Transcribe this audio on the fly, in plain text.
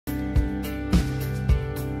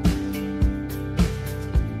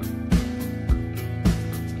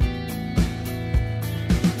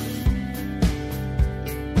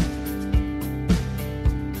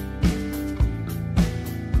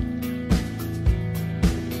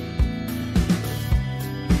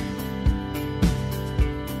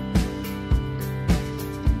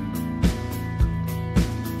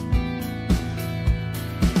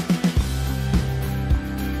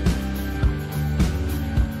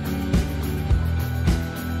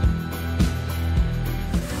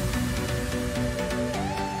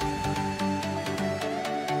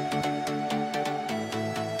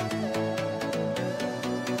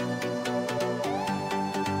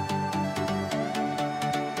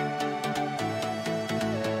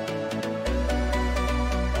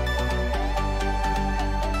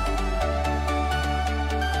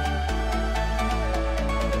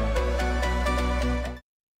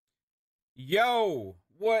Yo,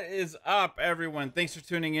 what is up, everyone? Thanks for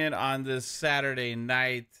tuning in on this Saturday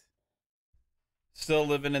night. Still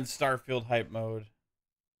living in Starfield hype mode.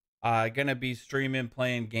 Gonna be streaming,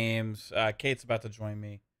 playing games. Kate's about to join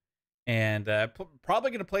me. And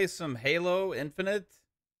probably gonna play some Halo Infinite.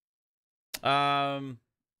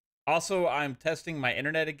 Also, I'm testing my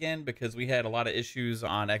internet again because we had a lot of issues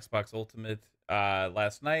on Xbox Ultimate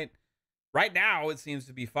last night. Right now, it seems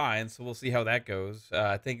to be fine, so we'll see how that goes.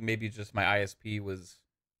 I think maybe just my ISP was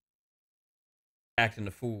acting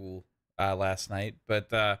a fool last night. But,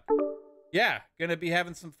 yeah, gonna be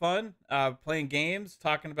having some fun, playing games,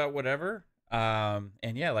 talking about whatever. And,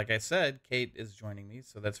 yeah, like I said, Kate is joining me,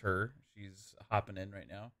 so that's her. She's hopping in right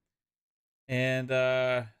now. And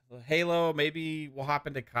Halo, maybe we'll hop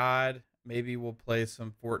into COD. Maybe we'll play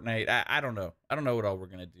some Fortnite. I don't know. I don't know what all we're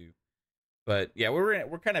going to do. But yeah,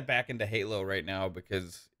 we're kind of back into Halo right now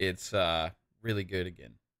because it's really good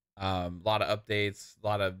again. A lot of updates, a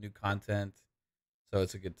lot of new content, so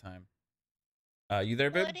it's a good time. You there,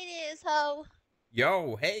 babe? What it is, ho?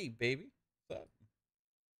 Yo, hey, baby. What's up?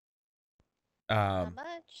 Not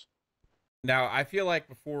much. Now, I feel like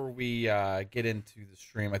before we get into the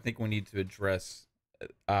stream, I think we need to address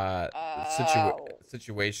the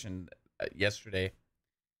situation yesterday.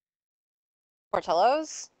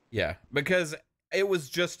 Portillo's? Yeah, because it was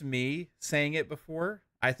just me saying it before.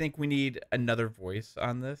 I think we need another voice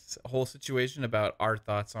on this whole situation about our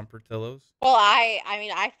thoughts on Portillo's. Well, I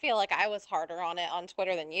mean, I feel like I was harder on it on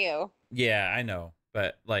Twitter than you. Yeah, I know,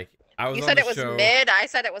 but like I was. You on said the it was show. mid. I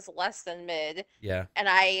said it was less than mid. Yeah. And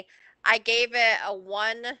I gave it a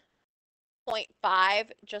 1.5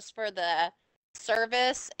 just for the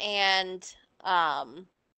service and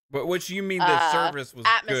But what you mean the service was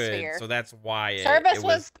atmosphere. good, so that's why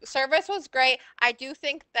service was great. I do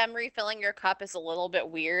think them refilling your cup is a little bit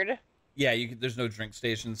weird. Yeah, there's no drink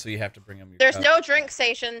station, so you have to bring them. There's no drink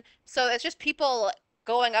station, so it's just people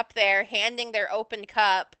going up there, handing their open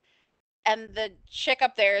cup, and the chick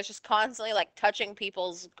up there is just constantly like touching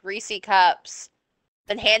people's greasy cups,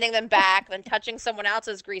 then handing them back, then touching someone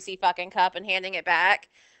else's greasy fucking cup and handing it back.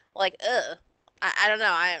 Like, ugh. I don't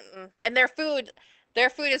know. And their food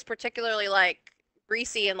is particularly like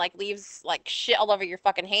greasy and like leaves like shit all over your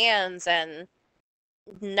fucking hands, and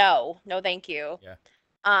no thank you. Yeah.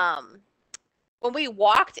 When we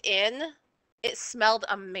walked in, it smelled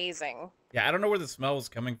amazing. Yeah, I don't know where the smell was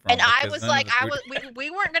coming from. And I was like, we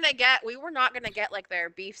were not gonna get like their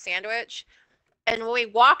beef sandwich. And when we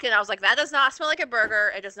walked in, I was like, that does not smell like a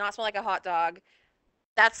burger. It does not smell like a hot dog.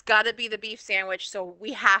 That's got to be the beef sandwich, so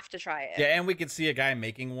we have to try it. Yeah, and we could see a guy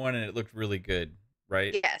making one, and it looked really good,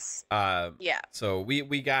 right? Yes. Yeah. So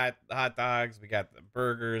we got the hot dogs, we got the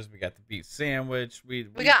burgers, we got the beef sandwich. We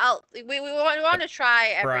want to try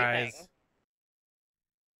everything. Fries.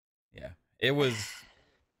 Yeah, it was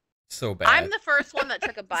so bad. I'm the first one that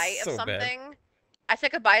took a bite So of something. bad. I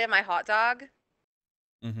took a bite of my hot dog.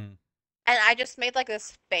 Mm-hmm. And I just made like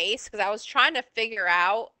this face because I was trying to figure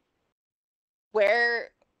out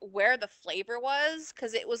where the flavor was,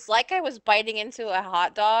 because it was like I was biting into a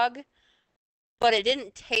hot dog, but it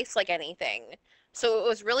didn't taste like anything. So it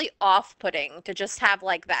was really off-putting to just have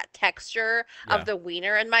like that texture of the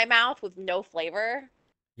wiener in my mouth with no flavor.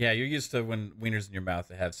 Yeah, you're used to when wieners in your mouth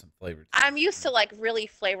to have some flavor. I'm used to like really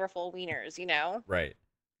flavorful wieners, you know? Right,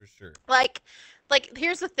 for sure. Like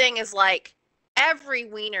here's the thing is like every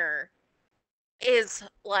wiener is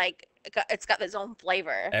like it's got its own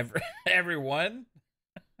flavor. Everyone?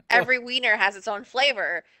 Every wiener has its own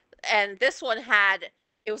flavor, and this one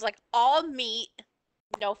it was like all meat,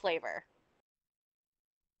 no flavor.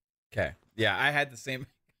 Okay. Yeah, I had the same.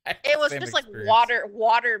 It was just like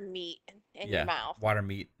water meat in your mouth. Water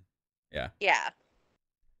meat. Yeah. Yeah.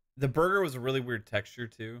 The burger was a really weird texture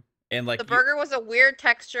too, and like the burger was a weird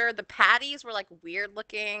texture. The patties were like weird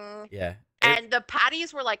looking. Yeah. And the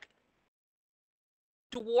patties were like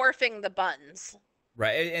dwarfing the buns.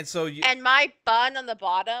 Right, and so and my bun on the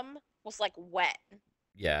bottom was like wet.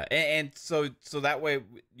 Yeah, and so that way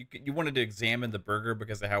you wanted to examine the burger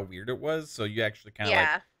because of how weird it was. So you actually kind of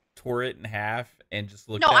like tore it in half and just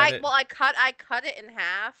looked at it. Well, I cut it in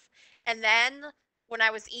half, and then when I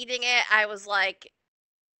was eating it, I was like,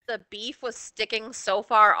 the beef was sticking so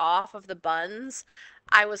far off of the buns.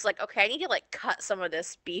 I was like, okay, I need to like cut some of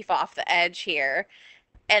this beef off the edge here.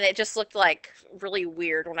 And it just looked like really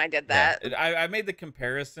weird when I did that. Yeah. I made the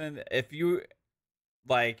comparison. If you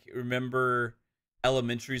like remember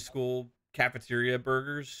elementary school cafeteria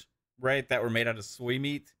burgers, right, that were made out of soy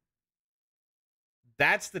meat,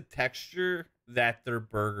 that's the texture that their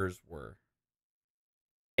burgers were.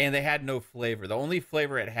 and they had no flavor. The only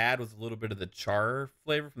flavor it had was a little bit of the char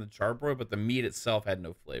flavor from the charbroil, but the meat itself had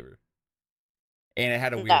no flavor, and it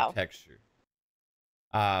had a weird texture.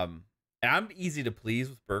 And I'm easy to please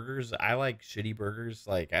with burgers. I like shitty burgers.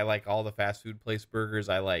 Like, I like all the fast food place burgers.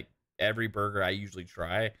 I like every burger I usually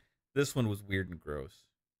try. This one was weird and gross.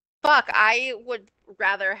 Fuck, I would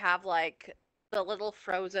rather have, like, the little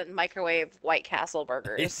frozen microwave White Castle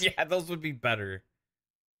burgers. Yeah, those would be better.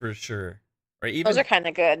 For sure. Right? Even, those are kind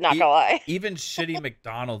of good, not gonna lie. Even shitty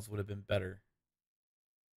McDonald's would have been better.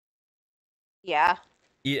 Yeah.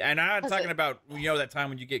 Yeah, and I'm not talking about, you know, that time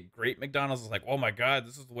when you get great McDonald's, it's like, oh my god,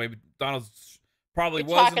 this is the way McDonald's probably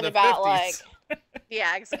was in the 50s. Like,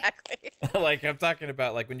 yeah, exactly. Like, I'm talking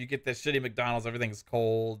about, like, when you get this shitty McDonald's, everything's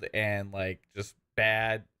cold and, like, just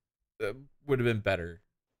bad. Would have been better.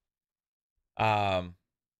 And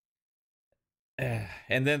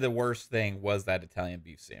then the worst thing was that Italian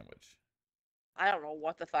beef sandwich. I don't know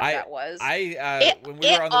what the fuck that was. When we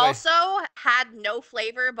were on the also had no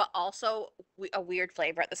flavor, but also a weird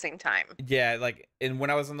flavor at the same time. Yeah, like, and when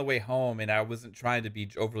I was on the way home and I wasn't trying to be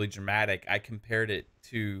overly dramatic, I compared it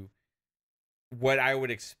to what I would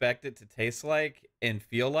expect it to taste like and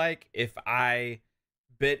feel like if I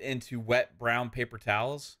bit into wet brown paper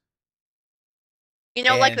towels. You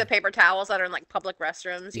know, like the paper towels that are in, like, public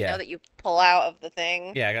restrooms, you know, that you pull out of the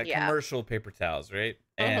thing? Yeah, I got commercial paper towels, right?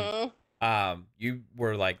 And you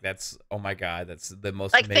were like, that's, oh my god, that's the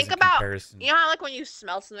most amazing think about, comparison. You know how, like, when you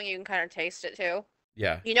smell something, you can kind of taste it, too?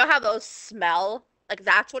 Yeah. You know how those smell? Like,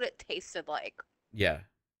 that's what it tasted like. Yeah.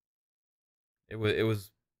 It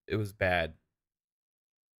was bad.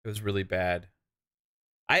 It was really bad.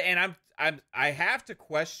 I have to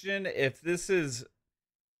question if this is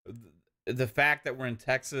the fact that we're in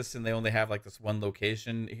Texas and they only have, like, this one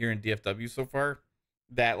location here in DFW so far,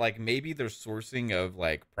 that, like, maybe their sourcing of,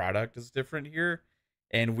 like, product is different here,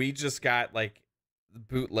 and we just got, like,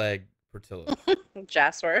 bootleg Portillo's.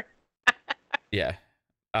 Jasper. Yeah.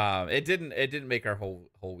 It didn't make our whole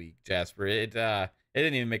week, Jasper. It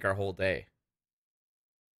didn't even make our whole day.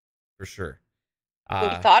 For sure. We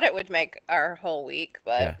thought it would make our whole week,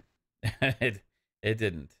 but yeah. it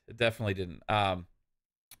didn't. It definitely didn't.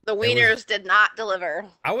 The wieners did not deliver.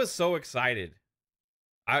 I was so excited.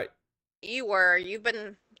 You've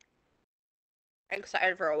been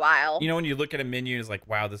excited for a while. You know, when you look at a menu, it's like,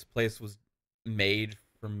 wow, this place was made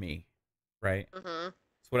for me, right? Mm-hmm.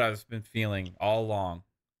 That's what I've been feeling all along.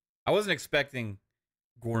 I wasn't expecting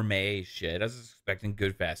gourmet shit. I was expecting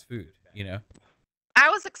good fast food, you know? I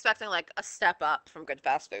was expecting, like, a step up from good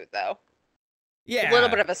fast food, though. Yeah. A little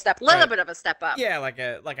bit of a step up. Yeah, like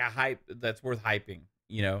a hype that's worth hyping,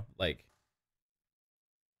 you know? Like,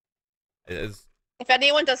 if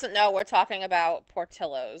anyone doesn't know, we're talking about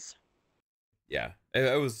Portillo's. Yeah,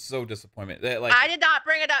 it was so disappointment. Like, I did not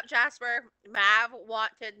bring it up, Jasper. Mav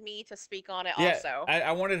wanted me to speak on it also.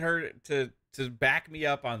 I wanted her to back me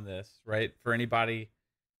up on this, right? For anybody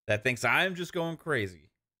that thinks I'm just going crazy,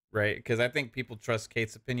 right? Because I think people trust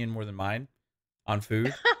Kate's opinion more than mine on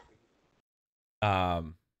food.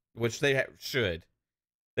 Which they should.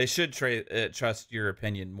 They should trust your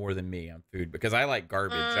opinion more than me on food, because I like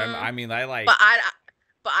garbage. I like. But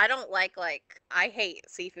I don't like I hate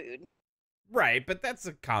seafood. Right, but that's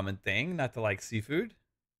a common thing, not to like seafood.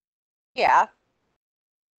 Yeah.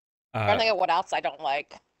 I'm trying to think of what else I don't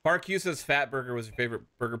like. FARK says Fat Burger was your favorite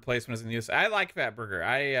burger place when it was in the US. I like Fat Burger.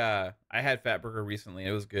 I had Fat Burger recently.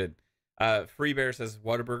 It was good. Free Bear says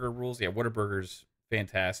Whataburger rules. Yeah, Whataburger's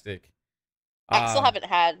fantastic. I still haven't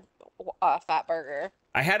had Fat Burger.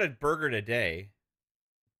 I had a burger today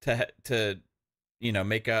to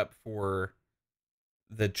make up for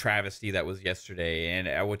the travesty that was yesterday, and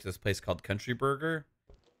I went to this place called Country Burger,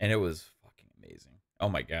 and it was fucking amazing. Oh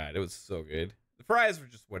my god, it was so good. The fries were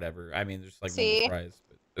just whatever. I mean, there's like normal fries,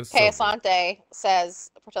 but it was Asante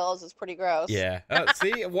says Portillo's is pretty gross. Yeah.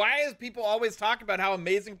 See, why is people always talking about how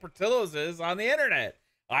amazing Portillo's is on the internet?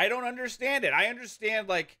 I don't understand it. I understand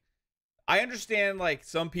like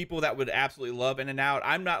some people that would absolutely love In-N-Out.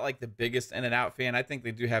 I'm not like the biggest In-N-Out fan. I think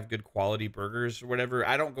they do have good quality burgers or whatever.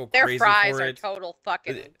 I don't go crazy for it. Their fries are total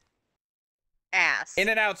fucking ass.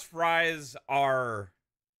 In-N-Out's fries are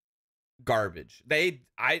garbage.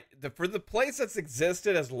 For the place that's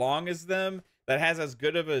existed as long as them, that has as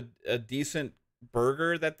good of a decent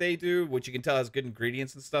burger that they do, which you can tell has good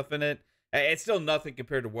ingredients and stuff in it, it's still nothing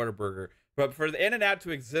compared to Whataburger. But for the In-N-Out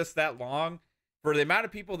to exist that long, for the amount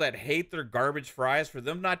of people that hate their garbage fries, for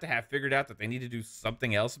them not to have figured out that they need to do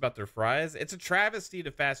something else about their fries, it's a travesty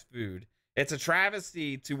to fast food. It's a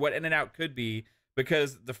travesty to what In-N-Out could be,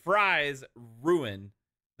 because the fries ruin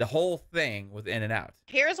The whole thing with In-N-Out.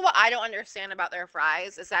 Here's what I don't understand about their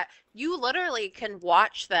fries is that you literally can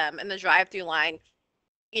watch them in the drive-through line,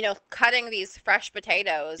 you know, cutting these fresh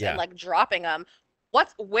potatoes and like dropping them.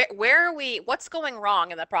 Where are we? What's going wrong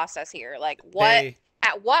in the process here? Like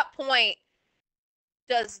at what point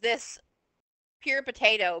does this pure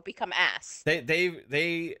potato become ass? They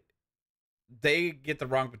get the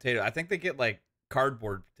wrong potato. I think they get like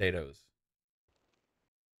cardboard potatoes.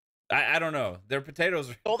 I don't know. Their potatoes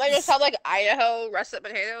are... Don't they just have like Idaho russet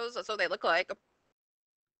potatoes? That's what they look like.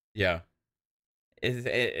 Yeah.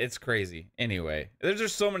 It's crazy. Anyway, there's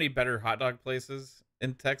just so many better hot dog places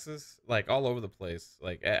in Texas, like all over the place.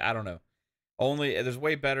 Like, I don't know. There's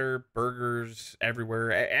way better burgers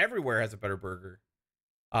everywhere. Everywhere has a better burger.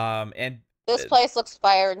 And this place looks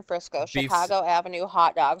fire in Frisco. Chicago Avenue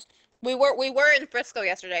hot dogs. We were in Frisco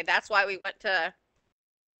yesterday. That's why we went to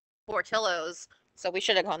Portillo's. So we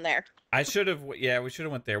should have gone there. I should have. Yeah, we should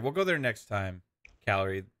have went there. We'll go there next time.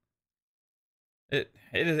 Calorie.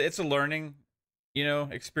 It's a learning,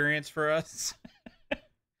 experience for us.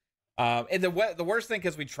 And the worst thing,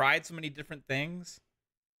 because we tried so many different things,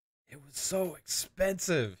 it was so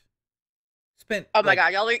expensive. Oh my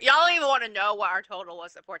god, y'all don't even want to know what our total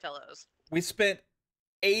was at Portillo's. We spent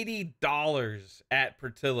 $80 at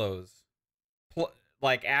Portillo's,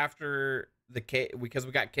 like after the cake, because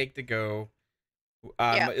we got cake to go.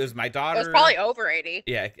 It was my daughter. It was probably over 80.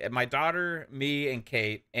 Yeah, my daughter, me, and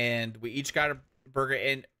Kate, and we each got a burger.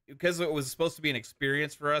 And because it was supposed to be an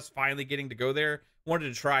experience for us, finally getting to go there,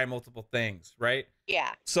 wanted to try multiple things, right?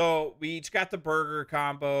 Yeah. So we each got the burger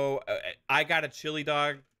combo. I got a chili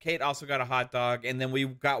dog. Kate also got a hot dog, and then we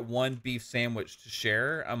got one beef sandwich to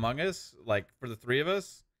share among us, like for the three of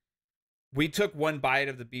us. We took one bite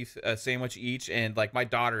of the beef sandwich each, and like my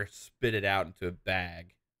daughter spit it out into a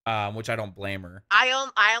bag. Which I don't blame her.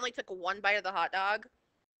 I only took one bite of the hot dog,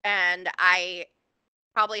 and I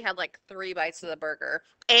probably had like 3 bites of the burger,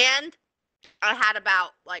 and I had about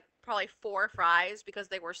like probably 4 fries because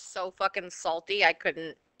they were so fucking salty I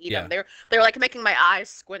couldn't eat them. They're like making my eyes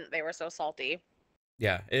squint. They were so salty.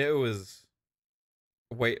 Yeah, it was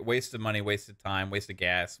waste of money, waste of time, waste of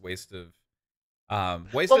gas, waste of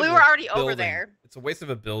waste. Well, we were already building. over there. It's a waste of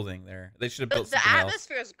a building there. They should have built something else. The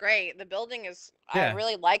atmosphere is great. The building is. Yeah. I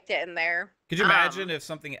really liked it in there. Could you imagine if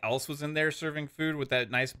something else was in there serving food with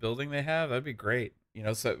that nice building they have? That'd be gret.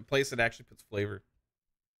 So a place that actually puts flavor.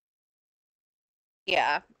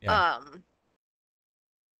 Yeah. But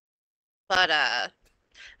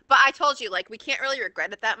I told you, like, we can't really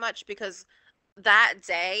regret it that much because that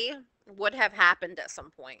day would have happened at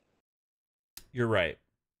some point. You're right.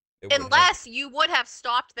 Unless you would have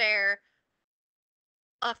stopped there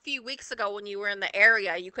a few weeks ago when you were in the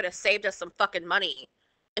area, you could have saved us some fucking money.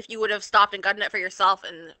 If you would have stopped and gotten it for yourself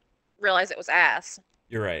and realized it was ass.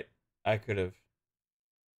 You're right. I could have.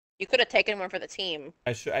 You could have taken one for the team.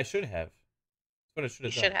 I should have. That's what I should have done.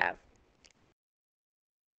 You should have.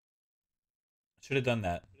 Should have done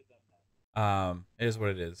that. It is what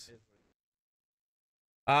it is.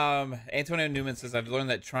 Antonio Newman says, I've learned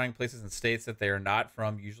that trying places in states that they are not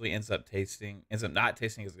from usually ends up not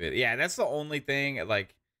tasting as good. Yeah, that's the only thing.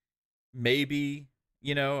 Like, maybe,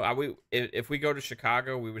 if we go to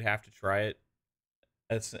Chicago, we would have to try it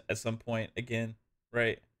at some point again,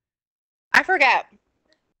 right? I forget.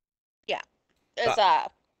 Yeah. Is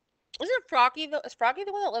it Froggy? Is Froggy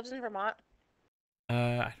the one that lives in Vermont? I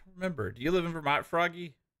don't remember. Do you live in Vermont,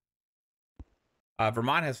 Froggy?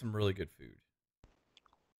 Vermont has some really good food.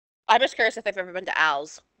 I'm just curious if they've ever been to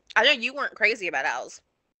Al's. I know you weren't crazy about Al's.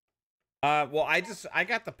 Well, I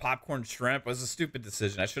got the popcorn shrimp. It was a stupid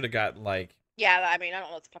decision. I should have gotten like... Yeah, I mean, I don't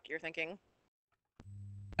know what the fuck you're thinking.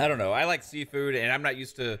 I don't know. I like seafood, and I'm not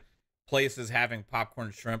used to places having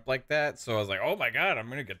popcorn shrimp like that. So I was like, oh my god, I'm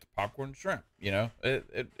gonna get the popcorn shrimp.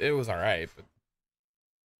 It was all right,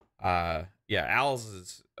 but yeah, Al's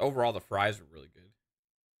is overall the fries were really good.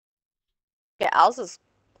 Yeah, Al's is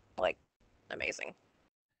like amazing.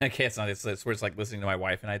 Okay, it's not. It's where it's like listening to my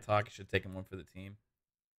wife and I talk. You should take one for the team.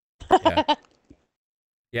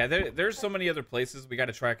 Yeah, there's so many other places we got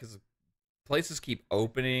to try because places keep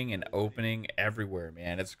opening and opening everywhere,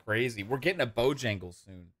 man. It's crazy. We're getting a Bojangles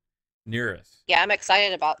soon near us. Yeah, I'm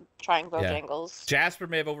excited about trying Bojangles. Yeah. Jasper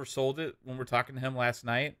may have oversold it when we were talking to him last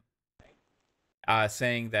night,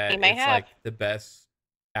 saying that it's like the best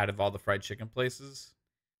out of all the fried chicken places.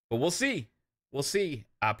 But we'll see. We'll see.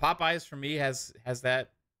 Popeyes for me has that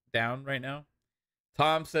down right now.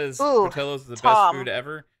 Tom says Portillo's is the best food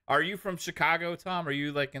ever. Are you from Chicago, Tom? Are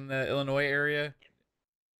you like in the Illinois area?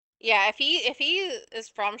 Yeah, if he is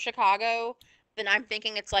from Chicago, then I'm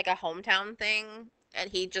thinking it's like a hometown thing. and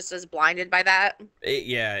he just is blinded by that.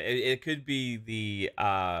 It could be the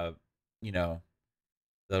you know,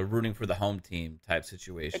 the rooting for the home team type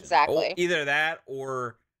situation. Exactly. Either that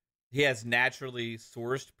or he has naturally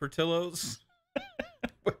sourced Portillo's,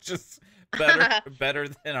 which is better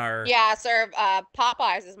than our. Yeah, sir.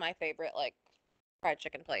 Popeyes is my favorite like fried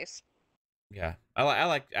chicken place. Yeah, I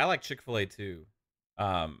like Chick-fil-A too.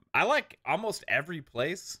 I like almost every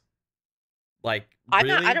place. Like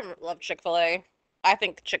really? I don't love Chick-fil-A. I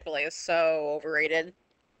think Chick-fil-A is so overrated.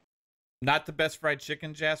 Not the best fried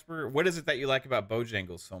chicken, Jasper. What is it that you like about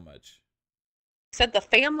Bojangles so much? Said the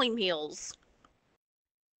family meals.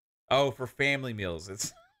 Oh, for family meals,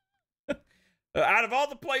 it's out of all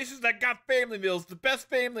the places that got family meals, the best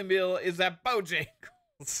family meal is at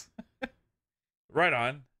Bojangles. Right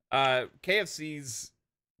on. KFC's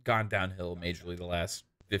gone downhill majorly the last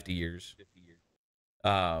 50 years.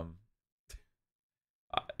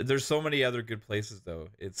 There's so many other good places though.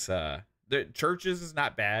 It's Church's is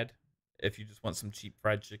not bad if you just want some cheap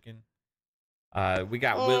fried chicken. We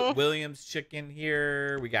got Williams Chicken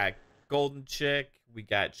here. We got Golden Chick. We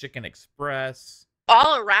got Chicken Express.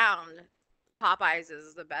 All around, Popeyes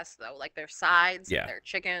is the best though. Like their sides, their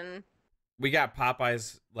chicken. We got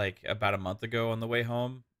Popeyes like about a month ago on the way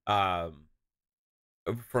home from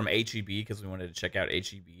HEB because we wanted to check out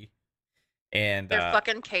HEB. And their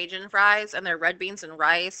fucking Cajun fries and their red beans and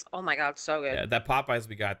rice. Oh my god, so good. Yeah, that Popeyes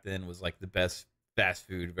we got then was like the best fast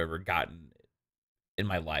food I've ever gotten in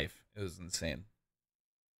my life. It was insane.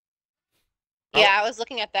 Yeah, I was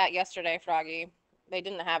looking at that yesterday, Froggy. They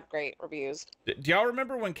didn't have great reviews. Do y'all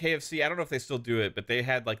remember when KFC, I don't know if they still do it, but they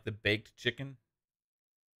had like the baked chicken?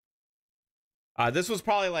 This was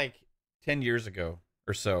probably like 10 years ago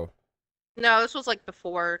or so. No, this was like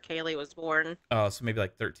before Kaylee was born. Oh, so maybe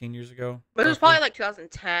like 13 years ago? But it was probably like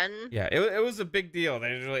 2010. Yeah, it was a big deal.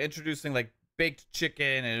 They were introducing like baked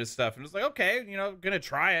chicken and stuff. And it was like, okay, you know, gonna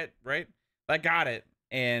try it, right? I got it.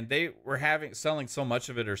 And they were selling so much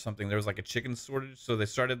of it or something. There was like a chicken shortage. So they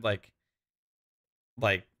started like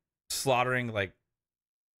slaughtering like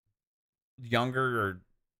younger or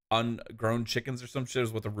ungrown chickens or some shit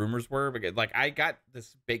is what the rumors were. But like I got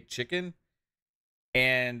this baked chicken.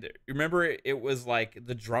 And remember, it was like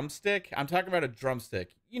the drumstick. I'm talking about a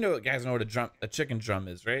drumstick. You know, guys know what a chicken drum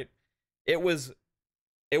is, right? It was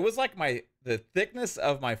like the thickness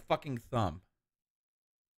of my fucking thumb.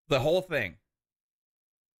 The whole thing.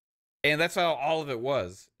 And that's how all of it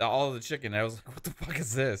was. All of the chicken. I was like, what the fuck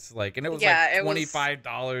is this? Like, and it was like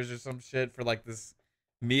 $25 or some shit for like this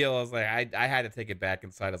meal. I was like, I had to take it back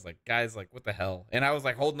inside. I was like, guys, like, what the hell? And I was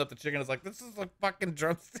like holding up the chicken. I was like, this is a fucking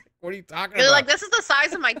drumstick. What are you talking about? You're like, this is the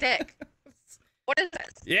size of my dick. What is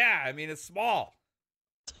this? Yeah, I mean, it's small.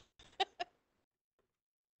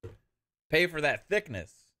 Pay for that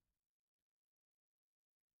thickness.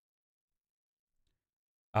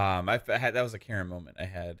 That was a Karen moment I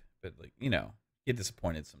had, but like, you know, get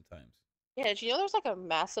disappointed sometimes. Yeah, did you know there's like a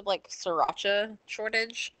massive like sriracha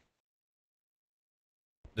shortage?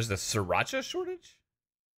 There's a sriracha shortage?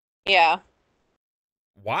 Yeah.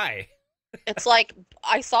 Why? It's like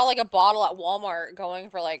I saw like a bottle at Walmart going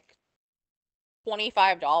for like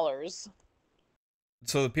 $25.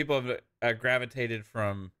 So the people have gravitated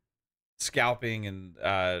from scalping and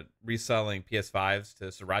reselling PS5s to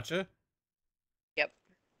sriracha? Yep.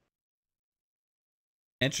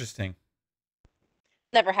 Interesting.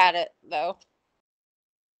 Never had it though.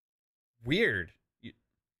 Weird.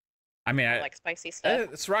 I mean, I like spicy stuff.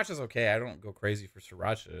 Sriracha's okay. I don't go crazy for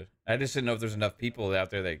sriracha. I just didn't know if there's enough people out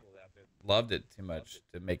there that loved it too much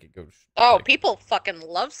to make it go. Oh, people fucking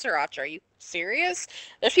love sriracha. Are you serious?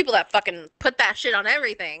 There's people that fucking put that shit on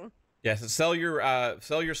everything. Yeah, so sell your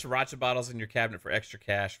sriracha bottles in your cabinet for extra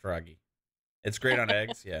cash, Froggy. It's great on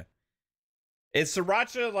eggs. Yeah. Is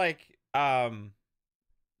sriracha like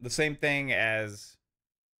the same thing as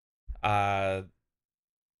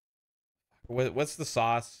what's the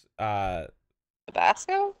sauce?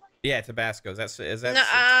 Tabasco? Yeah, Tabasco. Is that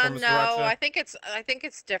no, I think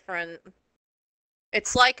it's different.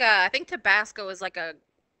 It's like I think Tabasco is like a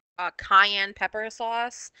cayenne pepper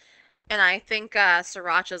sauce, and I think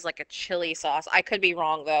sriracha is like a chili sauce. I could be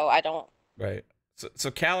wrong though. I don't. Right.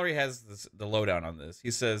 So Calorie has the lowdown on this.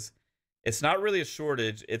 He says it's not really a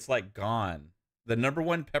shortage. It's like gone. The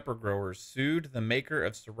 #1 pepper grower sued the maker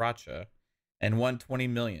of sriracha and won $20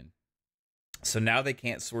 million. So now they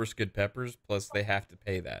can't source good peppers, plus they have to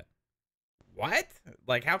pay that. What?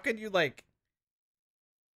 Like, how could you, like,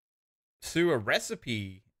 sue a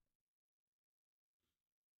recipe?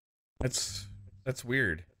 That's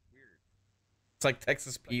weird. It's like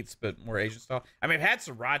Texas Pete's, but more Asian style. I mean, I've had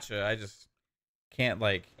sriracha. I just can't,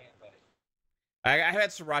 like... I had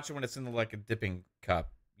sriracha when it's in like a dipping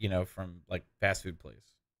cup, you know, from like fast food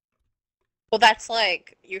place. Well, that's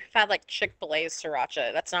like you've had like Chick-fil-A's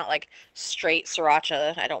sriracha. That's not like straight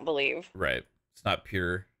sriracha, I don't believe. Right. It's not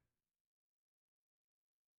pure.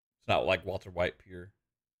 It's not like Walter White pure.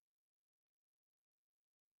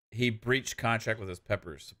 He breached contract with his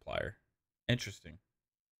pepper supplier. Interesting.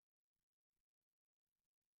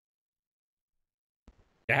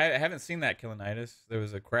 I haven't seen that, Killinitis. There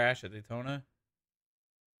was a crash at Daytona.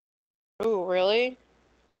 Ooh, really?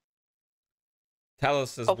 Talos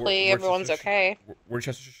says hopefully everyone's okay.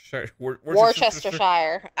 Worcestershire.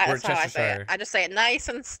 Worcestershire. That's how I say it. Worcestershire. I just say it nice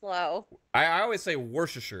and slow. I always say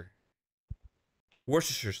Worcestershire.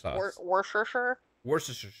 Worcestershire sauce. Worcestershire?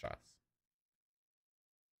 Worcestershire sauce.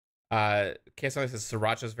 KSI says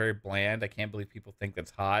sriracha is very bland. I can't believe people think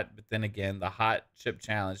that's hot. But then again, the hot chip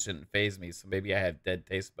challenge didn't phase me, so maybe I have dead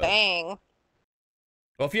taste buds. Dang.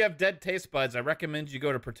 Well, if you have dead taste buds, I recommend you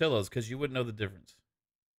go to Portillo's because you wouldn't know the difference.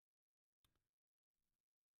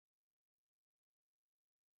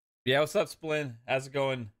 Yeah, what's up, Splin? How's it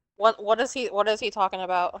going? What is he talking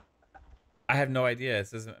about? I have no idea. It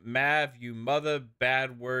says, Mav, you mother,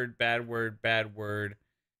 bad word, bad word, bad word.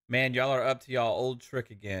 Man, y'all are up to y'all old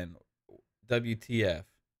trick again. WTF.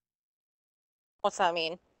 What's that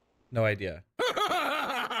mean? No idea.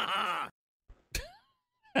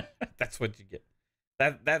 That's what you get.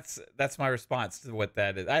 That's my response to what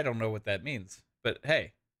that is. I don't know what that means, but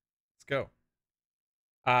hey, let's go.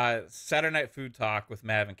 Saturday Night Food Talk with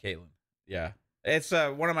Mav and Caitlin. Yeah, it's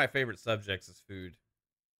one of my favorite subjects is food.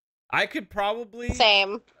 I could probably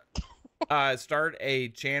start a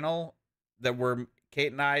channel that where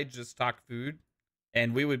Kate and I just talk food,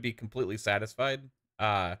 and we would be completely satisfied.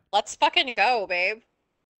 Let's fucking go, babe.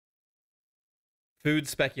 Food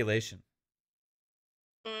speculation.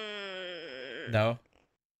 No.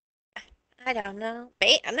 I don't know.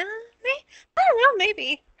 I don't know.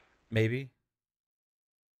 Maybe. Maybe.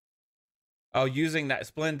 Oh, using that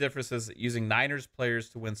Splendid differences using Niners players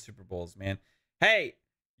to win Super Bowls, man. Hey,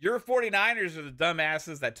 your 49ers are the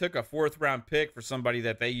dumbasses that took a 4th round pick for somebody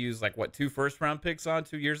that they used like what 2 first round picks on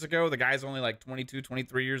 2 years ago. The guy's only like 22,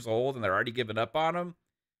 23 years old and they're already giving up on him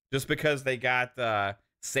just because they got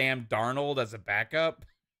Sam Darnold as a backup.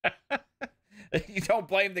 You don't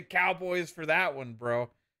blame the Cowboys for that one, bro.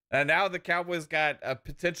 And now the Cowboys got a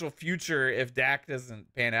potential future if Dak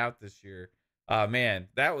doesn't pan out this year. Man,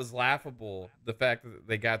 that was laughable. The fact that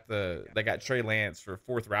they got Trey Lance for a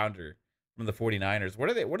 4th rounder from the 49ers. What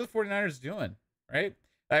are the 49ers doing? Right?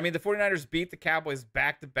 I mean, the 49ers beat the Cowboys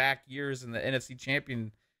back-to-back years in the NFC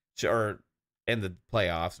Championship or in the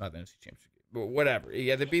playoffs, not the NFC Championship, but whatever.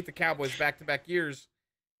 Yeah, they beat the Cowboys back-to-back years.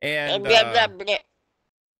 And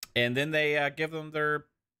then they give them their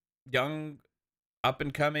young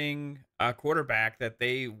up-and-coming quarterback that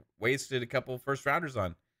they wasted a couple first rounders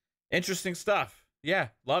on. Interesting stuff. Yeah,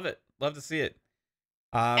 love it. Love to see it.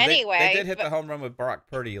 Anyway, they did hit the home run with Brock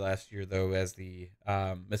Purdy last year, though, as the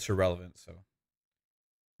Mr. Relevant. So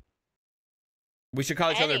we should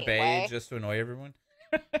call each other Bay just to annoy everyone.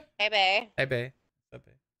 Hey, Bay. Hey, Bay. What's up,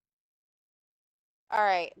 Bay? All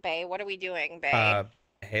right, Bay. What are we doing, Bay?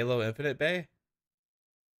 Halo Infinite, Bay.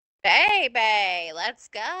 Bay. Let's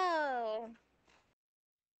go.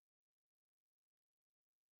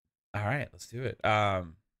 All right, let's do it.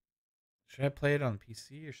 Should I play it on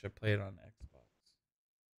PC or should I play it on Xbox?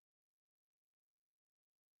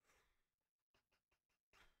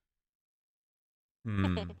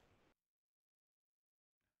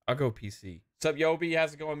 I'll go PC. What's up, Yobi?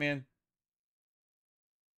 How's it going, man?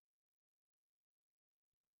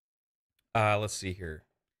 Let's see here.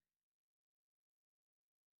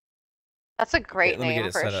 That's a great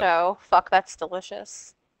name for a show. Fuck, that's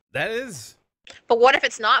delicious. That is. But what if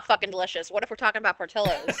it's not fucking delicious? What if we're talking about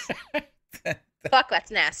Portillo's? Fuck,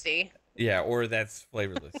 that's nasty. Yeah, or that's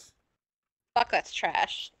flavorless. Fuck, that's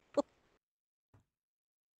trash.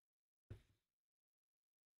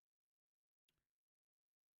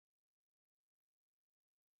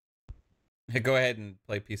 Go ahead and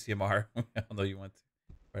play PCMR, although you want to.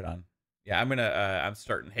 Right on. Yeah, I'm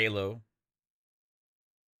starting Halo.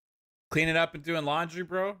 Cleaning up and doing laundry,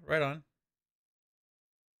 bro. Right on.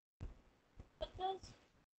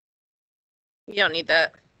 You don't need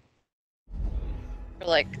that. For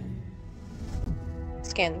like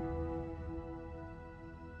skin.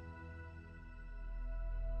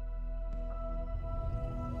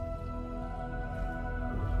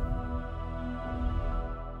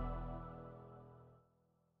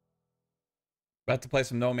 About to play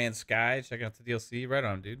some No Man's Sky. Check out the DLC. Right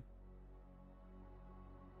on, dude.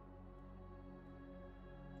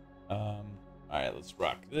 All right, let's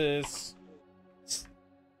rock this.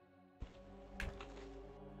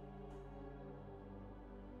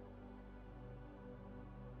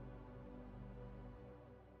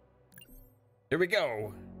 Here we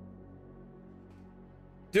go.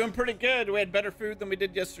 Doing pretty good. We had better food than we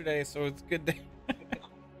did yesterday, so it's good day.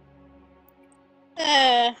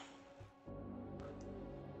 Yeah.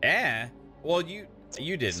 Well, you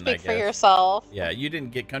didn't. Speak I guess. for yourself. Yeah, you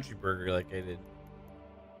didn't get country burger like I did.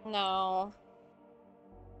 No.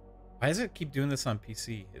 Why does it keep doing this on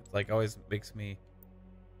PC? It like always makes me.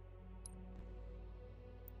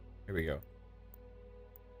 Here we go.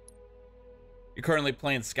 You're currently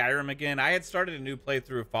playing Skyrim again. I had started a new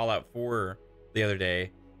playthrough of Fallout 4 the other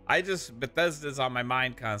day. Bethesda's on my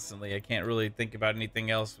mind constantly. I can't really think about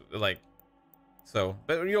anything else. Like, so,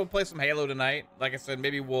 but you'll play some Halo tonight. Like I said,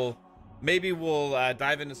 maybe we'll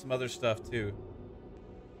dive into some other stuff too.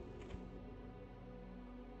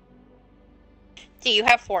 Do you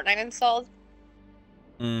have Fortnite installed?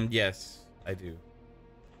 Yes, I do.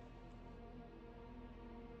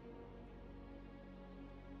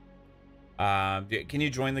 Can you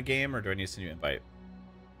join the game, or do I need to send you an invite?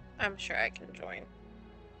 I'm sure I can join.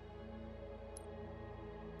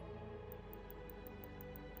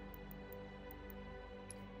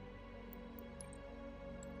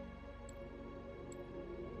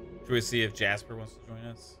 Should we see if Jasper wants to join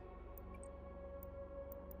us?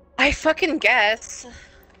 I fucking guess.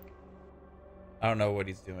 I don't know what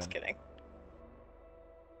he's doing. Just kidding.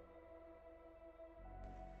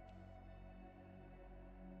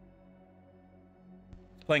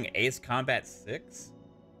 Playing Ace Combat 6?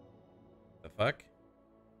 The fuck?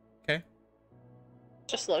 Okay.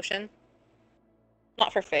 Just lotion.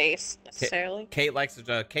 Not for face, necessarily. Kate likes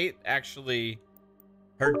to... Kate actually...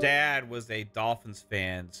 Her dad was a Dolphins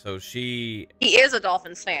fan, so she... He is a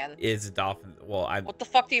Dolphins fan. Is a Dolphins... Well, I'm... What the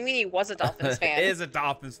fuck do you mean he was a Dolphins fan? Is a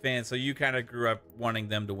Dolphins fan, so you kind of grew up wanting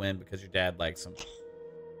them to win because your dad likes them.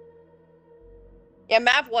 Yeah,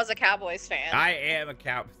 Mav was a Cowboys fan. I am a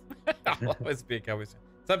Cowboys. I'll always be a Cowboys fan.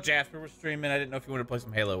 What's up, Jasper? We're streaming. I didn't know if you wanted to play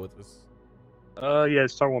some Halo with us. Yeah,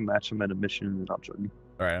 start one match. I'm at a mission and I'll join you.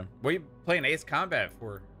 All right. What are you playing Ace Combat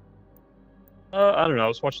for? I don't know. I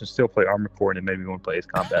was watching Steel play Armored Core and it made me want to play Ace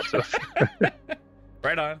Combat. So.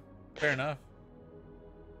 Right on. Fair enough.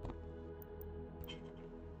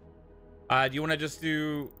 Do you want to just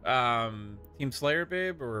do Team Slayer,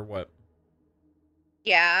 babe, or what?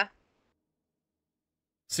 Yeah.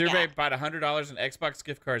 Survey bought $100 in Xbox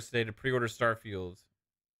gift cards today to pre-order Starfield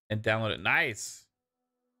and download it. Nice.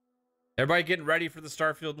 Everybody getting ready for the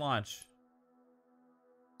Starfield launch.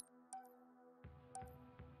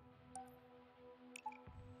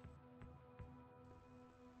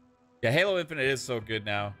 Yeah, Halo Infinite is so good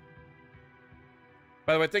now.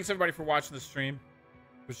 By the way, thanks everybody for watching the stream.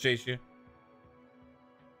 Appreciate you.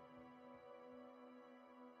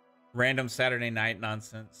 Random Saturday night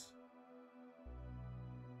nonsense.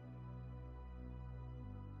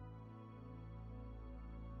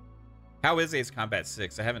 How is Ace Combat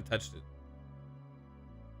 6? I haven't touched it.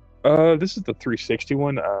 This is the 360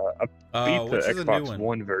 one. I beat the Xbox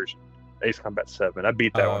One version, Ace Combat 7. I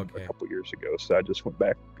beat that one a couple years ago, so I just went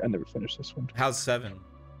back. I never finished this one. How's 7?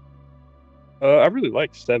 I really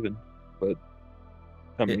like 7, but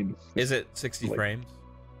I mean, is it 60 frames?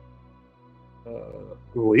 I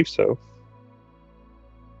believe so.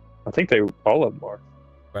 I think all of them are.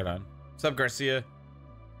 Right on. What's up, Garcia?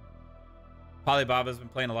 Polybaba's been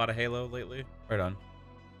playing a lot of Halo lately. Right on.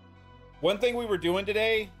 One thing we were doing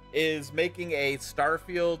today is making a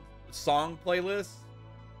Starfield song playlist.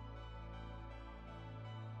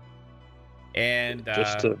 And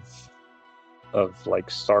just of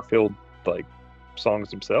like Starfield like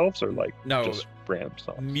songs themselves, or like just random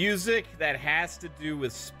songs. Music that has to do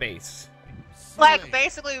with space. Like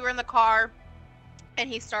basically we were in the car and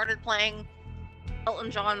he started playing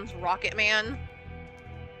Elton John's Rocket Man.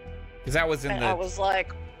 Because that was in the I was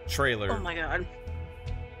like, trailer. Oh my god.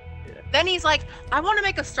 Yeah. Then he's like, I want to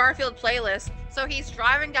make a Starfield playlist. So he's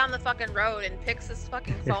driving down the fucking road and picks his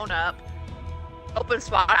fucking phone up. Open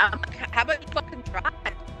spot. I'm like, how about you fucking drive?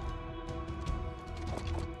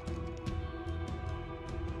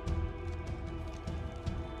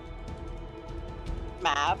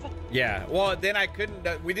 Mav. Yeah. Well, then I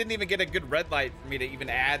couldn't. We didn't even get a good red light for me to even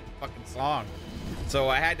add the fucking song. So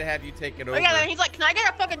I had to have you take it over. Oh yeah, then he's like, can I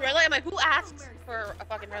get a fucking red light? I'm like, who asks for a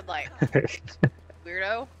fucking red light?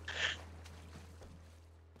 Weirdo.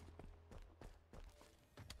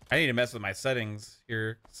 I need to mess with my settings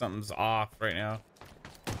here. Something's off right now.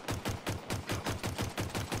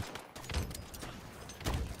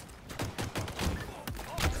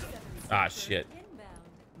 Ah, shit.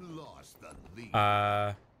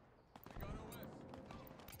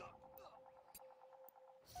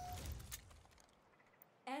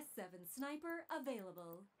 S7 sniper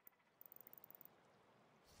available.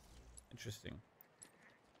 Interesting.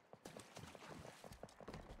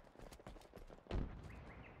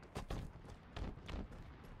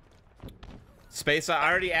 Space. I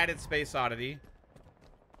already added Space Oddity.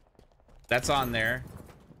 That's on there.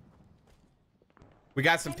 We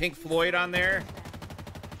got some Pink Floyd on there.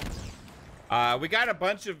 We got a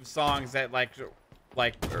bunch of songs that like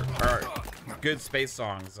are good space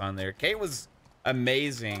songs on there. Kate was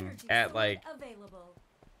amazing at like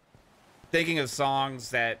thinking of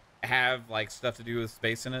songs that have like stuff to do with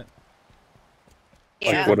space in it.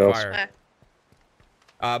 Yeah. Like what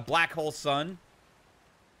else? Black Hole Sun.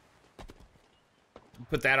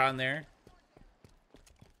 Put that on there.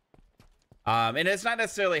 And it's not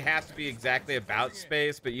necessarily has to be exactly about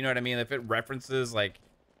space, but you know what I mean? If it references like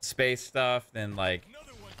space stuff, then like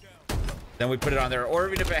then we put it on there. Or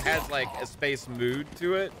even if it has like a space mood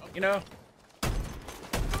to it, you know?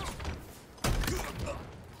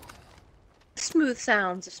 Smooth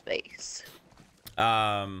sounds of space.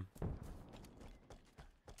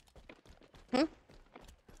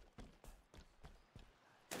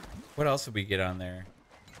 What else did we get on there?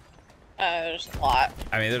 There's a lot.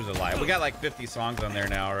 I mean, there's a lot. We got like 50 songs on there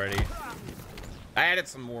now already. I added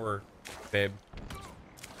some more, babe.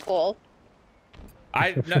 Cool.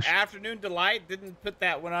 No, Afternoon Delight didn't put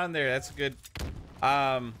that one on there. That's good.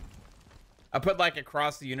 I put like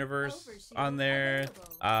Across the Universe on there.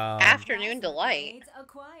 Afternoon Delight.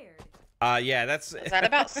 Yeah, that's. Is that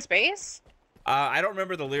about space? I don't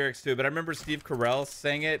remember the lyrics to it, but I remember Steve Carell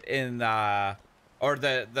sang it in, or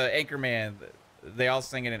the Anchorman. They all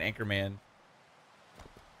sing it in Anchorman.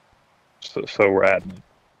 So we're adding.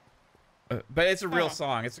 But it's a real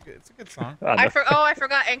song. It's a good song. I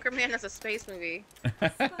forgot Anchorman is a space movie.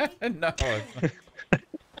 No.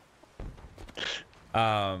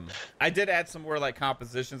 I did add some more like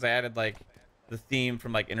compositions. I added like the theme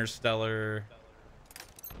from like Interstellar,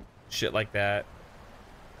 shit like that.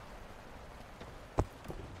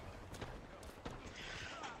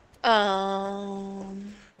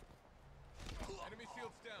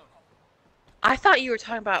 I thought you were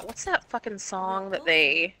talking about what's that fucking song that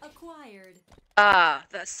they acquired.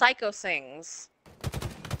 The Psycho sings.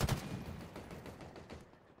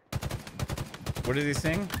 What does he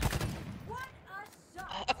sing?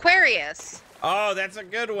 Aquarius. Oh, that's a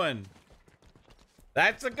good one.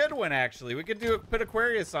 That's a good one, actually. We could put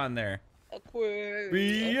Aquarius on there.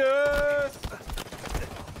 Aquarius.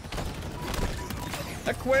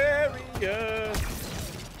 Aquarius.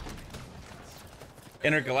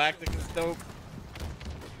 Intergalactic is dope.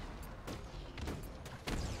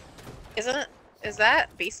 Is that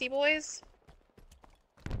Beastie Boys?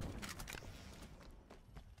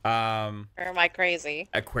 Or am I crazy?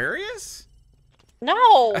 Aquarius?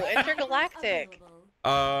 No, Intergalactic.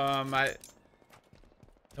 I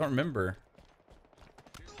don't remember.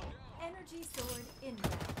 Energy sword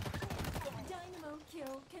inbound. Dynamo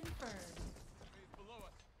kill confirmed.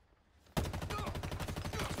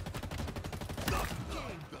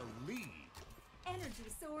 Energy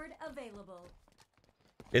sword available.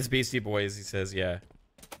 It's Beastie Boys, he says, yeah.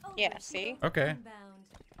 Yeah, see? Okay.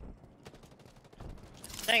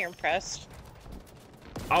 Now you're impressed.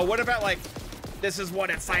 Oh, what about like, this is what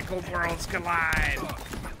it's cycle worlds collide?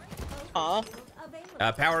 Huh?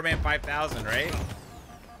 Power Man 5000, right?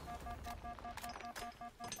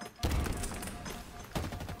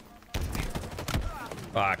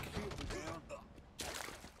 Fuck.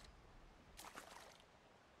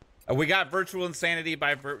 We got Virtual Insanity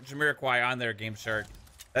by Jamiroquai on there, Game Shark.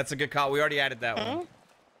 That's a good call. We already added that one.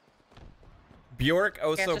 Bjork,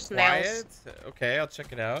 Oh So Quiet. Nails. Okay, I'll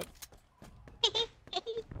check it out.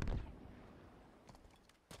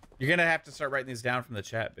 You're gonna have to start writing these down from the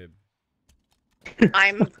chat, babe.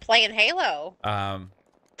 I'm playing Halo.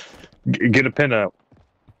 Get a pen out.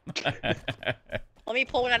 Let me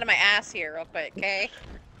pull one out of my ass here real quick, okay?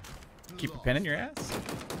 Keep a pen in your ass?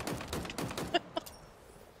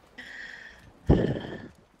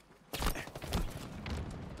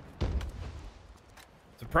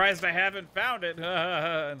 Surprised I haven't found it. No,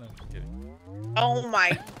 I'm just kidding. Oh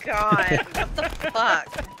my god. What the fuck?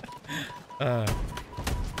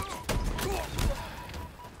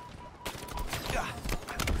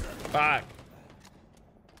 Fuck.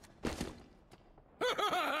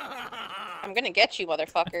 I'm gonna get you,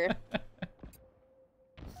 motherfucker.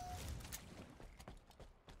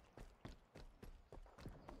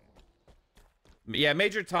 Yeah,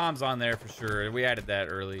 Major Tom's on there for sure. We added that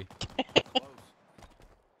early.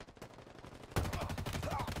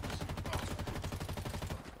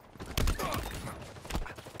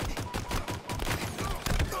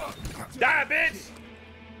 Die, bitch!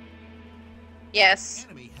 Yes.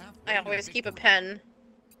 I always keep a pen.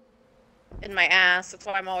 in my ass. That's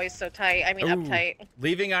why I'm always so tight. I mean, Ooh, uptight.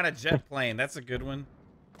 Leaving on a jet plane. That's a good one.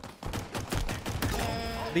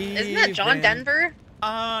 Isn't that John Denver?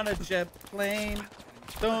 On a jet plane.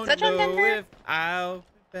 Don't that John know Denver? if I'll be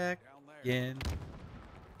back again.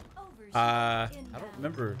 I don't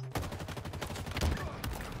remember.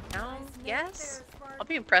 No, yes. I'll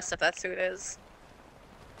be impressed if that's who it is.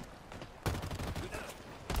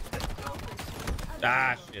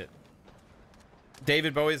 Ah, shit.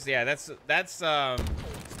 David Bowie's, yeah, that's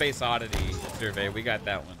Space Oddity Survey. We got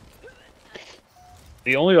that one.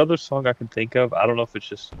 The only other song I can think of, I don't know if it's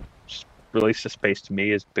just released to space to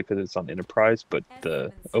me, is because it's on Enterprise, but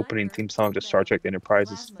the opening theme song to Star Trek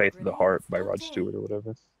Enterprise is Faith of the Heart by Rod Stewart or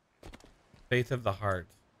whatever. Faith of the Heart.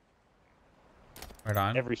 Right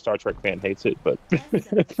on. Every Star Trek fan hates it, but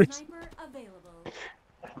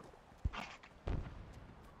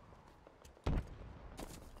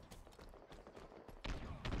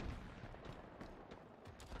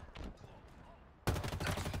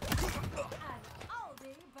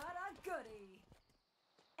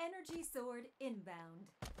Energy sword inbound.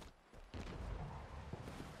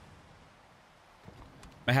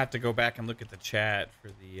 I have to go back and look at the chat for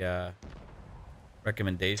the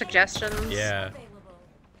recommendations. Suggestions? Yeah.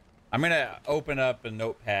 I'm gonna open up a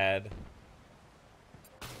notepad.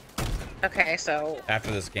 Okay, so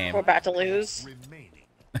after this game. We're about to lose.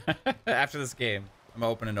 After this game, I'm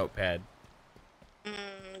gonna open a notepad.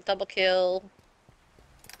 Double kill.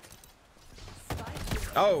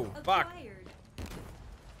 Oh, fuck.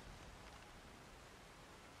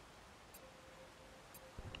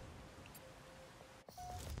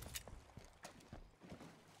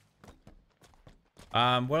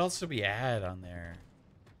 What else did we add on there?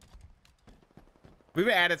 We've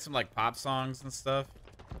added some like pop songs and stuff.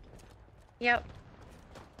 Yep.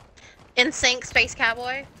 NSYNC Space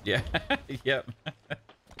Cowboy. Yeah. Yep.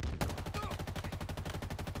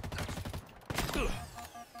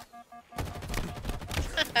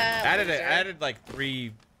 added like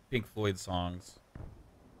 3 Pink Floyd songs.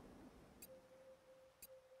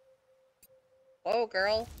 Whoa,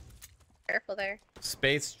 girl. Careful there.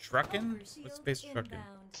 Space truckin'? What's space truckin'?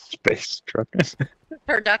 Space truckin'.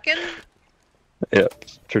 Turducken? Yep,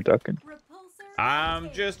 turducken.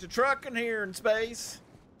 I'm just a truckin' here in space.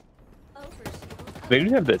 They do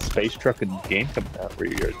have that space truckin' game coming out where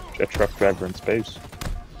you're a truck driver in space.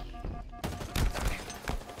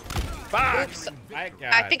 Fuck! Oops.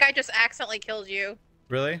 I think I just accidentally killed you.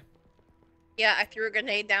 Really? Yeah, I threw a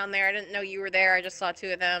grenade down there. I didn't know you were there. I just saw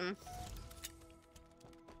 2 of them.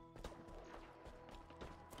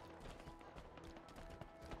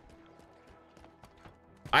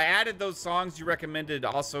 I added those songs you recommended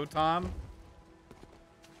also, Tom.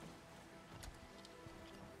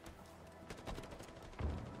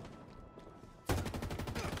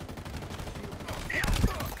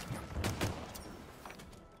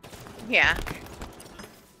 Yeah.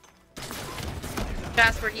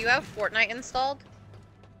 Jasper, do you have Fortnite installed?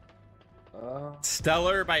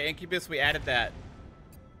 Stellar by Incubus, we added that.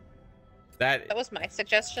 That was my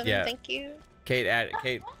suggestion. Yeah. Thank you. Kate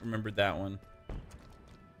remembered that one.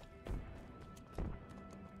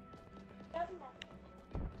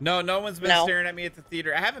 No one's been staring at me at the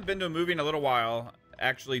theater. I haven't been to a movie in a little while,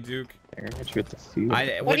 actually, Duke. Staring at you at the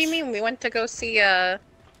theater? What do you mean? We went to go see, Did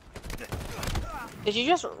you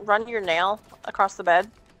just run your nail across the bed?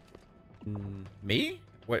 Me?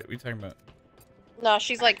 What are you talking about? No,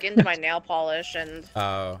 she's like into my nail polish and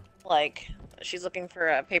Oh. like she's looking for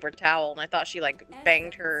a paper towel and I thought she like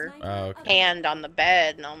banged her hand on the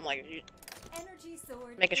bed and I'm like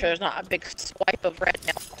making sure there's not a big swipe of red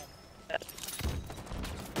nail.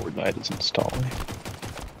 Fortnite is installing.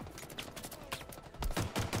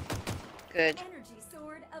 Good. Energy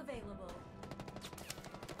sword available.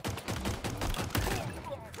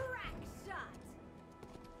 Crack shot.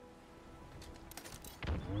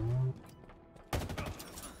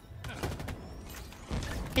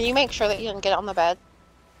 Can you make sure that you didn't get on the bed?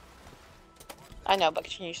 I know, but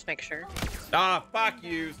can you just make sure? Ah, fuck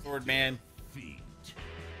you, Swordman.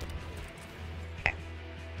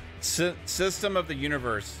 System of the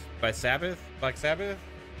Universe by Sabbath? Black Sabbath?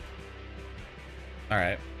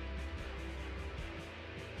 Alright.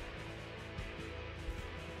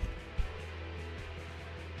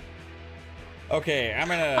 Okay, I'm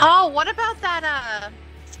gonna... Oh, what about that,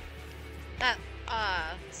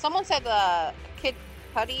 someone said, Kid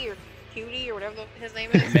Cudi or Cutie or whatever his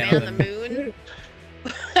name is, Man on the Moon?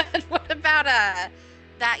 What about, that,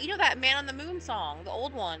 you know that Man on the Moon song, the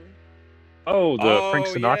old one? Oh, the Frank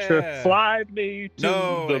Sinatra? Yeah. Fly me to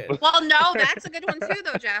the... Well, no, that's a good one too,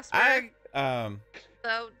 though, Jasper.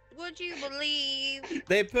 So, Would you believe?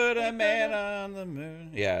 They put a man on the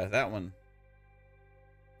moon. Yeah, that one.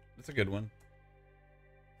 That's a good one.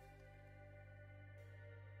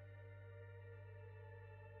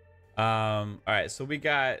 All right, so we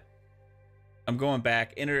got. I'm going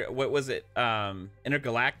back. What was it?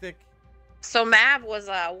 Intergalactic. So Mav was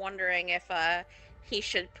wondering if he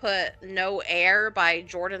should put "No Air" by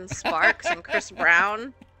Jordan Sparks and Chris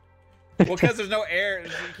Brown. Well, because there's no air,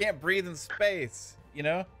 you can't breathe in space. You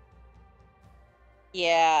know.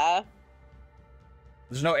 Yeah.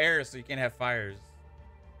 There's no air, so you can't have fires.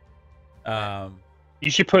 You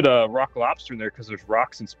should put a rock lobster in there because there's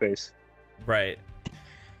rocks in space. Right.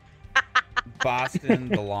 Boston,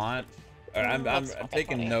 the launch. All right, I'm That's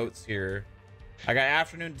taking funny. notes here. I got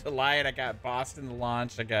Afternoon Delight. I got Boston, the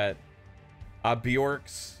launch. I got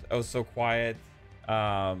Bjork's Oh So Quiet.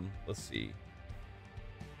 Let's see.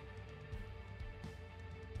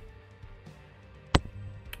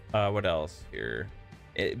 What else here?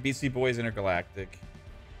 BC Boys Intergalactic.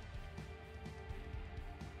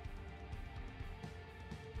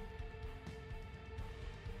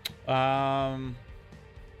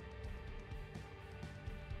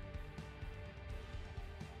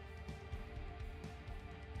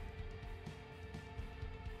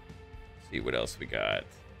 See what else we got.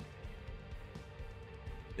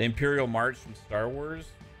 The Imperial March from Star Wars.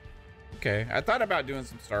 Okay, I thought about doing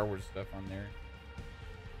some Star Wars stuff on there.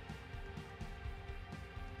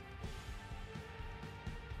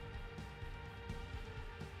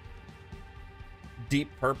 Deep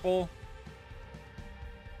Purple.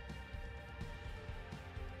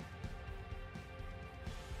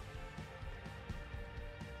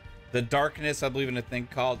 The Darkness, I believe in a thing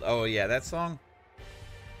called. Oh yeah, that song.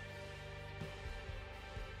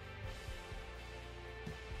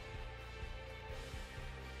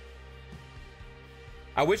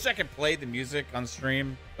 I wish I could play the music on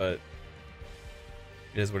stream, but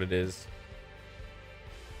it is what it is.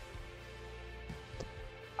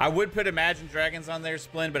 I would put Imagine Dragons on there,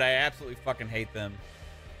 Splin, but I absolutely fucking hate them.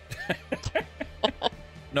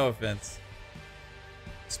 No offense.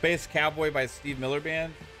 Space Cowboy by Steve Miller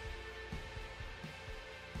Band.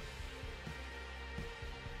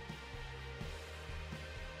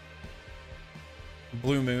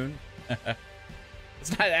 Blue Moon.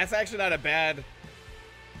 That's actually not a bad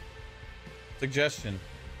suggestion.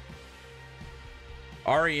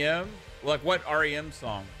 REM? Like what REM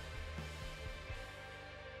song?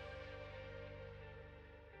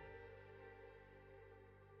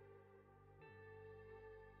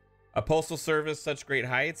 A Postal Service, Such Great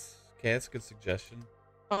Heights. Okay, that's a good suggestion.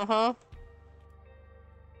 Uh-huh.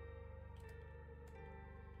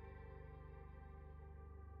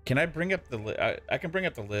 Can I bring up the list? I can bring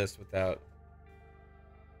up the list without.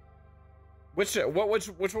 Which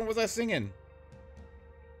one was I singing?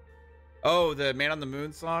 Oh, the Man on the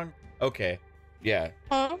Moon song. Okay, yeah.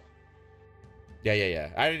 Huh? Yeah.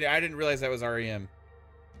 I didn't realize that was REM.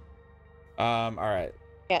 All right.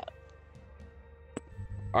 Yeah.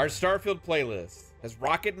 Our Starfield playlist has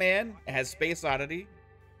Rocket Man. It has Space Oddity.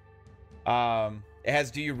 It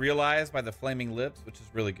has Do You Realize by the Flaming Lips, which is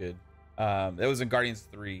really good. That was in Guardians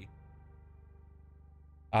 3.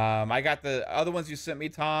 I got the other ones you sent me,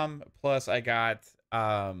 Tom. Plus, I got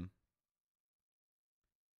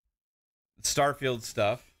Starfield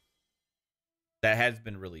stuff that has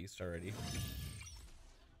been released already.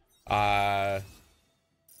 I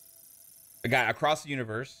got Across the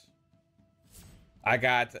Universe. I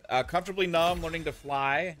got Comfortably Numb, Learning to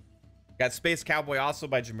Fly. Got Space Cowboy also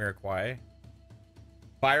by Jamiroquai.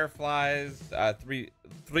 Fireflies, Three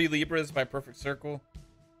Libras by Perfect Circle.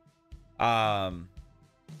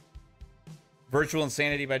 Virtual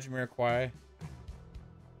Insanity by Jamiroquai.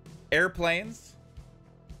 Airplanes.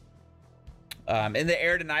 In the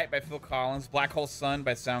Air Tonight by Phil Collins. Black Hole Sun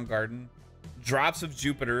by Soundgarden. Drops of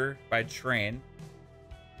Jupiter by Train.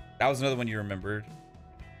 That was another one you remembered.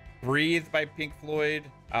 Breathe by Pink Floyd.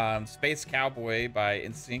 Space Cowboy by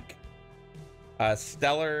NSYNC.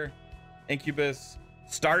 Stellar, Incubus.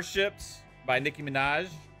 Starships by Nicki Minaj.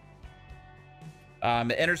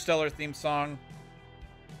 The Interstellar theme song.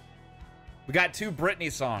 We got two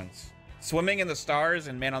Britney songs. Swimming in the Stars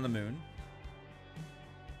and Man on the Moon.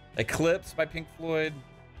 Eclipse by Pink Floyd.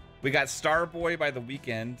 We got Starboy by The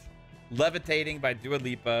Weeknd. Levitating by Dua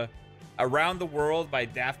Lipa. Around the World by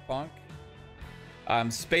Daft Punk.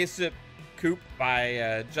 Spaceship Coupe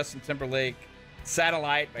by Justin Timberlake.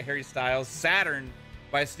 Satellite by Harry Styles. Saturn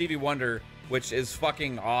by Stevie Wonder, which is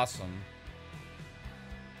fucking awesome.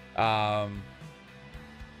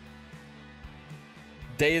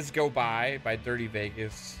 Days Go By by Dirty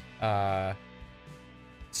Vegas.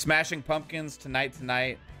 Smashing Pumpkins, Tonight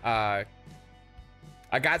Tonight. I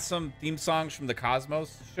got some theme songs from the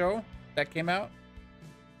Cosmos show that came out.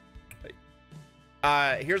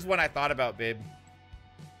 Here's one I thought about, babe.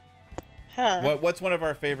 Huh. What's one of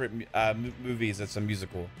our favorite movies that's a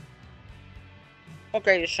musical? Oh,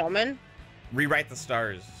 Greatest Showman. Rewrite the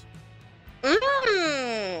Stars.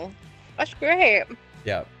 That's great.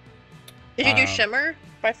 Yeah. Did you do Shimmer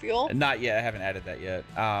by Fuel? Not yet. I haven't added that yet.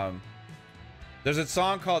 There's a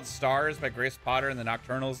song called Stars by Grace Potter and the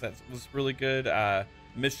Nocturnals that was really good.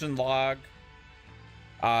 Mission Log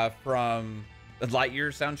from the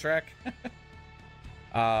Lightyear soundtrack.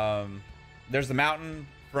 There's The Mountain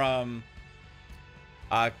from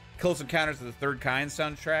Close Encounters of the Third Kind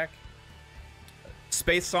soundtrack.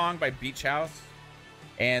 Space Song by Beach House.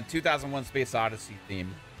 And 2001 Space Odyssey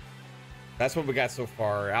theme. That's what we got so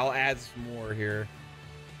far. I'll add some more here.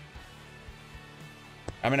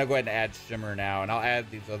 I'm going to go ahead and add Shimmer now, and I'll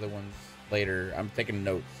add these other ones later. I'm taking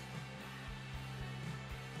notes.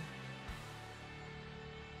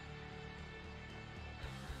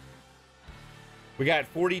 We got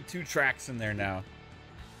 42 tracks in there now.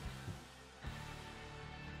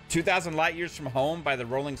 2000 Light Years from Home by the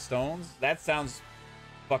Rolling Stones. That sounds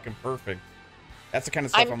fucking perfect. That's the kind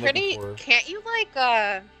of stuff I'm looking for. Can't you, like,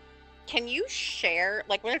 can you share,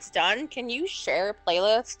 like, when it's done, can you share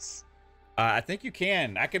playlists? I think you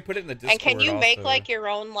can. I can put it in the Discord. And can you make, also. like, your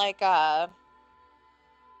own, like,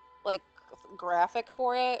 graphic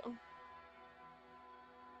for it?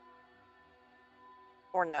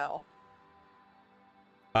 Or no?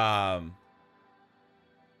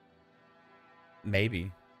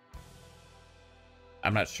 Maybe.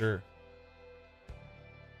 I'm not sure.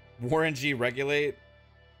 Warren G regulate.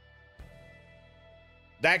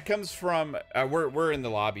 That comes from we're in the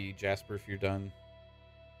lobby, Jasper, if you're done.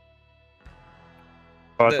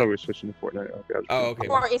 Oh, I thought we were switching to Fortnite. Okay, okay.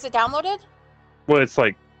 Or is it downloaded? Well, it's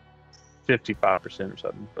like 55% or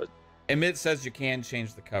something, but Amit says you can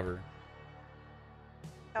change the cover.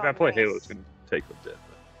 if I play Halo, it's gonna take a bit.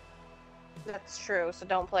 That's true, so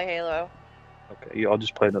don't play Halo. Okay, yeah, I'll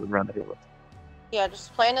just play another round of Halo. Yeah,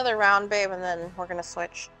 just play another round, babe, and then we're gonna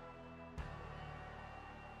switch.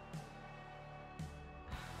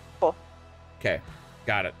 Cool. Okay,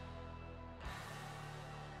 got it.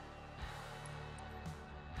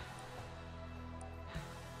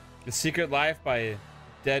 The Secret Life by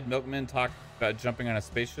Dead Milkman talked about jumping on a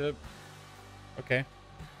spaceship. Okay.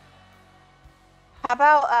 How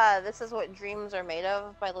about This Is What Dreams Are Made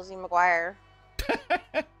Of by Lizzie McGuire?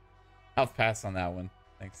 I'll pass on that one.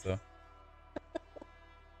 Thanks, though.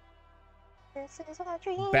 This is what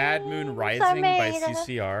dreams Bad Moon are Rising by made of.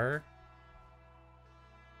 CCR.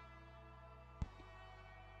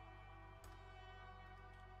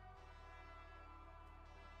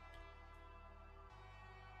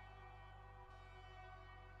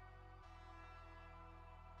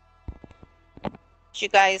 Did you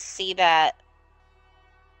guys see that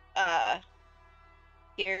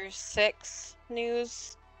Year 6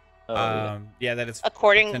 news? Yeah, that is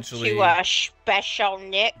According potentially to Special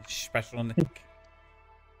Nick. Special Nick.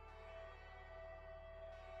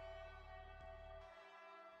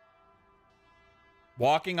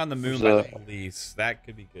 Walking on the Moon by the Police. That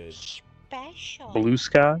could be good. Special. Blue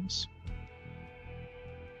Skies.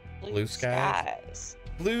 Blue Skies.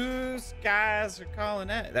 Blue Skies are calling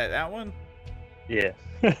it. That one? Yeah.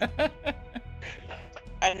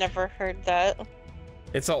 I never heard that.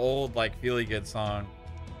 It's an old, like, feely good song.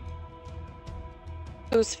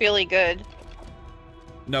 Who's feeling good?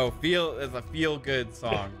 No, feel is a feel good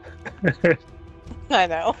song. I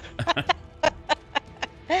know.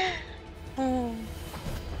 Overshield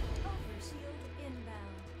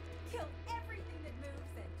inbound. Kill everything that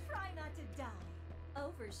moves and try not to die.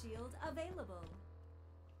 Overshield available.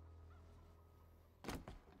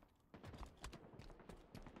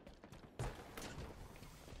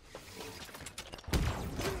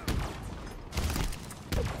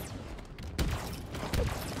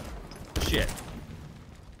 Shit.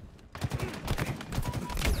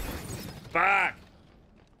 Fuck.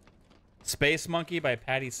 Space Monkey by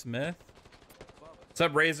Patti Smith. What's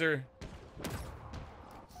up, Razor?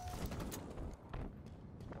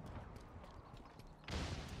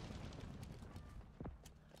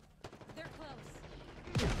 They're close.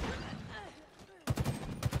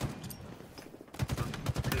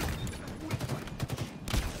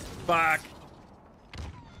 Fuck.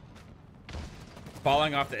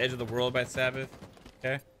 Falling Off the Edge of the World by Sabbath.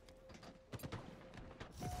 Okay.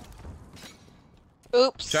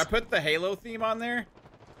 Oops. Should I put the Halo theme on there?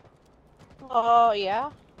 Oh,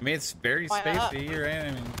 yeah. I mean, it's very Why not? spacey, right?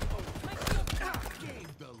 I mean,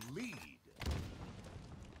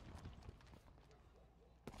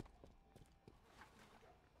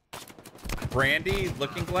 Brandy,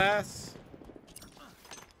 Looking Glass.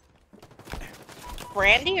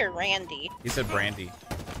 Brandy or Randy? He said Brandy.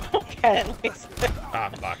 Okay, Ah,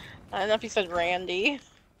 fuck. I don't know if you said Randy.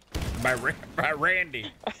 By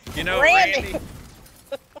Randy. You know Randy. Randy.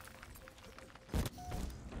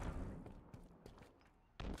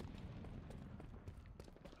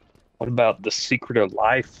 What about The Secret of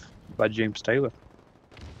Life by James Taylor?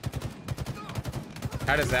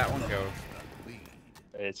 How does that one go?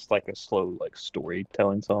 It's like a slow, like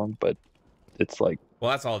storytelling song, but it's like,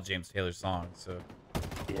 Well, that's all James Taylor's songs, so.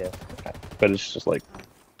 yeah, but it's just like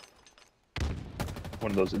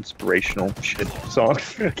one of those inspirational shit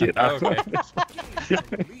songs. You know? Okay.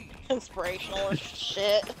 Inspirational as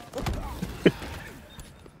shit.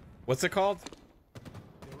 What's it called?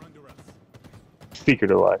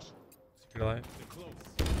 Secret of Life. Secret Life.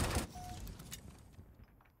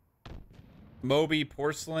 Moby,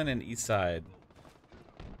 Porcelain, and Eastside.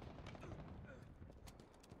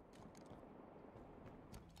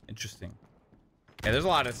 Interesting. Yeah, there's a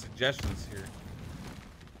lot of suggestions here.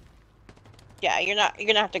 Yeah, you're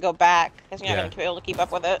gonna have to go back because you're not Yeah. gonna be able to keep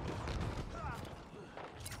up with it.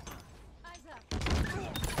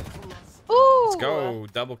 Ooh. Let's go.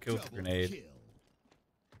 Double kill with grenade.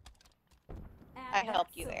 I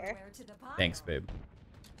helped you there. Thanks, babe.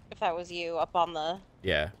 If that was you up on the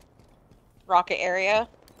Yeah. rocket area.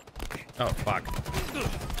 Oh, fuck.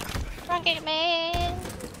 Rocket Man.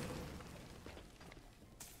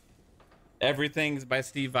 Everything's by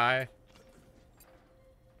Steve Vai.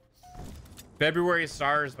 February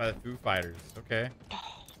Stars by the Foo Fighters. Okay.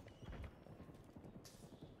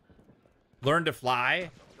 Learn to Fly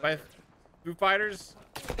by Foo Fighters.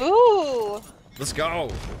 Ooh, Let's go.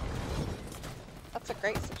 that's a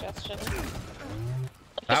great suggestion.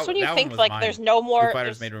 That- Just when you that one think was like mine. there's no more. Foo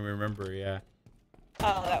Fighters there's- made me remember, yeah.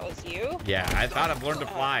 Oh, that was you. Yeah, I thought of Learn to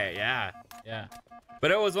Fly. Yeah, yeah. But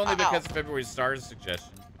it was only Wow. because of February Stars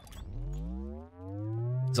suggestion.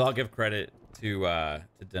 So I'll give credit to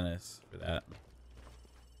Dennis for that.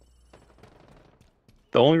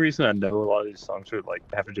 The only reason I know a lot of these songs are like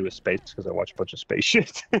have to do with space because I watch a bunch of space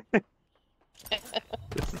shit.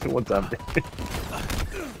 This is the one time.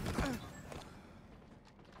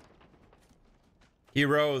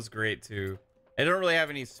 Hero is great too. I don't really have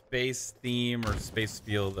any space theme or space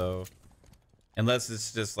feel though. Unless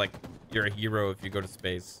it's just like you're a hero if you go to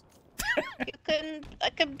space. I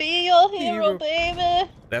can be your hero, Hero. baby.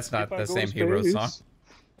 That's not If I the go same to hero space. song.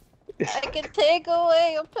 I can take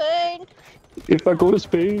away your pain. If I go to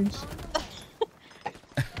space.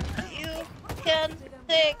 You can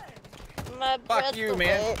take my breath Fuck you,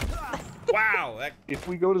 man. away. Wow, that If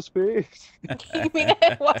we go to space. You mean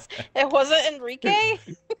it wasn't Enrique?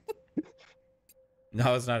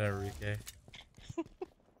 no, it's not Enrique.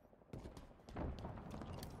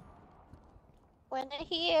 When a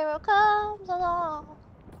hero comes along.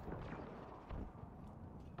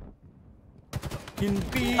 Can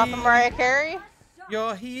be Not the Mariah Carey?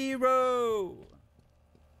 your hero.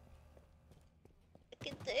 I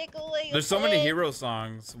can take away your There's so many pain. hero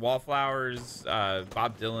songs. Wallflowers,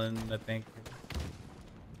 Bob Dylan, I think.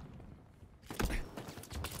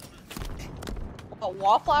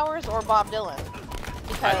 Wallflowers or Bob Dylan?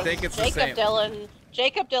 Because think it's the Jacob same.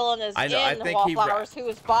 Jacob Dylan is I know, I in think he- Wallflowers, who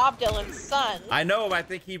is Bob Dylan's son. I know, I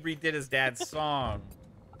think he redid his dad's song.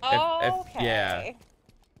 Okay. yeah. That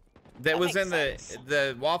That was makes in sense.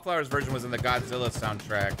 the Wallflowers version was in the Godzilla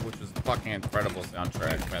soundtrack, which was a fucking incredible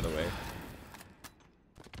soundtrack, by the way.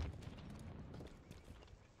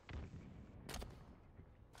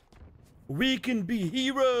 We can be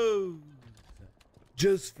heroes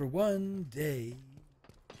just for one day.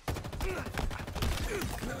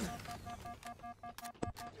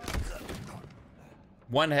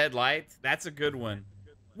 One headlight, that's a good one.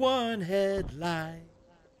 One headlight.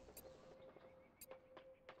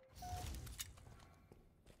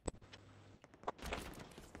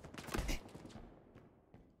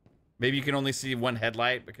 Maybe you can only see one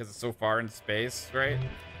headlight because it's so far in space, right?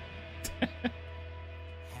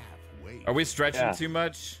 Are we stretching Yeah. too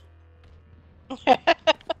much?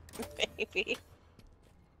 Maybe.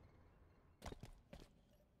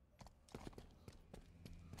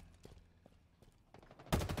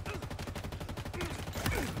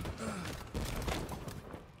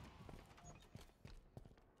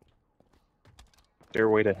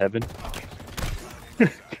 Stairway to Heaven.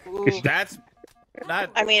 Ooh. That's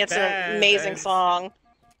not. I mean, it's bad. an amazing That's- song.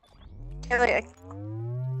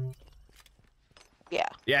 Yeah.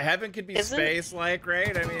 Yeah, heaven could be Isn't- space-like,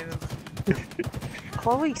 right? I mean,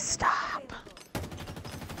 Chloe, stop.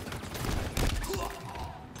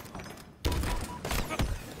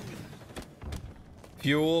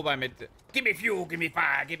 Fuel by Give me fuel, give me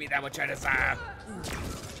fire, give me that which I desire.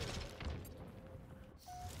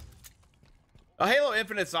 Halo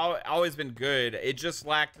Infinite's always been good. It just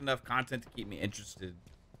lacked enough content to keep me interested.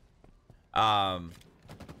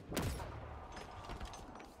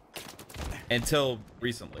 Until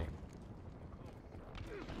recently.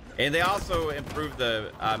 And they also improved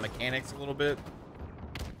the mechanics a little bit.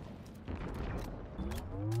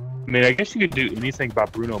 I mean, I guess you could do anything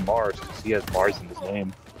about Bruno Mars because he has Mars in his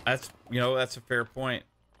name. That's, you know, that's a fair point.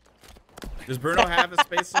 Does Bruno have a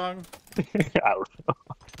space song? I don't know.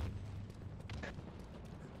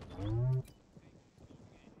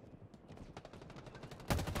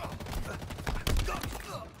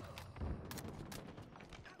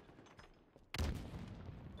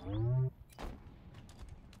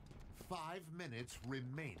 Minutes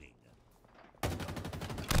remaining.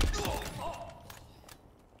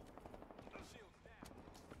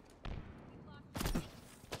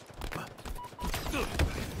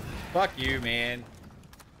 Fuck you, man.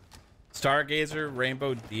 Stargazer,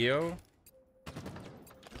 Rainbow Dio.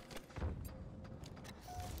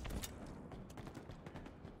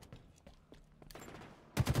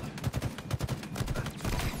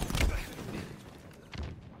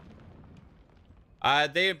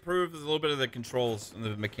 They improved a little bit of the controls and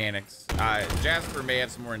the mechanics. Jasper may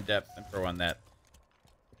have some more in-depth info on that.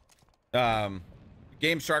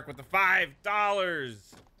 Game Shark with the $5.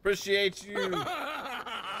 Appreciate you.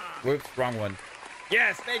 Whoops, wrong one.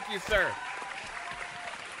 Yes, thank you, sir.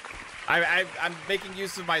 I'm making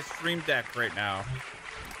use of my stream deck right now.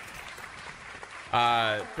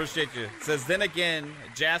 Appreciate you. It says, then again,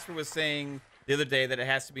 Jasper was saying the other day that it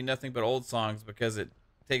has to be nothing but old songs because it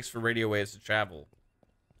takes for radio waves to travel.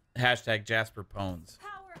 Hashtag Jasper Pones.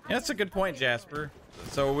 Yeah, that's a good point, Jasper.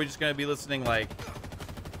 So we're just gonna be listening like,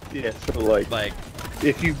 yeah, so like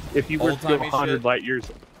if you were to go 100 light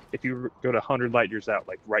years, if you go to 100 light years out,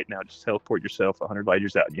 like right now, just teleport yourself 100 light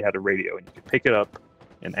years out, and you had a radio, and you could pick it up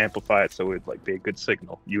and amplify it, so it would like be a good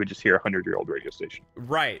signal. You would just hear a 100-year-old radio station.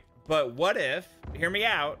 Right, but what if? Hear me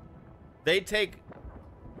out. They take,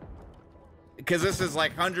 because this is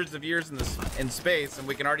like hundreds of years in space, and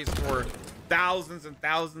we can already store thousands and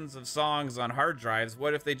thousands of songs on hard drives.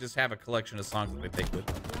 What if they just have a collection of songs that they take with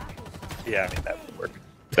them? Yeah, I mean, that would work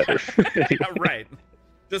better. Right.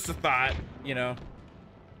 Just a thought, you know.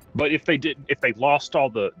 But if they didn't, if they lost all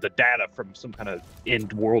the data from some kind of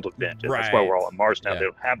end world event, and that's why we're all on Mars now, they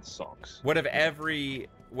don't have the songs. What if every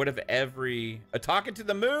Talking to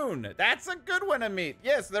the Moon? That's a good one, Amit.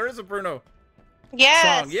 Yes, there is a Bruno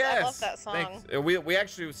yes, song. Yes, I love that song. Thanks. We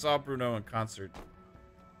actually saw Bruno in concert.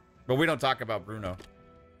 But we don't talk about Bruno.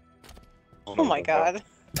 Oh my god.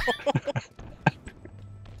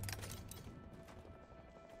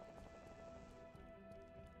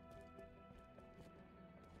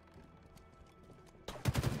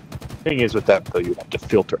 Thing is, with that though, you have to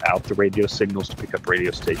filter out the radio signals to pick up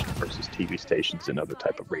radio stations versus TV stations and other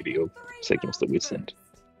type of radio signals that we send.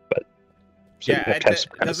 But so yeah,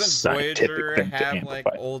 doesn't Voyager have like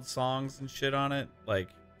amplify. Old songs and shit on it, like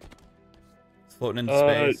floating in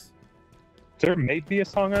space? There may be a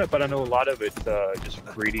song on it, but I know a lot of it just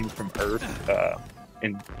greetings from Earth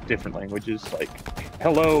in different languages, like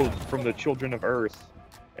 "Hello from the children of Earth,"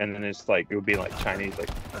 and then it's like it would be like Chinese, like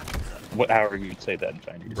however you'd say that in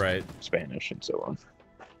Chinese, right? Spanish and so on.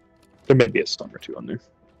 There may be a song or two on there.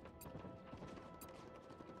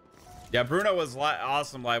 Yeah, Bruno was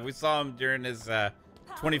awesome live. We saw him during his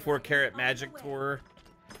 24 Karat Magic tour.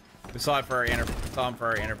 We saw it for our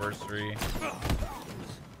anniversary.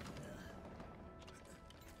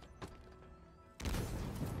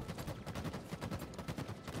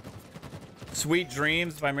 Sweet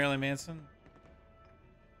Dreams by Marilyn Manson.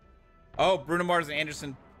 Oh, Bruno Mars and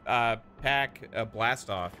Anderson pack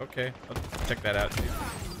Blast Off. Okay, I'll check that out too.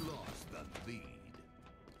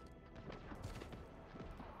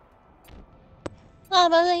 I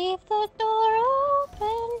believe the door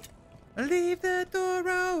open. Leave the door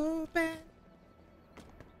open.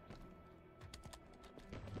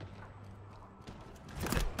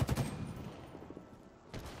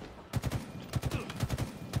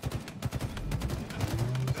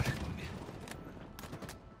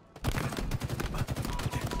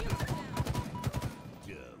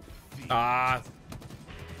 Ah.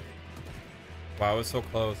 Wow, it was so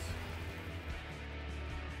close.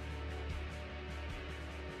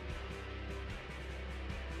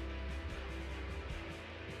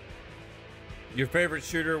 Your favorite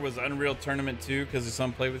shooter was Unreal Tournament 2 because your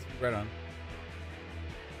son played with you? Right on.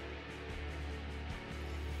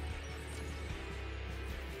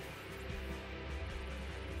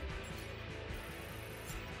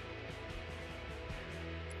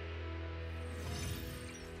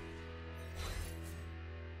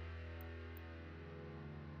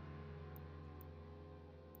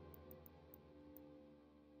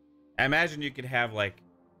 I imagine you could have like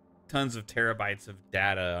tons of terabytes of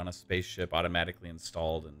data on a spaceship automatically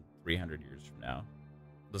installed in 300 years from now.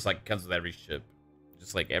 Just like comes with every ship,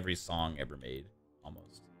 just like every song ever made,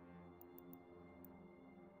 almost.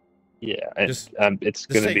 Yeah, and, Just it's Just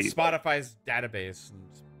gonna take be Spotify's database and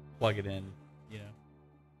plug it in. You know.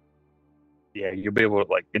 yeah, you'll be able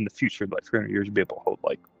to, like, in the future, like 300 years, you'll be able to hold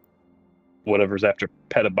like whatever's after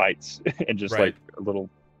petabytes and just Right. like a little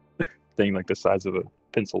thing like the size of a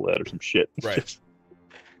pencil lead or some shit. Right.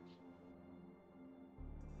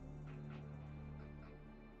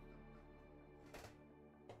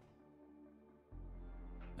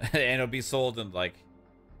 And it'll be sold in like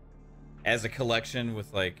as a collection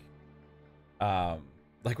with like one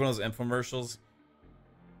of those infomercials.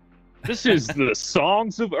 This is the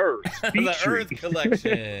Songs of Earth The featuring... Earth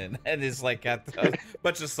collection, and it's like got a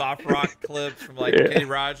bunch of soft rock clips from like Yeah. Kenny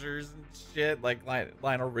Rogers and shit, like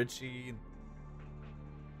Lionel Richie.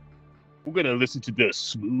 We're gonna listen to the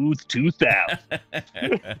Smooth 2000.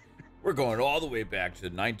 We're going all the way back to the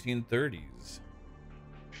 1930s.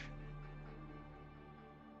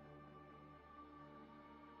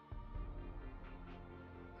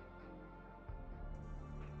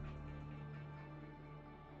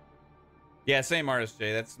 Yeah, same artist,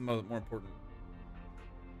 Jay. That's more important.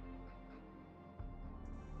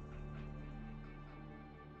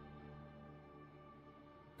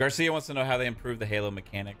 Garcia wants to know how they improved the Halo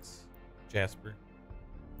mechanics, Jasper.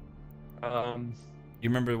 You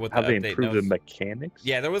remember what the How they update improve the notes? mechanics?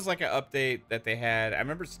 Yeah, there was like an update that they had. I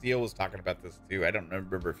remember Steele was talking about this too. I don't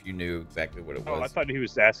remember if you knew exactly what it was. Oh, I thought he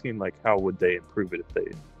was asking like how would they improve it if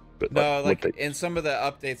they. But No, like what they... in some of the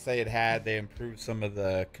updates they had, they improved some of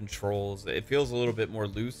the controls. It feels a little bit more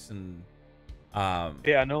loose and.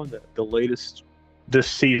 Yeah, I know in the latest, this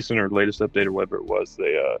season or latest update or whatever it was,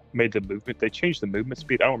 they made the movement. They changed the movement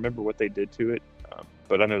speed. I don't remember what they did to it,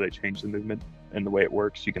 but I know they changed the movement and the way it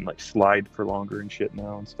works. You can like slide for longer and shit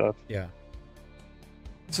now and stuff. Yeah.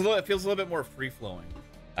 So it feels a little bit more free flowing.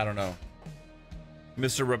 I don't know.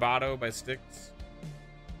 Mr. Roboto by Styx.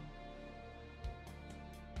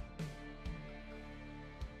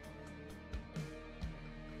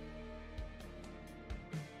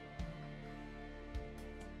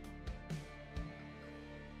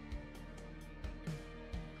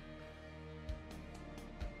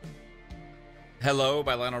 Hello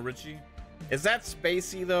by Lionel Richie. Is that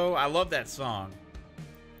spacey though? I love that song.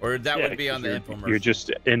 Or that Yeah, would be on the you're, infomercial. You're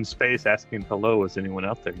just in space asking hello, is anyone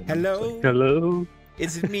out there? You know? Hello? It's like, hello?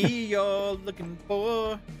 Is it me you're looking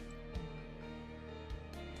for?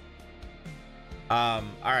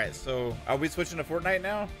 Alright, so are we switching to Fortnite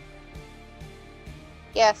now?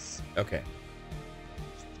 Yes. Okay.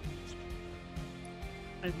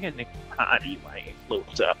 I'm gonna party my it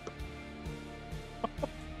floats up.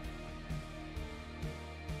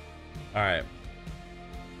 Alright.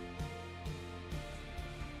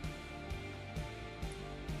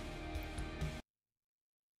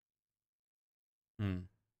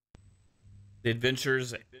 The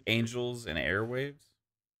Adventures, Angels, and Airwaves.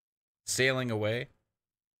 Sailing Away. I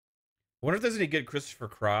wonder if there's any good Christopher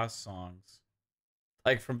Cross songs.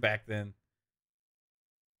 Like from back then.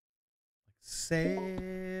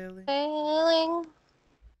 Sailing. Sailing.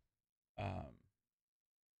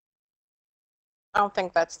 I don't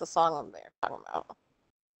think that's the song they're talking about.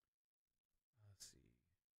 Let's see.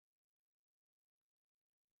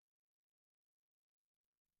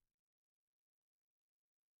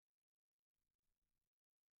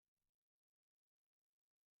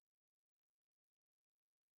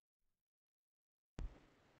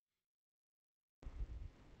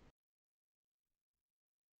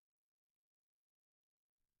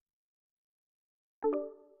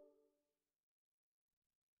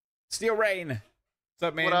 Steel Rain. What's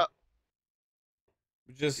up, man? What up?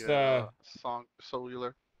 We just Song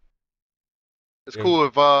Cellular. It's Yeah. cool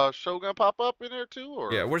if Shogun pop up in there too,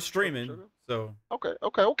 or yeah, we're streaming, Shogun? so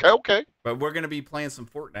Okay. but we're gonna be playing some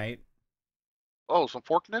Fortnite. Oh, some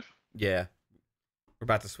Forkniff? Yeah. We're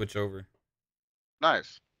about to switch over.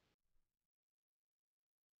 Nice.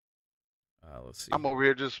 Let's see. I'm over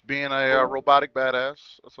here just being a robotic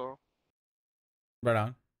badass. That's all. Right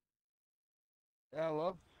on.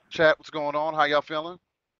 Hello. Chat, what's going on? How y'all feeling?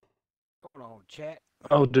 Going on, chat.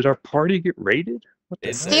 Oh, did our party get raided? What the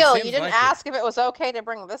It's- heck? Steele, seems you didn't like it. ask if it was okay to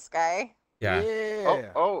bring this guy. Yeah.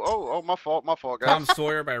 Yeah. Oh, my fault, Tom guys.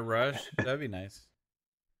 Sawyer by Rush. That'd be nice.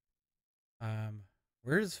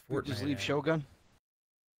 Where's We Fortnite? just leave at? Shogun.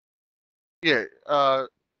 Yeah,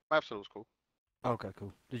 Map said it was cool. Okay,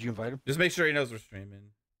 cool. Did you invite him? Just make sure he knows we're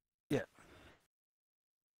streaming. Yeah.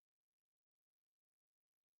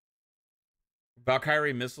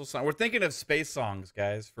 Valkyrie missile song. We're thinking of space songs,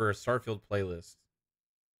 guys, for a Starfield playlist.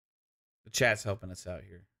 The chat's helping us out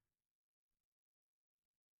here.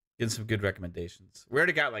 Getting some good recommendations. We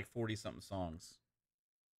already got like 40-something songs.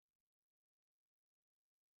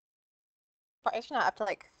 Probably not up to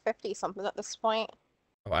like 50 something at this point.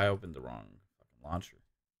 Oh, I opened the wrong fucking launcher.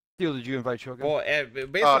 Steel, did you invite Shogun? Well,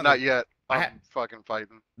 based Oh, on not yet. I'm fucking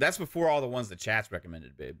fighting. That's before all the ones the chat's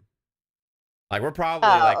recommended, babe. Like we're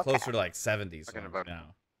probably closer to like 70 songs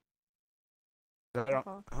now. I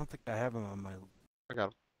don't think I have him on my. I got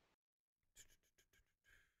him.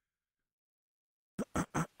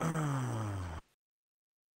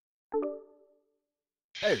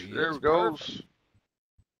 There it goes. Perfect.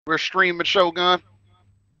 We're streaming Shogun.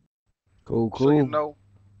 Cool. So you know.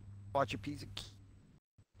 Watch your piece of.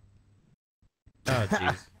 Oh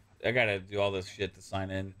jeez, I gotta do all this shit to sign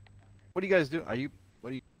in. What do you guys do?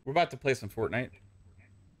 We're about to play some Fortnite.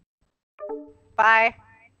 Bye.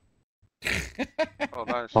 Oh,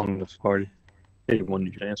 nice. On this party. Hey, one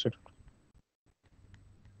you can answer.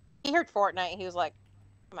 He heard Fortnite. He was like,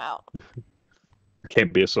 "I'm out."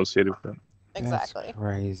 Can't be associated with that. Exactly. That's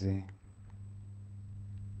crazy.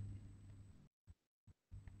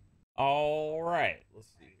 All right, let's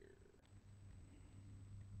see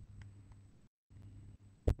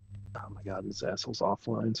here. Oh my god, this asshole's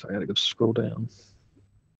offline, so I gotta go scroll down.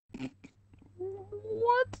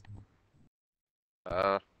 What?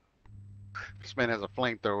 This man has a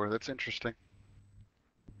flamethrower. That's interesting.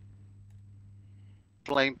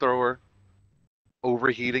 Flamethrower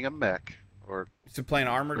overheating a mech. Or So playing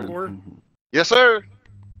Armored Core? yes, sir.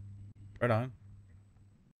 Right on.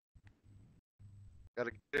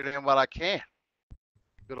 Gotta get it in while I can.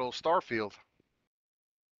 Good old Starfield.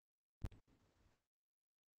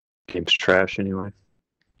 Game's trash anyway.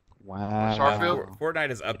 Wow. Starfield?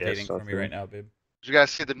 Fortnite is updating for me Starfield. right now, babe. Did you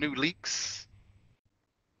guys see the new leaks?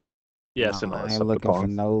 Yes, and I all ain't stuff looking for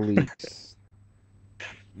upon. no leaks.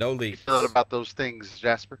 No leaks. What about those things,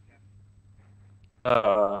 Jasper?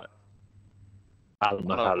 I don't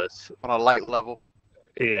know how this. On a light level.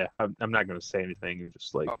 Yeah, I'm not gonna say anything. You're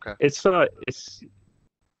just like Okay. it's. I mean, it's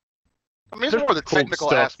there's more the cool technical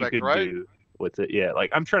stuff you aspect, could right? do with it. Yeah,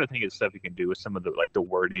 like I'm trying to think of stuff you can do with some of the like the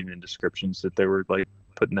wording and descriptions that they were like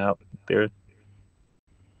putting out there.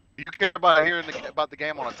 You care about hearing about the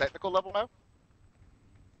game on a technical level now?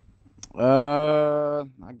 No,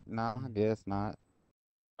 I guess not.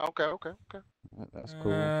 Okay. That's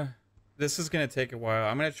cool. This is gonna take a while.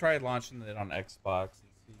 I'm gonna try launching it on Xbox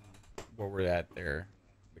and see where we're at there,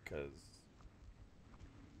 because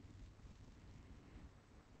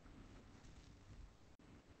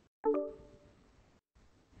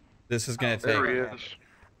this is gonna take. There he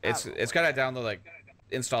is. It's gotta download like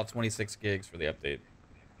install 26 gigs for the update.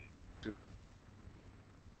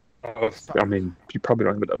 I mean, you probably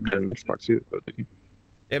don't have it updated on Xbox either, but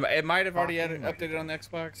It might have already updated on the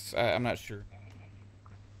Xbox. I'm not sure.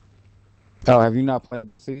 Oh, have you not played the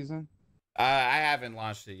season? I haven't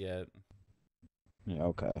launched it yet. Yeah,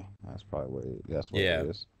 okay. That's probably what it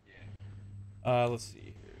is. Let's see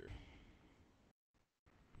here.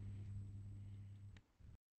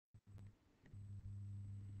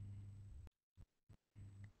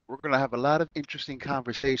 We're gonna have a lot of interesting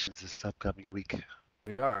conversations this upcoming week.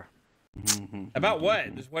 We are. About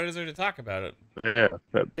what? Just what is there to talk about it? yeah.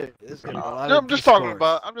 There's gonna be a lot No, of I'm just talking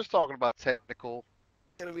discourse. about technical.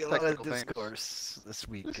 Gonna be a lot of technical things. discourse this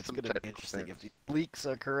week. Just It's some gonna be technical interesting. things. If the leaks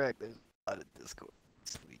are correct, there's a lot of discourse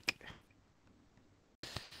this week.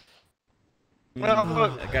 Well, I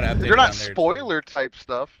gotta update they're it not on there, too. spoiler type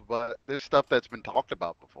stuff, but there's stuff that's been talked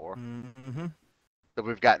about before Mm-hmm. that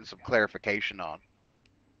we've gotten some clarification on.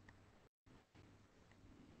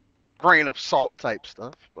 Grain of salt type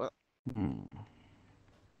stuff, but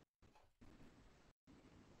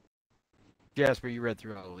Jasper, you read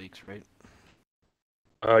through all the leaks, right?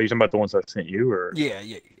 You talking about the ones I sent you, or Yeah.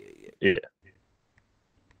 yeah?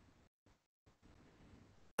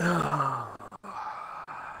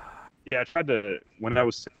 Yeah, I tried to when I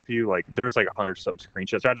was sent to you, like there was like 100 sub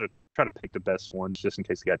screenshots. I tried to pick the best ones just in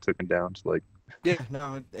case it got taken down. So like, Yeah,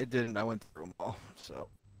 no, it didn't. I went through them all, so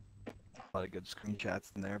a lot of good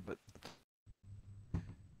screenshots in there. But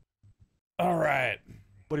All right.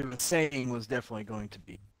 what he was saying was definitely going to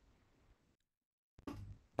be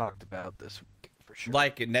talked about this week for sure.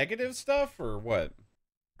 Like negative stuff or what?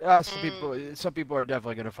 Some people are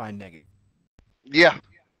definitely going to find negative. yeah.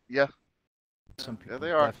 Some people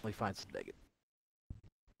they are. definitely find some negative.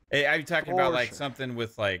 Hey, are you talking about For like sure. something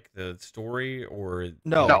with like the story or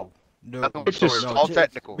No. Nothing It's with just story, all just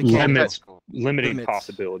technical. limits. Technical. limiting Limits.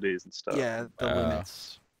 possibilities and stuff. Yeah, the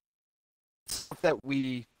limits. Stuff that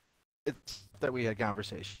we it's that we had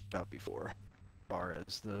conversation about before, as far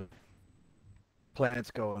as the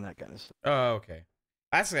planets go and that kind of stuff. Oh, okay.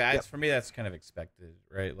 Actually, Yep. for me, that's kind of expected,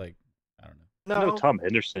 right? Like, I don't know. I know Tom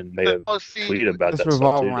Henderson made a tweet about Just that stuff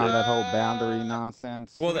revolve too. around that whole boundary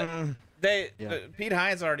nonsense. Well, Yeah. Pete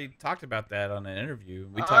Hines already talked about that on an interview.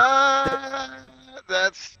 We talked.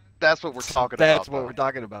 That's what we're talking about. That's what we're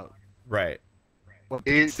talking about. Right. What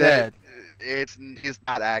He Pete said. It's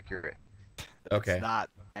not accurate. Okay. It's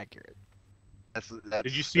not accurate.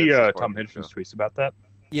 Did you see Tom Henderson's tweets about that?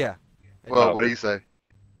 Yeah. Well, what do you say?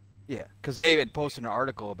 Yeah, because David posted an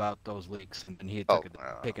article about those leaks, and he had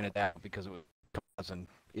taken it down because it was causing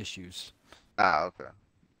issues. Ah, okay.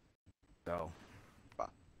 So.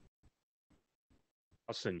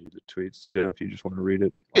 I'll send you the tweets if you just want to read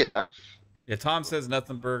it. Yeah, Tom says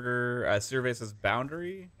nothing burger. Survey says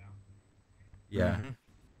boundary. Yeah. Mm-hmm.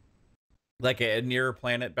 Like a near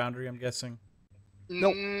planet boundary, I'm guessing.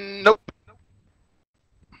 Nope. Nope.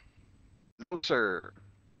 No, sir.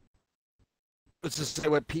 Let's just say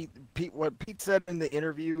what Pete said in the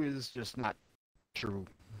interview is just not true,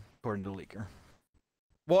 according to Leaker.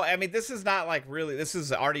 Well, I mean, this is not like really. This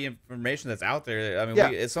is already information that's out there. I mean, Yeah.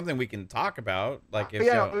 it's something we can talk about. Like, if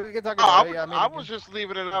Yeah, we can talk about it. I was just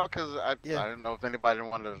leaving it out because I didn't know if anybody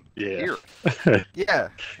wanted to hear. Yeah,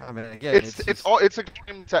 I mean, again, it's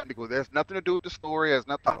extremely technical. There's nothing to do with the story. It has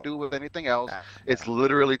nothing to do with anything else. It's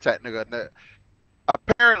literally technical. And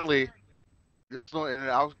apparently, and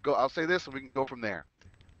I'll say this, and we can go from there.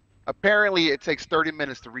 Apparently, it takes 30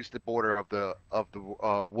 minutes to reach the border of the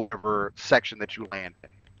whatever section that you land in.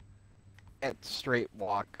 And straight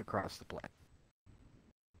walk across the planet.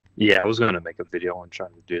 Yeah, I was going to make a video on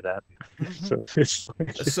trying to do that.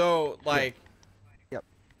 So, like... Yep.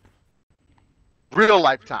 Real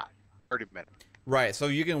lifetime, 30 minutes. Right, so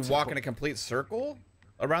you can walk in a complete circle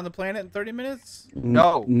around the planet in 30 minutes?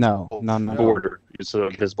 No. No. Border. It's an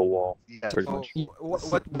invisible wall. Yeah. Pretty much.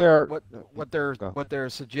 What they're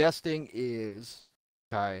suggesting is,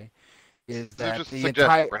 is that just the suggest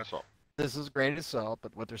entire... grain of salt. This is grain of salt,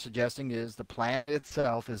 but what they're suggesting is the planet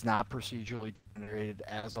itself is not procedurally generated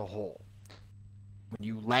as a whole. When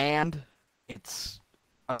you land, it's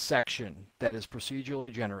a section that is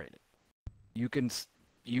procedurally generated. You can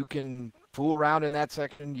fool around in that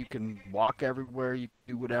section, you can walk everywhere, you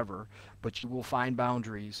can do whatever, but you will find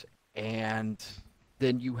boundaries, and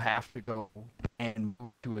then you have to go and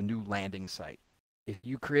move to a new landing site. If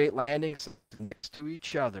you create landing sites next to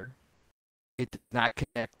each other, it does not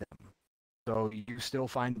connect them. So you still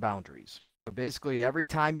find boundaries. So basically, every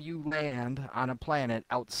time you land on a planet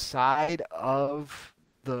outside of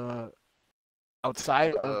the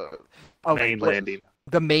Main landing.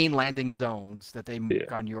 the main landing zones that they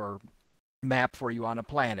make on your map for you on a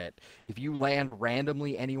planet, if you land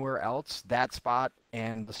randomly anywhere else, that spot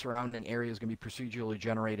and the surrounding area is going to be procedurally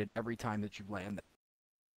generated every time that you land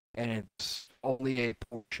there. And it's only a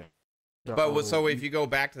portion. So if you go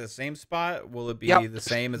back to the same spot, will it be the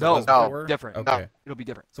same as it no, was before? Different. Okay. No, it'll be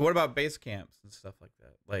different. So what about base camps and stuff like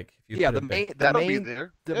that? Like, if you the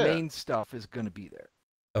main stuff is going to be there.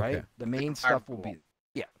 Okay. Right? The main stuff will be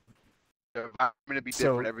The environment will be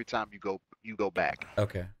different every time you go back.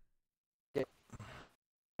 Okay.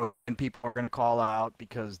 And people are going to call out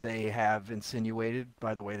because they have insinuated,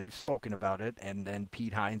 by the way they've spoken about it, and then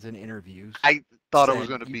Pete Hines in interviews. I thought it was said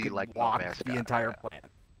going to you be could like walk No Man's the Sky. entire planet.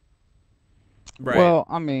 Right. Well,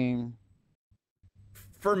 I mean,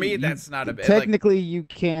 for me, that's not a bit. Technically, you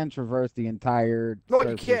can traverse the entire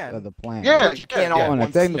surface of the planet. Yeah, you can't all on a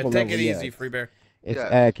one technical Take level, it yes. easy, Free Bear. It's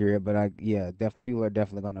accurate, but people are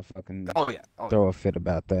definitely gonna fucking throw a fit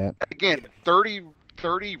about that. Again, 30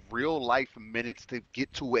 real life minutes to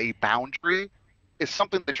get to a boundary is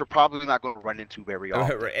something that you're probably not going to run into very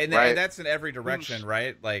often. And right? that's in every direction,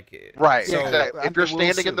 right? Like, right. So Exactly. If you're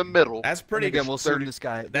standing in the middle, that's pretty. Again, we'll see this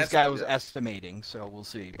guy. This guy was estimating, so we'll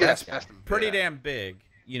see. Yes, pretty damn big.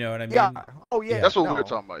 You know what I mean? Yeah. Oh yeah. That's what we were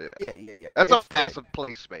talking about. Yeah. That's a massive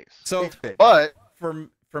play space. So, but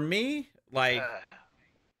for me, like,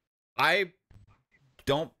 I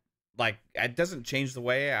don't like. It doesn't change the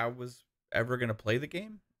way I was ever gonna play the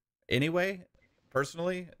game, anyway,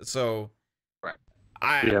 personally. So.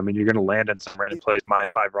 I mean, you're gonna land in some random place, mine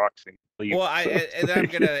 5 rocks, and leave. Well, and then I'm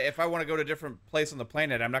gonna, if I want to go to a different place on the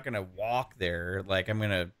planet, I'm not gonna walk there. Like, I'm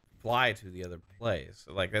gonna fly to the other place.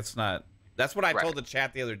 Like, that's what I told the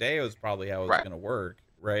chat the other day. It was probably how it was gonna work,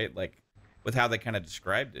 right? Like, with how they kind of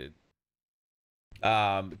described it.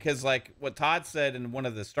 Because like what Todd said in one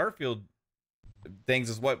of the Starfield things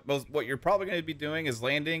is what you're probably going to be doing is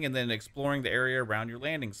landing and then exploring the area around your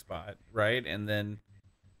landing spot, right? And then,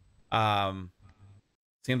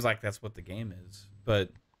 seems like that's what the game is. But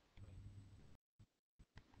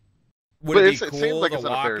Would But it be it seems cool like to it's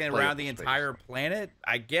in a walk very in around the playable space. entire planet?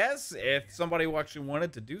 I guess if somebody actually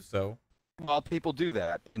wanted to do so. Well, people do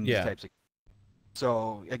that in these Yeah. types of.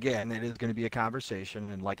 So again, it is going to be a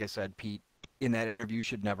conversation, and like I said, Pete in that interview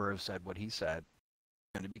should never have said what he said.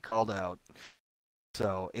 Going to be called out.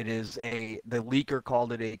 So it is the leaker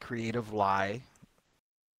called it a creative lie.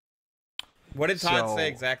 What did Todd So- say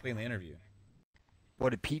exactly in the interview? What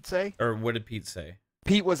did Pete say? Or what did Pete say?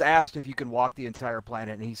 Pete was asked if you can walk the entire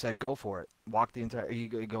planet, and he said, "Go for it. Walk the entire." He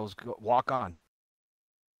goes, go, "Walk on."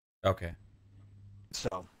 Okay.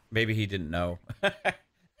 So, Maybe he didn't know.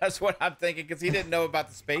 That's what I'm thinking, because he didn't know about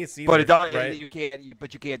the space either. but it doesn't. right? You can't.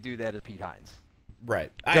 But you can't do that as Pete Hines.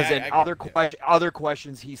 Right. Because in I- other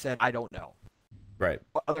questions, he said, "I don't know." Right.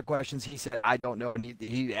 Other questions, he said, "I don't know." And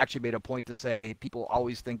he actually made a point to say, people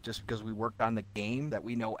always think just because we worked on the game that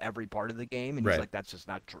we know every part of the game, and Right. he's like, "That's just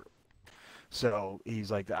not true." So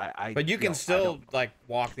he's like, "I." But you can know, I still don't- like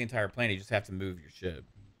walk the entire planet. You just have to move your ship.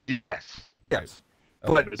 Yes. yes.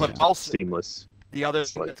 Okay. But also seamless. the other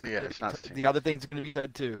It's like- thing Yeah, it's not the other thing's going to be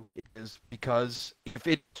said too is because if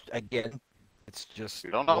it again, it's just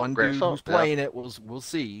You don't know. one Great dude stuff, who's yeah. playing it. We'll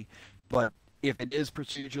see, but if it is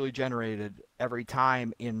procedurally generated every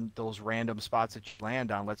time in those random spots that you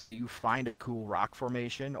land on, let's say you find a cool rock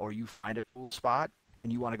formation or you find a cool spot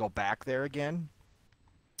and you want to go back there again,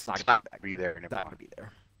 it's not It's going not gonna be there to anymore. be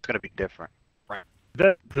there. It's gonna be different.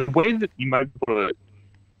 The way that you might be able to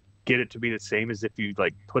get it to be the same is if you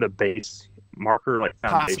like put a base marker, like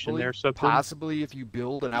foundation Possibly, there or something. possibly if you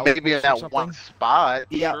build an outpost Maybe in or that something. one spot,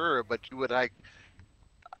 Yeah. sure, but you would like.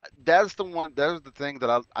 That's the thing that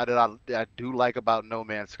I do like about No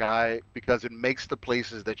Man's Sky, because it makes the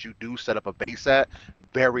places that you do set up a base at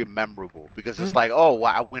very memorable, because it's like, oh, wow,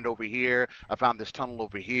 I went over here, I found this tunnel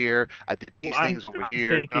over here, I did these I'm things over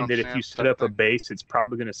here. thinking that if you set up a base, it's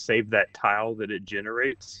probably going to save that tile that it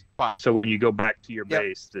generates. Wow. So when you go back to your Yep.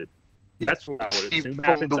 base, that's what I would assume from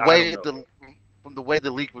happens. the I way don't know. from the way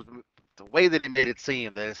the leak was, the way that it made it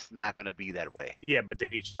seem that it's not going to be that way. Yeah, but did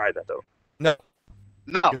he try that though? No,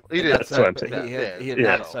 No, he didn't. That's what I'm saying. He had Yeah.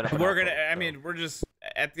 not set up an We're gonna. outpost, I so. mean, we're just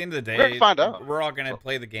at the end of the We're day. gonna find out. We're all gonna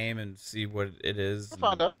play the game and see what it is. We'll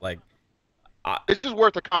find and, out. Like, It's just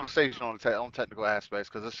worth a conversation on technical aspects,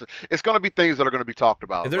 because it's going to be things that are going to be talked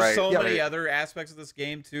about. there's right? so Yeah, many like- other aspects of this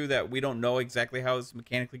game too that we don't know exactly how it's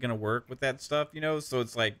mechanically gonna work with that stuff. You know, so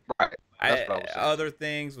it's like Right. That's what I was saying. other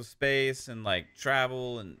things with space and like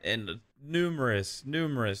travel and numerous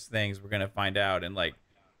things we're gonna find out. And like,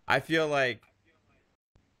 I feel like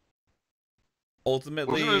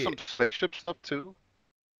ultimately, Wasn't there some spaceship stuff too?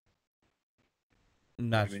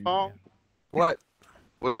 not What?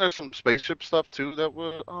 Was there some spaceship stuff too that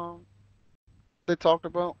were they talked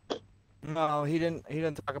about? No, he didn't. He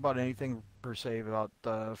didn't talk about anything per se about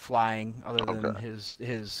flying, other than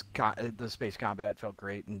Okay. the space combat felt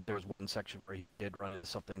great, and there was one section where he did run into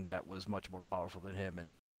something that was much more powerful than him and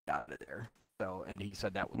got out of there. So, and he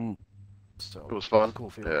said that was so It was fun? a cool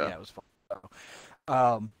feeling. Yeah. Yeah, it was fun.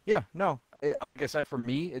 So, yeah, no, like I said, for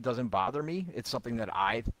me, it doesn't bother me. It's something that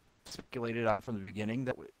I speculated on from the beginning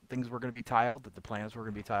that things were going to be tiled, that the planets were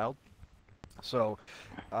going to be tiled. So,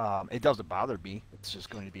 it doesn't bother me. It's just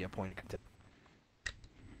going to be a point of contention.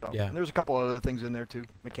 So, Yeah. and there's a couple other things in there too,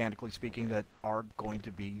 mechanically speaking, that are going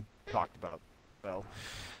to be talked about. Well,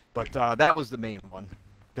 but that was the main one,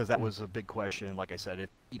 because that was a big question. Like I said, if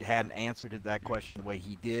he hadn't answered that question the way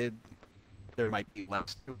he did, there might be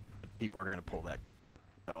less to it. People are going to pull that.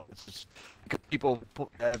 So it's just because people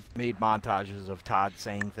have made montages of Todd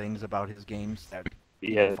saying things about his games that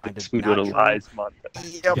Yeah, find the it Sweet not Little true. Lies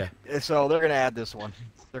montage. Yep. Yeah. So they're gonna add this one.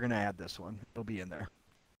 It'll be in there.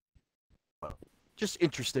 Well, just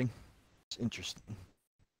interesting. It's interesting.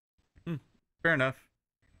 fair enough.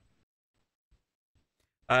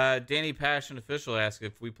 Danny Passion Official asked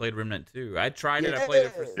if we played Remnant 2. I tried it. I played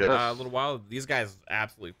it for Yes. a little while. These guys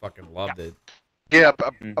absolutely fucking loved it. Yeah,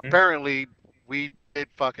 Mhm. apparently we did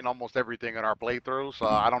fucking almost everything in our playthrough, so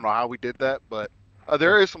I don't know how we did that, but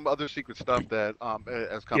there is some other secret stuff that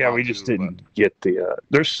has come out. Yeah, we just too, didn't get the.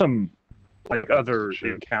 There's some like other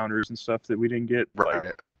Sure. encounters and stuff that we didn't get. but- Like,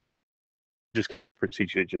 right, just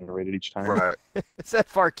procedurally generated each time. right. Is that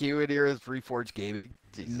FARK in here? Is Reforged Gaming?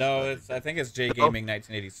 Jesus No, Christ. I think it's J Gaming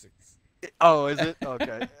 1986. Oh, is it?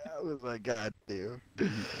 Okay. I was like, God damn.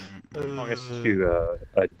 I guess to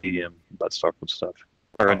a DM about Starfield stuff,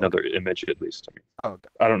 or Oh. another image at least. I mean, Oh, God.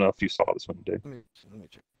 I don't know if you saw this one today. Let me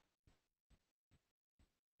check.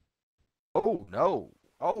 Oh, no.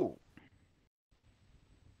 Oh.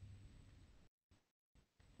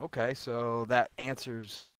 Okay, so that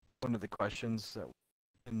answers one of the questions that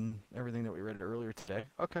and everything that we read earlier today.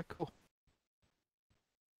 Okay, cool.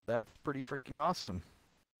 That's pretty freaking awesome.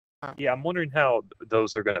 Yeah, I'm wondering how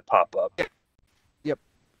those are going to pop up. Yep.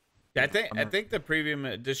 Yeah, I think the premium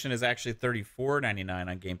edition is actually $34.99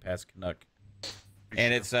 on Game Pass Canuck,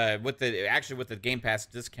 and it's with the Game Pass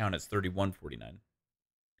discount, it's $31.49.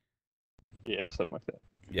 Yeah, something like that.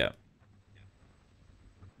 Yeah.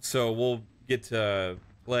 So we'll get to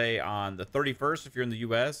play on the 31st if you're in the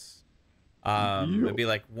U.S. It'd be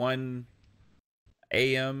like 1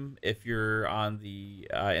 a.m. if you're on the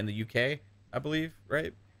in the UK, I believe,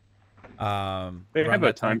 right? They have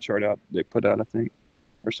a time chart out. They put out, I think,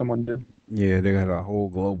 or someone did. Yeah, they got a whole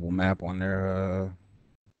global map on their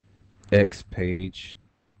X page.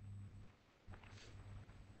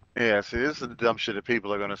 Yeah, see, this is the dumb shit that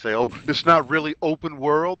people are gonna say. Oh, it's not really open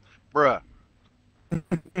world, bruh.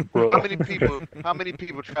 How many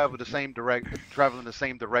people travel the same traveling the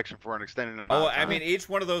same direction for an extended amount of time? I mean, each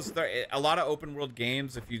one of those, a lot of open world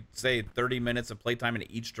games, if you say 30 minutes of playtime in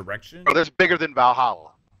each direction. Oh, that's bigger than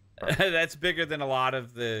Valhalla. That's bigger than a lot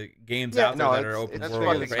of the games out there that are open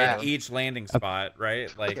world, right? Each landing spot,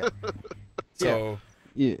 right? Like, so.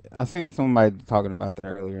 Yeah, I think somebody talking about that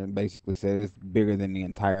earlier and basically said it's bigger than the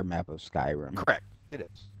entire map of Skyrim. Correct. It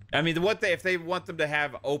is. I mean, if they want them to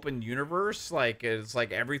have open universe, like it's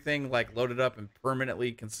like everything like loaded up and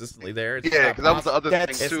permanently, consistently there. It's yeah, because that was the other thing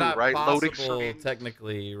it's too, not right? Loading screens,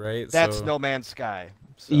 technically, right? That's so, No Man's Sky.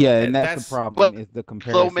 So. Yeah, and that's the problem is the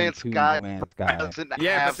comparison No Man's to Sky No Man's Sky.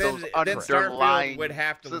 Yeah, but then Starfield would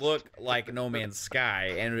have to look like No Man's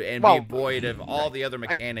Sky and be void of all the other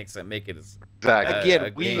mechanics that make it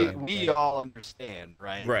again. We all understand,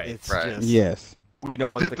 right? Right. It's right. Just, yes. We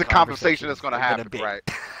know the compensation that's going to happen, right?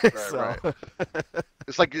 Right.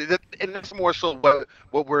 It's like, and it's more so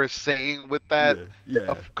what we're saying with that.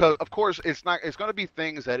 Yeah. Of course, it's not. It's going to be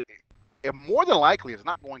things that. More than likely, it's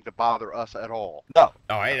not going to bother us at all. No.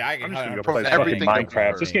 Oh, I'm just going to go play everything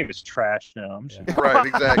Minecraft. This game is trash now. I'm just right,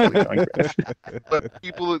 exactly. But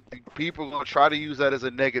people will try to use that as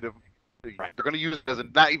a negative. They're going to use it as a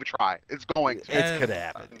not even try. It's going to. It's going to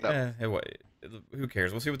happen. No. Who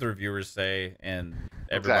cares? We'll see what the reviewers say and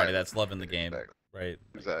everybody that's loving the game, right?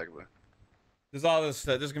 Exactly. There's all this.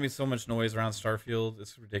 There's gonna be so much noise around Starfield.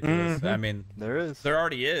 It's ridiculous. Mm-hmm. I mean, there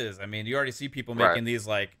already is. I mean, you already see people making these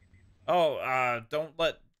like, don't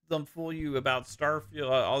let them fool you about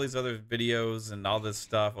Starfield. All these other videos and all this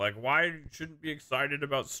stuff. Like, why you shouldn't be excited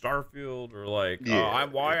about Starfield, or like,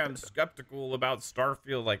 I'm skeptical about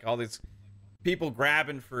Starfield. Like all these people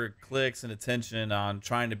grabbing for clicks and attention on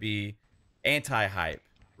trying to be anti-hype,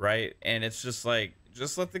 right? And it's just like,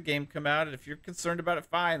 just let the game come out, and if you're concerned about it,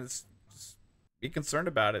 fine. Just be concerned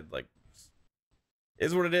about it. Like,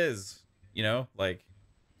 is what it is, you know. Like,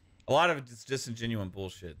 a lot of it's disingenuous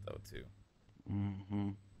bullshit, though, too. Mm-hmm.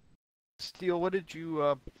 Steel, what did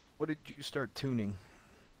you start tuning?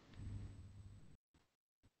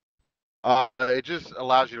 It just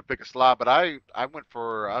allows you to pick a slot, but I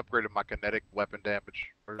upgraded my kinetic weapon damage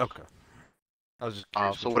first. Okay. I was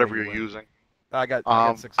just so whatever you're using. I got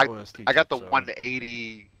 6 OST. I got the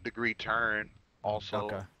 180-degree turn also.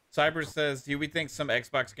 Okay. Cyber says, do we think some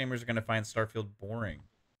Xbox gamers are going to find Starfield boring?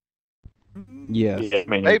 Yes. Yeah, I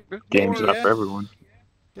mean, games are not for everyone.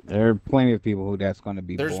 There are plenty of people who that's going to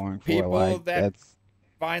be boring for. People like, that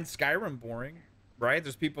find Skyrim boring, right?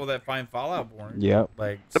 There's people that find Fallout boring. Yep.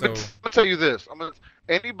 Like, Let me tell you this.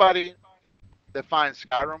 Anybody that finds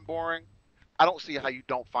Skyrim boring, I don't see how you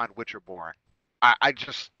don't find Witcher boring. I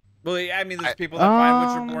just. Well, I mean, there's people that find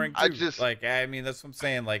Witcher boring too. I mean, that's what I'm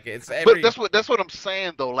saying. Like, it's every. But that's what I'm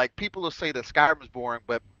saying though. Like, people will say that Skyrim is boring,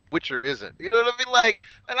 but Witcher isn't. You know what I mean? Like,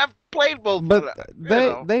 and I've played both. But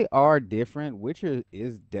they are different. Witcher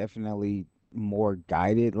is definitely more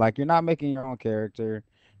guided. Like, you're not making your own character.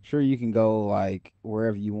 Sure, you can go like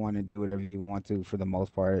wherever you want to do whatever you want to for the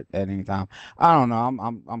most part at any time. I don't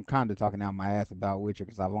know. I'm kind of talking out my ass about Witcher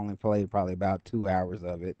because I've only played probably about 2 hours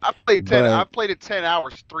of it. I played it 10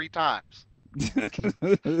 hours 3 times.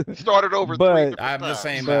 Started over 3 times. I'm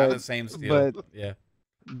the same Steel. Yeah.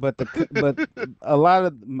 But a lot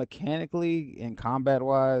of mechanically and combat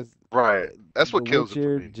wise, right? That's what kills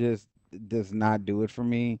Witcher it for me. Just does not do it for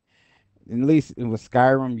me. At least with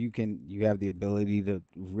Skyrim, you have the ability to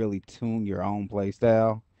really tune your own play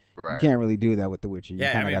style. Right. You can't really do that with The Witcher. You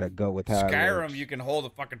kind of got to go with how Skyrim, it works. you can hold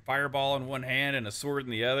a fucking fireball in one hand and a sword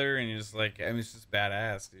in the other, and you're just like, I mean, it's just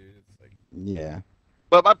badass, dude. It's like, yeah.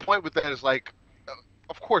 But my point with that is like,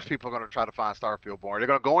 of course people are going to try to find Starfield Born. They're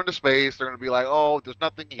going to go into space. They're going to be like, oh, there's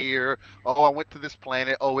nothing here. Oh, I went to this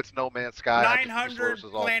planet. Oh, it's No Man's Sky. 900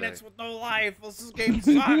 planets with no life. This game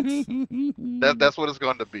sucks. That's what it's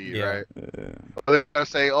going to be, right? They're going to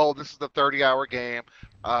say, oh, this is the 30-hour game.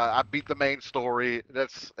 I beat the main story.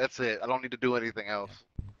 That's it. I don't need to do anything else.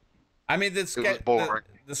 I mean, the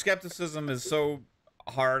skepticism is so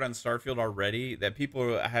hard on Starfield already that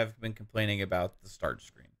people have been complaining about the start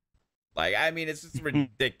screen. Like, I mean, it's just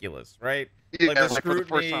ridiculous, right? Yeah, like the like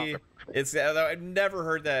scrutiny. It's I've never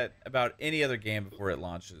heard that about any other game before it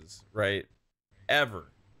launches, right?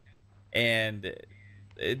 Ever. And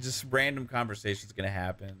it just random conversations gonna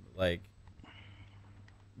happen. Like,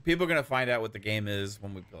 people are gonna find out what the game is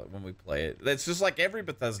when we play it. It's just like every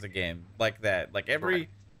Bethesda game like that. Like every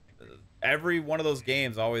one of those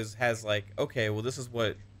games always has like, okay, well, this is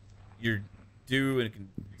what you're do and can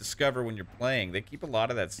discover when you're playing. They keep a lot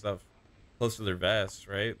of that stuff close to their vest,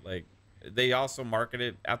 right? Like, they also market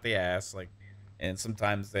it out the ass, like, and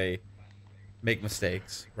sometimes they make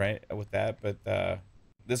mistakes, right, with that. But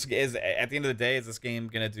this is, at the end of the day, is this game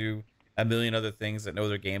gonna do a million other things that no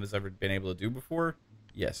other game has ever been able to do before?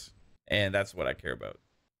 Yes, and that's what I care about.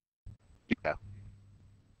 Yeah,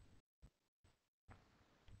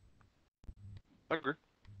 I agree.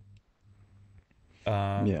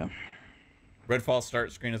 Yeah. Redfall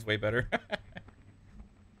start screen is way better.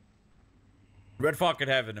 Redfall could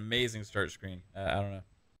have an amazing start screen. I don't know.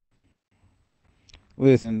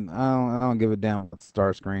 Listen, I don't give a damn about the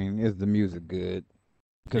start screen. Is the music good?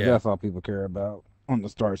 Because that's all people care about on the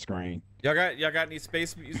start screen. Y'all got any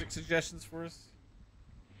space music suggestions for us?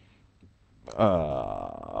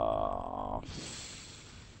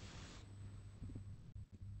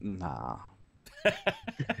 Nah.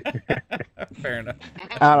 Fair enough.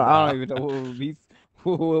 I don't even know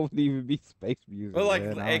what would even be space music. Well, like,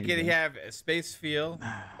 man. it could have a space feel,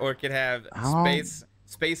 or it could have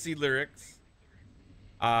spacey lyrics,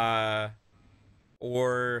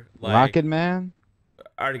 or like Rocket Man.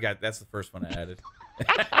 I already got that's the first one I added.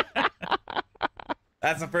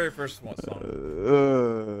 That's the very first one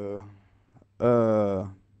song.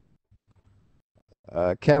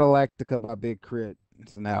 Cadillactica by Big Crit.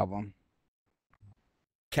 It's an album.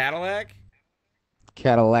 Cadillac?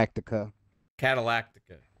 Cadillactica.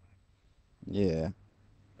 Cadillactica. Yeah.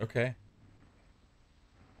 Okay.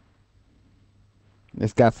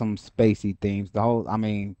 It's got some spacey themes. I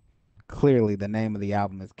mean, clearly the name of the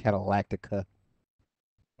album is Cadillactica.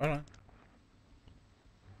 Hold on.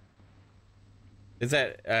 Is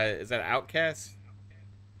that Outkast?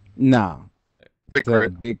 No. Big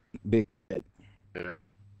Crit. Big. Yeah.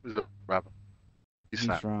 He's a rapper. He's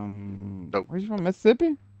from. Nope. Where's he from?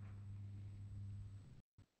 Mississippi?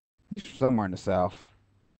 He's from somewhere in the South.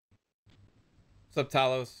 What's up,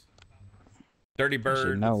 Talos? Dirty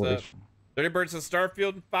Bird. What's up? Dirty Bird says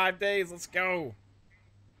Starfield in 5 days. Let's go.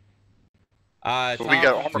 So we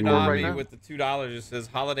got Armor right now? With the $2, it says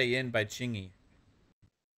Holiday Inn by Chingy.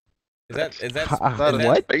 Is that what?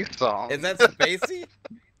 A space song? Is that spacey?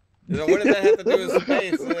 What does that have to do with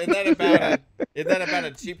space? Is that about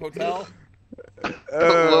a cheap hotel?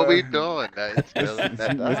 What we doing? It's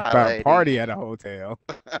about a party at a hotel.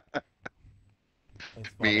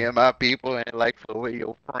 Me and my people ain't like for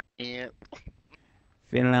your friend.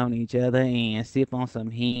 Feeling on each other and sip on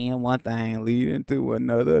some hen. One thing leading to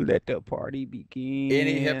another. Let the party begin.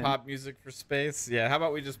 Any hip hop music for space? Yeah. How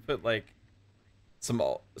about we just put like some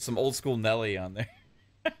old school Nelly on there?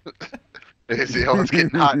 It's getting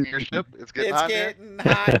hot in your ship. It's getting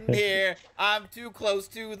hot in here. I'm too close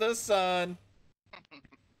to the sun.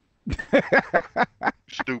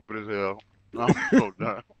 Stupid as hell. I'm so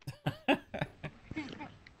done.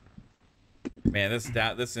 Man, this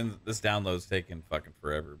download's taking fucking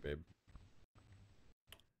forever, babe.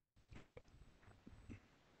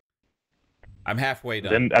 I'm halfway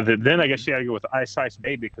done. Then I guess you gotta go with Ice Ice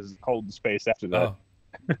Baby because it's cold in space after that.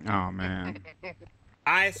 Oh man.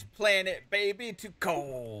 Ice planet, baby, too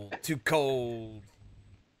cold, too cold.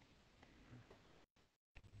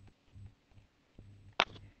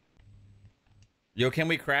 Yo, can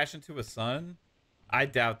we crash into a sun? I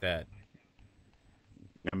doubt that.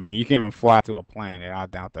 You can't even fly to a planet. I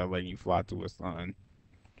doubt that letting you fly to a sun.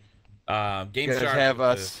 Game You guys Shark have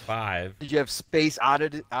is 5. Did you have Space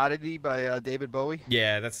Oddity by David Bowie?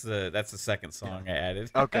 Yeah, that's the second song I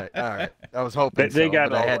added. Okay, all right. I was hoping They so, got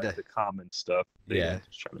but all I had like, to. the common stuff. Yeah,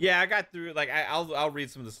 I got through. Like, I'll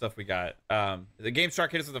read some of the stuff we got. The Game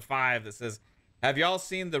Shark hit us with a 5 that says, "Have y'all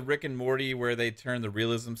seen the Rick and Morty where they turn the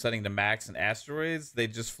realism setting to max in asteroids? They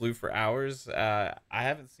just flew for hours." I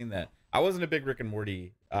haven't seen that. I wasn't a big Rick and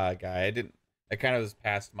Morty guy. I kind of was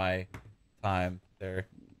past my time there.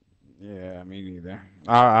 Yeah, me neither.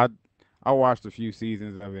 I watched a few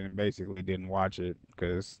seasons of it and basically didn't watch it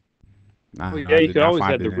because Well, I yeah, you did could not always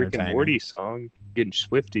find add it the Rick and entertaining. Morty song, getting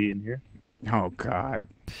Swifty in here. Oh God.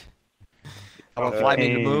 How about Fly Me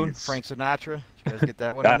to the Moon, Thanks. Frank Sinatra? You guys get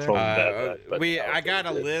that one in That's there? all bad, but I got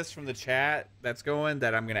a list from the chat that's going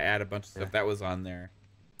that I'm gonna add a bunch of stuff that was on there.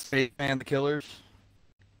 Spaceman, The Killers.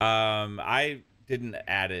 I didn't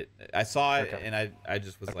add it. I saw it Okay. and I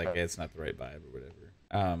just was like, it's not the right vibe or whatever.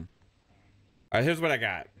 All right, here's what I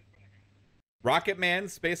got. Rocket Man,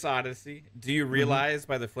 Space Odyssey. Do you realize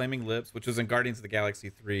by the Flaming Lips, which was in Guardians of the Galaxy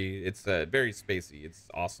 3? It's very spacey. It's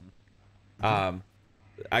awesome.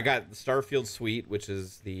 I got the Starfield Suite, which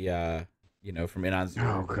is the from In On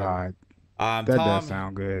Zero. Oh God. That does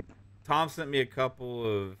sound good. Tom sent me a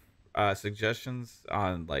couple of suggestions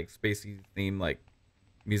on like spacey theme like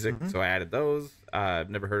music, so I added those.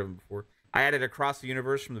 I've never heard of them before. I added Across the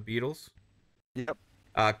Universe from the Beatles. Yep.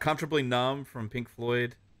 Comfortably Numb from Pink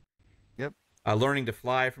Floyd. Yep. Learning to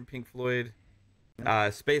Fly from Pink Floyd.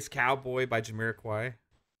 Yep. Space Cowboy by Jamiroquai.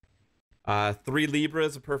 3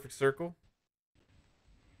 Libras, A Perfect Circle.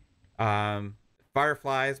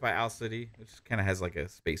 Fireflies by Owl City, which kind of has like a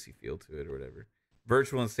spacey feel to it or whatever.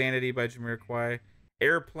 Virtual Insanity by Jamiroquai.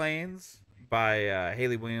 Airplanes by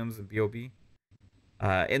Haley Williams and B.O.B.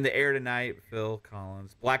 In the Air Tonight, Phil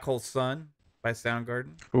Collins. Black Hole Sun by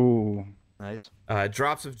Soundgarden. Ooh. Nice.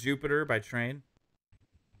 Drops of Jupiter by Train.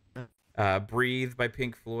 Breathe by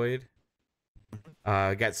Pink Floyd.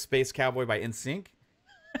 Got Space Cowboy by NSYNC.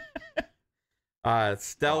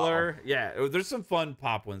 Stellar. Wow. Yeah, there's some fun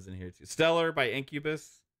pop ones in here too. Stellar by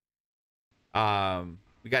Incubus.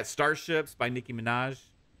 We got Starships by Nicki Minaj.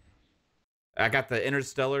 I got the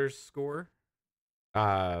Interstellar score.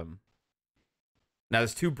 Now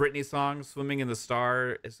there's 2 Britney songs, Swimming in the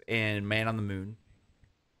Stars and Man on the Moon.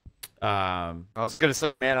 I was gonna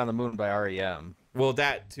say Man on the Moon by REM. Well,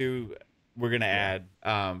 that too we're gonna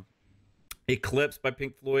add. Eclipse by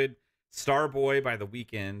Pink Floyd. Starboy by The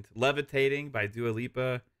Weeknd. Levitating by Dua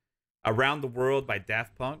Lipa. Around the World by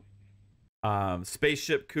Daft Punk.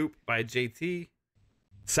 Spaceship Coupe by JT.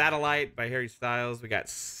 Satellite by Harry Styles. We got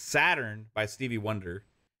Saturn by Stevie Wonder.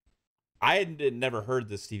 I had never heard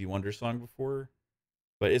this Stevie Wonder song before,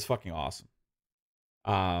 but it's fucking awesome.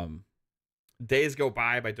 Days Go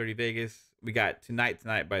By Dirty Vegas. We got Tonight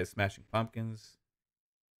by Smashing Pumpkins.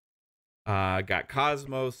 Got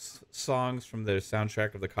Cosmos songs from the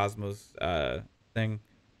soundtrack of the Cosmos thing.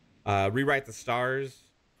 Rewrite the Stars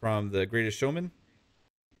from The Greatest Showman.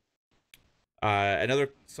 Another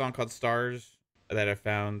song called Stars that I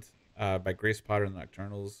found by Grace Potter and the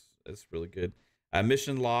Nocturnals. It's really good.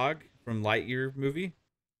 Mission Log from Lightyear movie.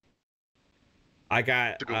 I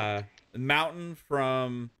got Mountain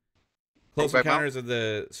from Close Encounters of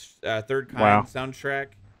the Third Kind soundtrack.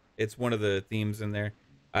 It's one of the themes in there.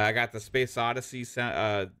 I got the Space Odyssey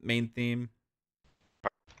main theme.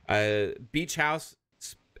 Beach House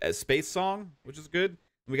Space Song, which is good.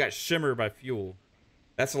 We got Shimmer by Fuel.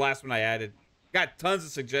 That's the last one I added. Got tons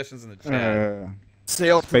of suggestions in the chat.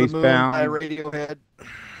 Sail to the Moon Spacebound. by Radiohead.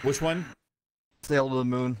 Which one? Sail to the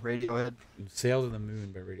Moon, Radiohead. Sail to the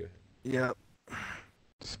Moon by Radiohead. Yep.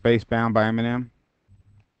 Spacebound by Eminem.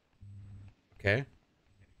 Okay.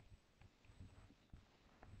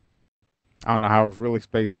 I don't know how really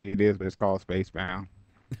spacey it is, but it's called Spacebound.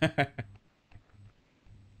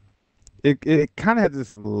 It kind of has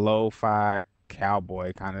this lo-fi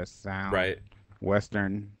cowboy kind of sound. Right.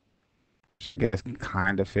 Western. I guess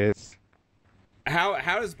kind of fits. How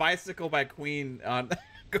does Bicycle by Queen on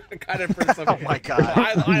kind of for Oh my God!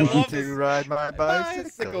 I want love to this. ride my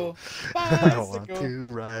bicycle. I want to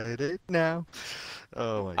ride it now.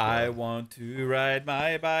 Oh my God! I want to ride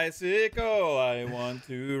my bicycle. I want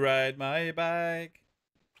to ride my bike.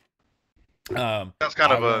 That's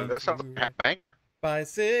kind of a that sounds like a bang.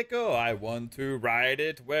 Bicycle. I want to ride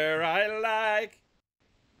it where I like.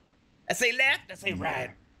 I say left. I say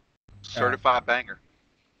right. Certified banger.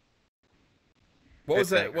 What was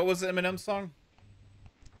that? What was the Eminem song?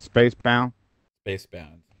 Spacebound.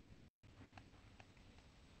 Spacebound.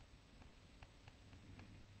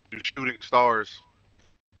 Shooting stars.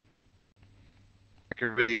 I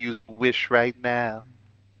can really use Wish right now.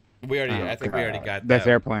 We already. Oh, I think we already got that. That's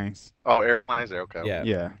Airplanes. Oh, Airplanes there. Okay. Yeah.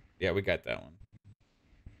 Yeah. Yeah, we got that one.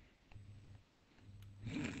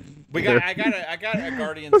 We got. I got a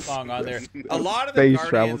Guardian song on there. A lot of the Space Guardian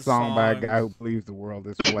travel song by a songs- guy who believes the world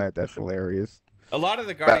is flat. That's hilarious. A lot of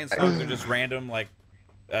the Guardian songs are just random, like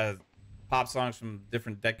pop songs from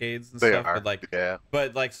different decades and They stuff. are. But like, Yeah.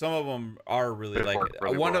 but like some of them are really They like work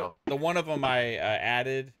really one well. of the one of them I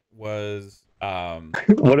added was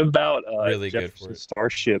What about Really good for Jefferson it.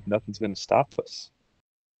 Starship? Nothing's gonna stop us.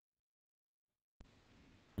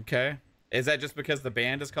 Okay. Is that just because the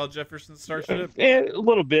band is called Jefferson Starship? A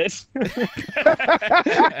little bit.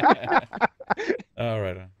 All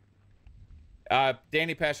right.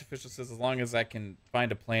 Danny Pashofficial says, as long as I can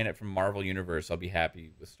find a planet from Marvel Universe, I'll be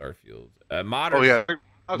happy with Starfield. Modders, Oh yeah,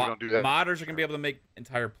 I was gonna do that. modders are gonna be able to make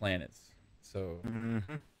entire planets. So,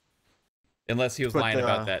 unless he was Put lying the-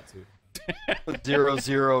 about that too. Put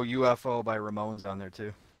 00 UFO by Ramones on there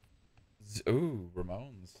too. Ooh,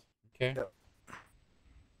 Ramones. Okay. Yep.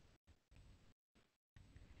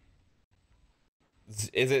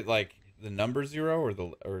 Is it like the number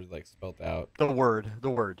 0 or like spelled out? The word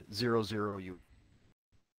 00 U.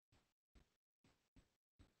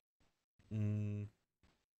 Mm.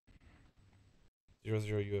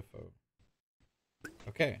 00 UFO.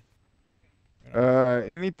 Okay.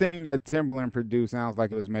 Anything that Timberland produced sounds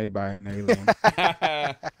like it was made by an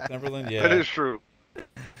alien. Timberland, yeah. That is true.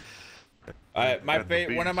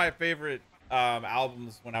 One of my favorite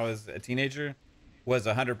albums when I was a teenager was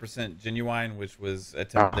 100% Genuine, which was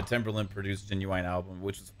the Timberland produced Genuine album,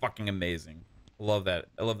 which was fucking amazing. I love that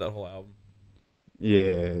whole album.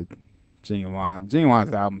 Yeah,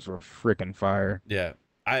 Genuine's albums were freaking fire. Yeah,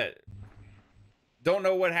 I don't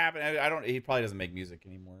know what happened. He probably doesn't make music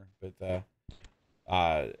anymore, but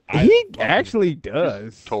He actually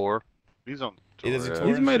does. Tour. He's on tour. Is it yeah. tour?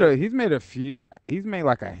 He's made a few. He's made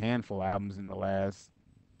like a handful of albums in the last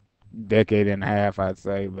decade and a half, I'd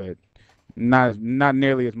say, but not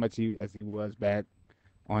nearly as much as he was back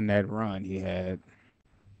on that run he had.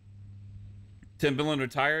 Timberland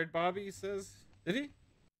retired, Bobby says. Did he?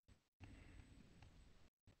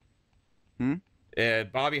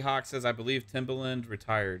 Bobby Hawk says, I believe Timberland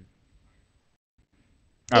retired.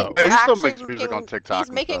 Oh, Yeah, he still Actually makes music on TikTok. He's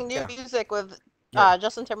and making stuff. new music with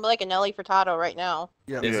Justin Timberlake and Nelly Furtado right now.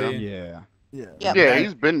 Yeah. Is Yeah. he? yeah. Yeah. Yeah. Yeah,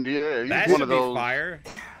 he's been. Yeah, That he's one should of be those. fire.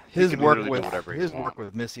 His can work literally do with whatever he his wants. work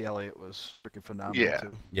with Missy Elliott was freaking phenomenal Yeah.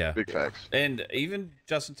 too. Yeah. Big facts. And even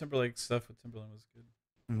Justin Timberlake's stuff with Timberland was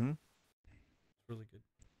good. Mm-hmm. Really good.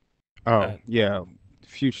 Oh, yeah.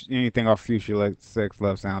 Future, anything off Future like Sex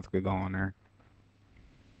Love Sounds could go on there.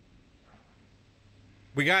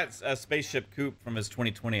 We got a Spaceship Coupe from his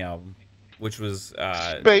 2020 album, which was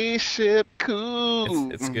Spaceship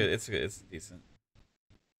Cool. it's good. It's decent.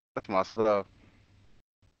 That's my stuff.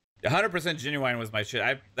 100% Genuine was my shit.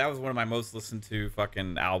 That was one of my most listened to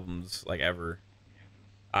fucking albums like ever.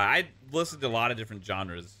 I listened to a lot of different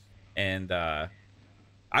genres, and I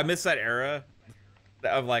miss that era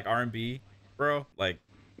of like R&B, bro. Like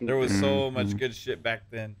there was so much good shit back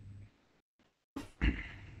then.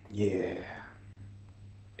 Yeah.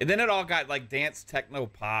 And then it all got like dance techno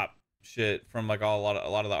pop shit from like a lot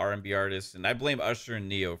of the R&B artists, and I blame Usher and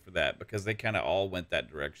Neo for that because they kind of all went that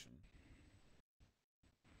direction.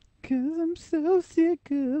 Cause I'm so sick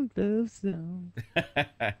of love songs.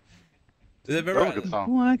 That was a good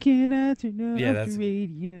song. Why can't I turn off Yeah, the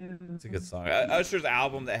radio? It's a good song. Usher's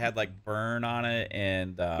album that had like Burn on it,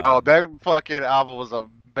 and Oh, that fucking album was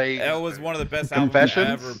amazing. it was one of the best albums Confessions?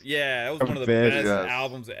 ever. Yeah, it was one of the best Confessions.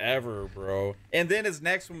 albums ever, bro. And then his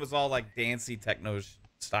next one was all like dancey techno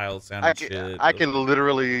style sounding shit. I can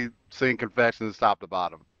literally sing Confessions and stop the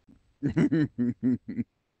bottom.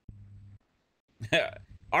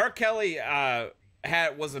 R. Kelly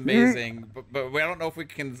was amazing, but I don't know if we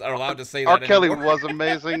are allowed to say R. that Kelly anymore. was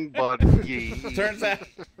amazing, but yeah.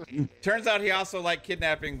 Turns out he also liked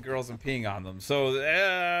kidnapping girls and peeing on them. So,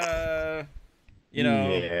 you know.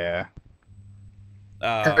 Yeah.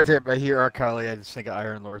 Every time I hear R. Kelly, I just think of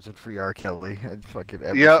Iron Lords and Free R. Kelly. And fucking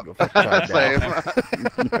every Yep. single fucking time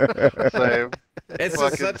now. Same. It's just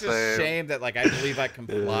Fucking such a same. shame that like I Believe I Can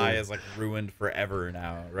Fly is like ruined forever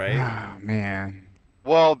now, right? Oh man.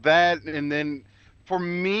 Well, that, and then for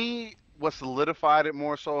me, what solidified it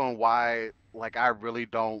more so and why like I really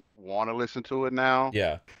don't want to listen to it now.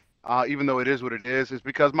 Yeah. Even though it is what it is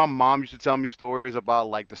because my mom used to tell me stories about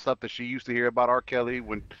like the stuff that she used to hear about R. Kelly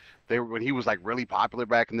when he was like really popular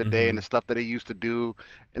back in the day and the stuff that he used to do,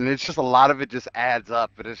 and it's just a lot of it just adds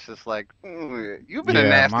up, and it's just like you've been a Yeah,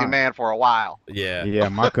 nasty man for a while. Yeah. Yeah,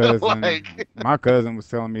 my cousin Like- my cousin was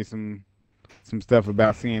telling me some stuff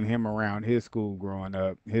about seeing him around his school growing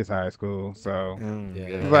up, his high school. So Yeah.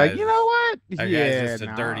 it's like, you know what? That Yeah, guy's just a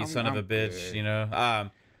nah, dirty son of a I'm bitch, good. you know.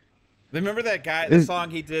 Remember that guy, the song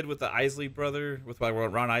he did with the Isley brother, with like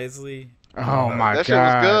Ron Isley? Oh my That god. shit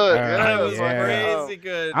was good. That was yeah. crazy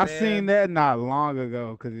good. I man. seen that not long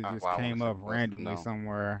ago because it Oh, just wow, came what up was it? randomly No.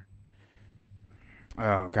 somewhere.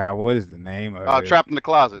 Oh God, what is the name of it? Trapped in the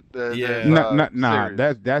Closet. Yeah. Nah.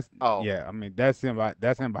 Series. That's Oh. yeah. I mean, that's him by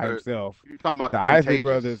himself. You talking about The Isley Contagious?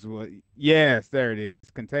 Brothers was yes, there it is.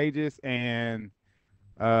 Contagious, and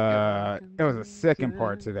there was a second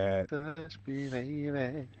part to that. Touch me,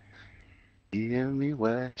 baby. Give me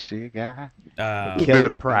what you got. Kelly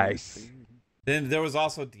Price. Then there was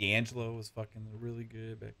also D'Angelo was fucking really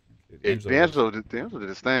good back then. D'Angelo did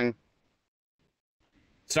his thing.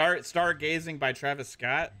 Stargazing by Travis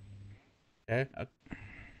Scott. Okay.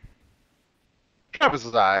 Travis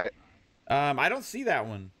is alright. I don't see that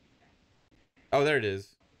one. Oh, there it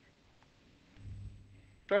is.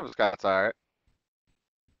 Travis Scott's alright.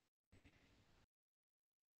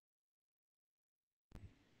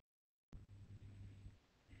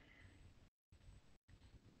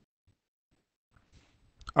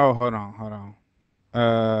 Oh, hold on.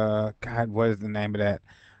 God, what is the name of that?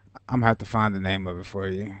 I'm gonna have to find the name of it for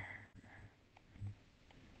you.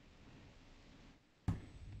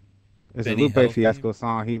 It's Benny a Lupe Hill Fiasco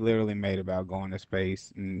song he literally made about going to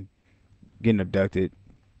space and getting abducted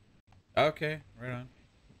Okay, right on.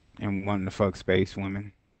 and wanting to fuck space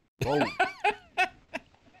women. Whoa. I think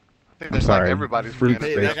I'm that's sorry. like everybody's Fruit fan of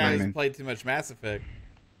Hey, Space that guy's women. played too much Mass Effect.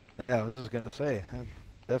 Yeah, I was just gonna say,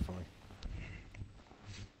 definitely.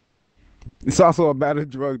 It's also about a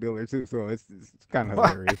drug dealer too, so it's kind of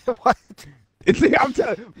hilarious. What? See, I'm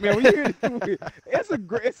telling you, man, when you hear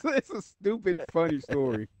this, it's a stupid, funny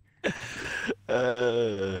story.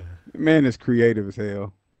 Man is creative as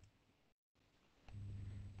hell.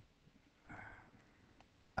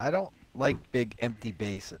 I don't like big empty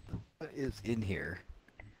bass. What is in here?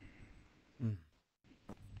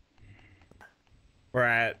 We're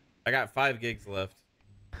at. I got 5 gigs left.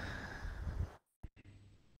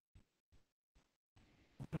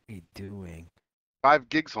 What are we doing? 5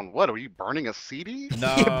 gigs on what? Are you burning a CD? No,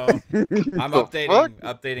 I'm The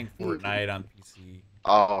updating Fortnite on PC.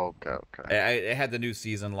 Oh, okay. It had the new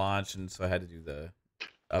season launch, and so I had to do the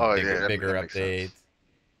bigger that makes update. sense.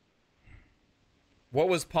 What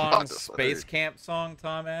was Pong's just Space like- Camp song?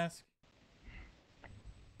 Tom asked.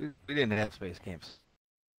 We didn't have space camps.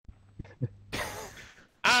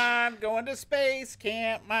 I'm going to space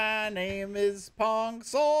camp. My name is Pong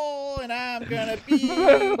Soul, and I'm gonna be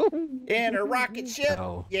in a rocket ship.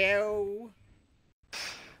 Oh. Yo.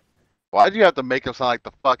 Why'd you have to make him sound like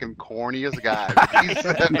the fucking corniest guy? He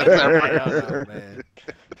said this I every don't know, man.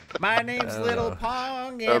 My name's Little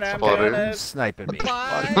Pong, and That's I'm funny. gonna Sniping me.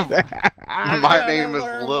 fly. I'm My gonna name is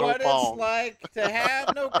learn Little what Pong. it's like to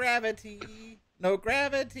have no gravity. No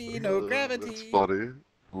gravity, no gravity. That's funny.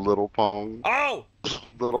 Little Pong. Oh!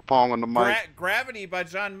 Little Pong on the mic. Gravity by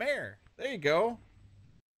John Mayer. There you go.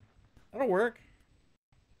 That'll work.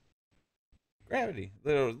 Gravity.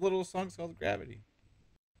 Little song's called Gravity.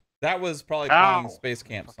 That was probably Pong's Space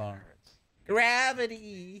Camp song.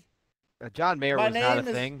 Gravity. John Mayer My was not a name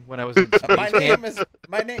is- thing when I was in space My camp. name is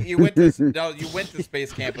You went to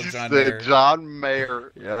Space Camp with You John said Mayer. John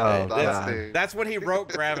Mayer. Oh, That's God. it. That's when he wrote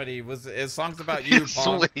Gravity. Was his songs about you, That's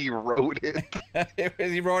Pong? when he wrote it.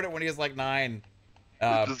 He wrote it when he was like 9.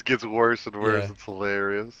 It just gets worse and worse. yeah. It's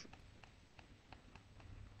hilarious.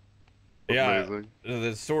 Yeah, Amazing.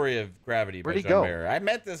 the story of Gravity by Where'd he John go? Mayer. I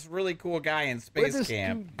met this really cool guy in Where'd Space this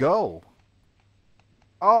Camp. dude go?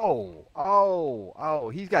 Oh,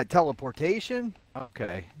 he's got teleportation?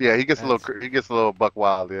 Okay. Yeah, he gets a little buck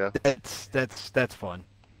wild. Yeah. That's fun.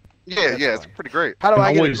 Yeah, That's it's fine. pretty great. How do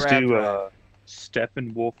I get a always grab do track?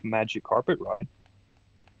 Steppenwolf Magic Carpet Ride.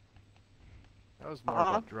 That was more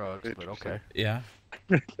about drugs, but okay. Yeah,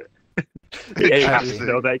 Yeah, I I see. just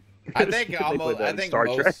know that. I think They almost. put that I in think Star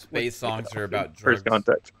most Trek. space songs are about First drugs.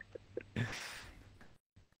 contact.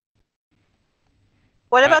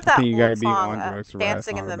 What I about that think you gotta old be song, on drugs to write a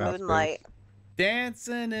Dancing in song the about Moonlight? space.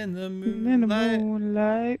 Dancing in the In the moonlight.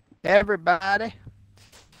 moonlight, Everybody,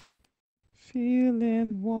 feeling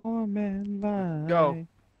warm and light. Go.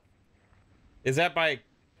 Is that by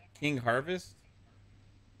King Harvest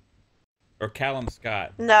or Callum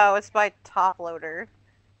Scott? No, it's by Top Loader.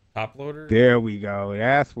 Top Loader. There we go.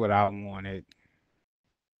 That's what I wanted.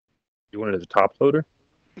 You wanted as a top loader?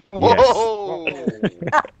 Whoa!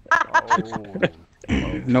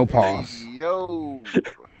 No pause. Yo.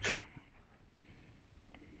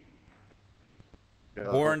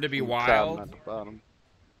 Born to be wild. Born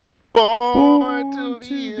to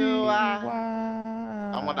be wild.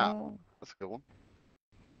 I'm on out. That's a good one.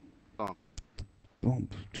 Boom.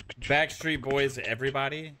 Backstreet Boys.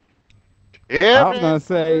 Everybody. I was gonna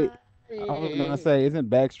say, isn't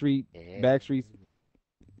Backstreet?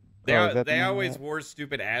 They Oh, is that the they name of always that? wore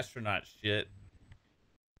stupid astronaut shit.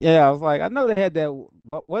 Yeah, I was like, I know they had that.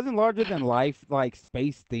 Wasn't larger than life like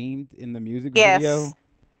space themed in the music Yes. video?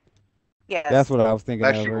 Yes. That's what I was thinking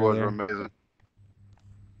That of shit was earlier. amazing.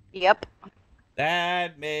 Yep.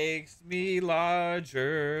 That makes me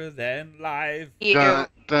larger than life. You. Dun,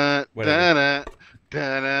 dun, Whatever.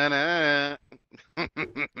 dun, dun, dun,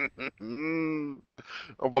 dun.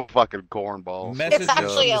 Oh, fucking cornballs. Messages It's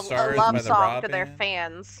actually from a the Stars love by the song Rob to their Band?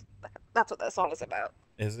 fans. That's what that song is about.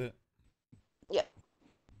 Is it? Yep.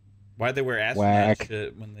 Why'd they wear astronaut Whack.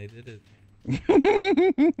 shit when they did it?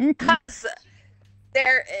 Because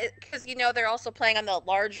they're also playing on the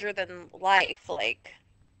larger than life. Like,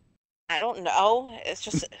 I don't know. It's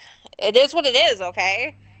just, it is what it is.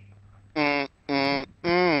 Okay. Mm, mm,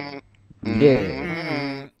 mm,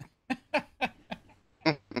 Yeah.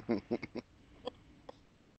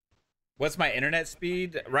 What's my internet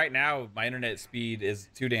speed? Right now, my internet speed is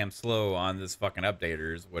too damn slow on this fucking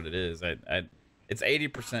updater is what it is. It's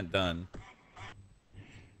 80% done.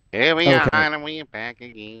 Here we Okay. are, and we're back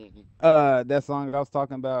again. That song I was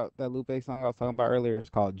talking about, that Lupe song I was talking about earlier, is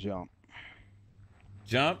called Jump.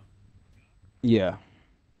 Jump? Yeah.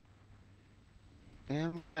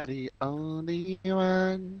 Am I the only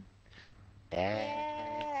one? Yeah.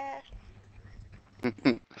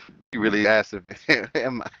 You really asked if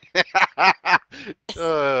am I?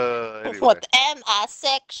 Anyway. What am I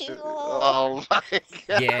sexual? Oh my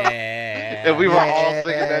god. Yeah. And we were all Yeah.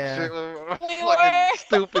 singing that shit. We Fucking were.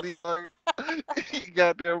 stupid. He's like, you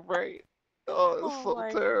goddamn right. Oh, it's Oh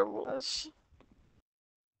my so terrible. gosh.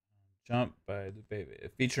 Jump by the baby.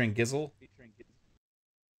 Featuring Gizzle.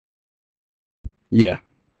 Yeah.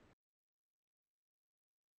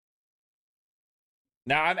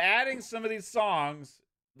 Now I'm adding some of these songs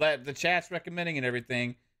that the chat's recommending and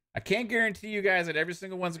everything. I can't guarantee you guys that every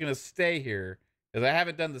single one's gonna stay here because I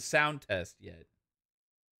haven't done the sound test yet.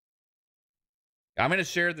 I'm gonna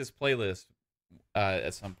share this playlist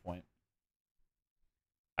at some point.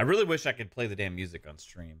 I really wish I could play the damn music on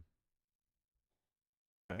stream.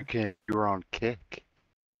 You can't. You were on Kick.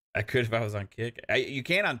 I could if I was on Kick. You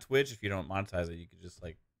can on Twitch if you don't monetize it. You could just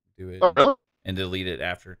like do it Oh, really? and delete it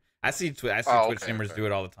after. I see Oh, Twitch okay, streamers okay. do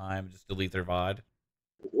it all the time. Just delete their VOD.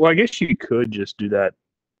 Well, I guess you could just do that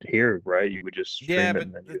here, right? You would just stream Yeah, it but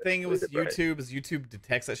and then the you thing delete with it, right? YouTube is YouTube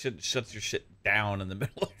detects that shit and shuts your shit down in the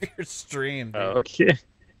middle of your stream. Dude. Oh, okay.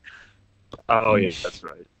 Oh yeah, that's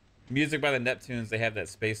right. Music by the Neptunes, they have that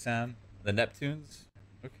space sound. The Neptunes?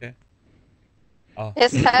 Okay. Oh.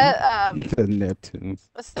 It said, The Neptunes.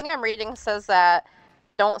 this thing I'm reading says that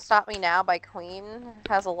 "Don't Stop Me Now" by Queen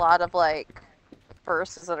has a lot of like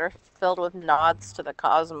verses that are filled with nods to the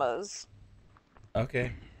cosmos.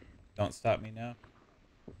 Okay. Don't stop me now.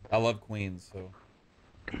 I love Queen, so.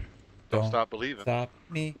 Don't stop believing. Stop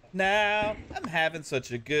me now. I'm having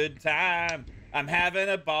such a good time. I'm having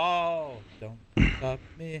a ball. Don't stop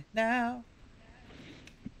me now.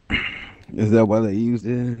 Is that why they used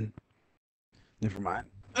it? Never mind.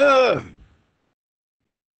 Just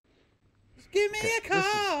give me Okay, a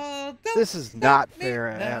call. Don't This is stop not me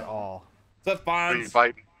fair now. at all. What's up, Free Fonz?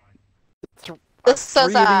 fighting. This says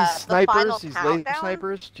Three of these the final snipers, these laser countdown.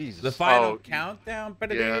 snipers, Jesus. The final Oh, countdown?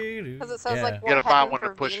 yeah. Because it says Yeah. like You we're gotta find heading one to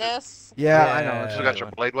for push it. Venus. Yeah, I Yeah. know. You it's still a got your good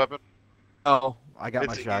one. blade weapon? Oh, I got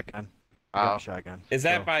my It's- shotgun. I got my Oh. shotgun. Is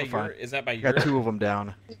that so by we're fine. your? Is that by I your? got two of them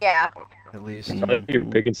down, Yeah. at least. You're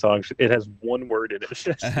picking songs. It has one word in it.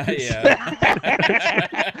 Yeah.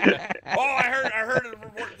 Oh, I heard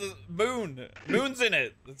it. The moon. Moon's in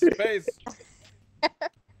it. It's space.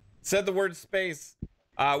 Said the word space.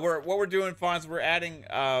 What we're doing, Fonz, we're adding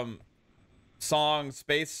song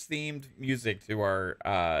space themed music to our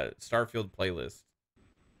Starfield playlist.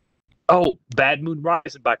 Oh, Bad Moon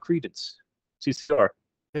Rising by Credence. CCR.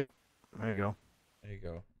 There you go. There you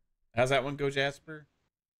go. How's that one go, Jasper?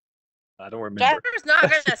 I don't remember. Jasper's not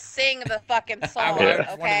gonna sing the fucking I song, just wanted to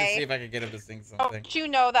see okay? if I could get him to sing something. Don't you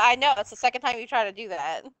know that? I know that's the second time you try to do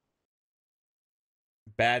that.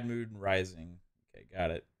 Bad Mood Rising. Okay,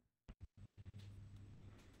 got it.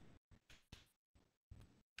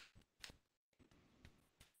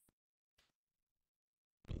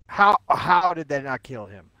 How did that not kill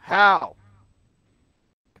him? How?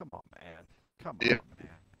 Come on, man. Come on, Yeah. man.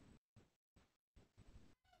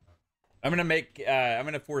 I'm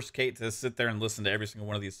gonna force Kate to sit there and listen to every single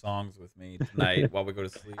one of these songs with me tonight while we go to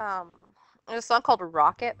sleep. There's a song called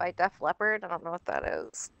 "Rocket" by Def Leppard. I don't know what that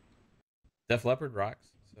is. Def Leppard rocks.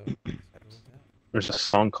 So There's a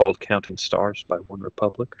song called Counting Stars by One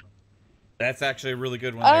Republic. that's actually a really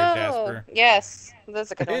good one there, Jasper. Yes,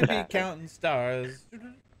 that's a good Could one. be counting stars.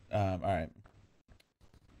 All right.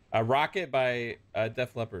 Rocket by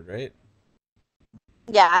Def Leppard, right?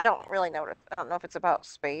 Yeah, I don't really know. I don't know if it's about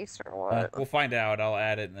space or what. We'll find out. I'll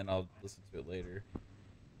add it and then I'll listen to it later.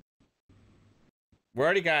 We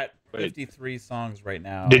already got 53 songs right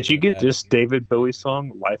now. Did you get this David Bowie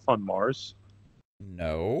song, Life on Mars?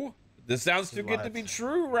 No. This sounds too good to be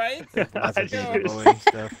true, right? Lots of David Bowie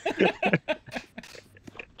stuff.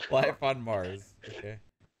 Life on Mars. Okay.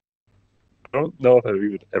 I don't know if I've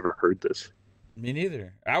even ever heard this. Me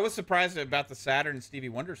neither. I was surprised about the Saturn Stevie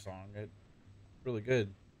Wonder song. It's really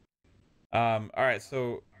good. All right,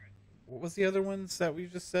 so what was the other ones that we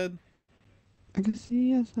just said? I can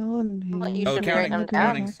see us on here. Well, you should write them down.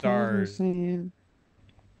 Counting Stars by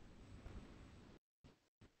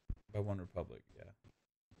One Republic, yeah.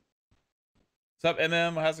 What's up,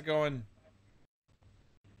 MM? How's it going?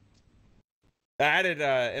 I added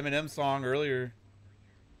Eminem song earlier.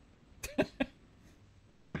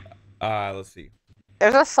 Let's see.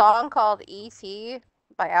 There's a song called E.T.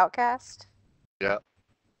 by Outkast. Yeah.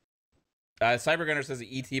 Cyber Gunner says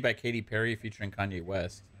E.T. by Katy Perry featuring Kanye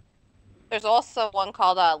West. There's also one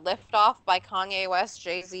called Lift Off by Kanye West,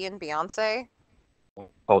 Jay-Z, and Beyonce.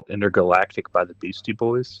 Called Intergalactic by the Beastie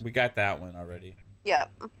Boys. We got that one already. Yep.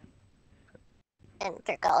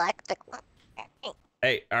 Intergalactic.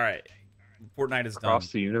 Hey, all right. Fortnite is done.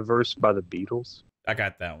 Across the Universe by the Beatles. I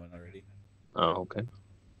got that one already. Oh, okay.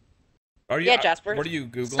 Are you, Yeah, Jasper. What are you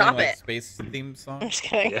Googling? Stop like it. space theme I'm song? just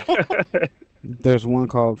kidding. There's one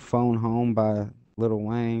called Phone Home by Lil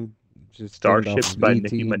Wayne. Just Starships by BT.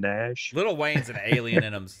 Nicki Minaj. Lil Wayne's an alien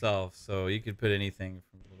in himself, so you could put anything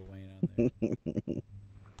from Lil Wayne on there.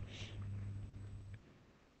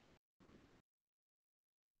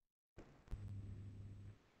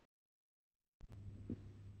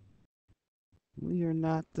 We are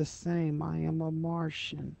not the same. I am a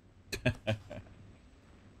Martian.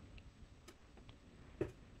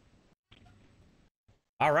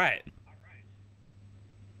 All right.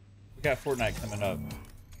 We got Fortnite coming up.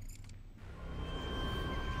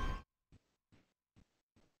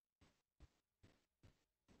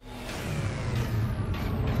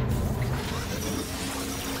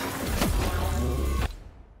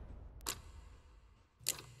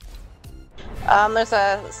 There's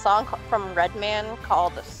a song from Redman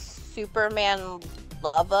called Superman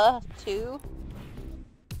Lava 2.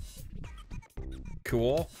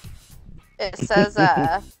 Cool. It says,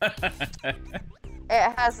 it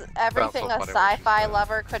has everything so a funny. sci-fi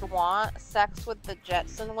lover could want: sex with the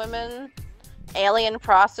Jetson women, alien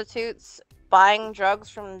prostitutes, buying drugs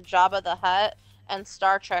from Jabba the Hutt, and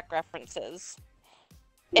Star Trek references.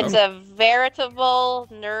 It's a veritable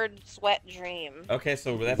nerd sweat dream. Okay,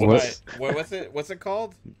 so that's what's it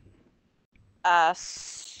called?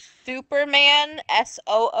 Superman,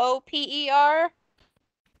 Sooper,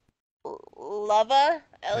 Luva,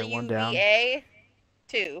 Luva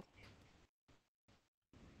 2.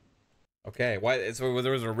 Okay, why? So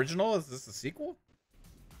there was an original. Is this a sequel?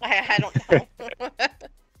 I don't know.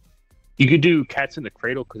 You could do Cats in the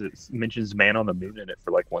Cradle because it mentions Man on the Moon in it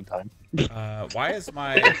for like one time. Why is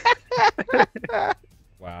my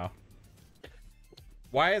wow?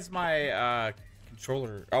 Why is my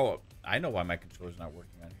controller? Oh, I know why my controller's not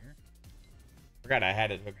working on here. Forgot I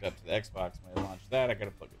had it hooked up to the Xbox when I launched that. I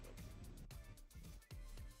gotta plug it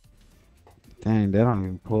up. Dang, that don't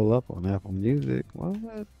even pull up on Apple Music.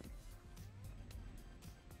 What?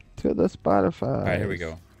 To the Spotify. All right, here we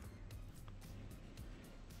go.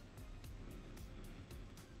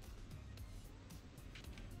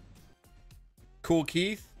 Cool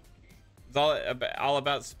Keith. It's all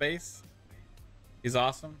about space. He's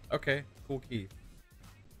awesome. Okay, Cool Keith.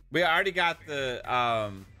 We already got the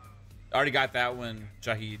that one,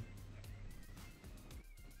 Jahid.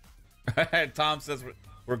 Tom says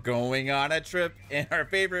we're going on a trip in our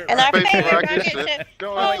favorite rocket ship. ship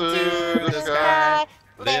Going to the sky.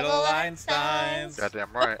 Little Einsteins.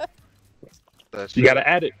 Goddamn right. You gotta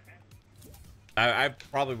add it. I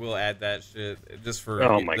probably will add that shit just for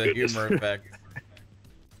Oh my the goodness. humor effect.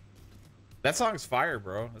 That song's fire,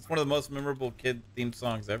 bro. It's one of the most memorable kid themed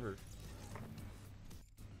songs ever.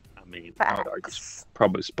 I mean, I would argue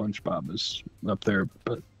probably SpongeBob is up there,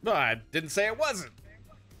 but No, I didn't say it wasn't.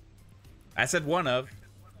 I said one of.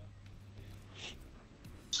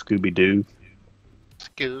 Scooby Doo.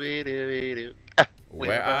 Scooby-Doo.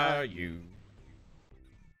 Where are you?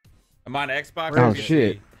 I'm on Xbox. Oh or PC.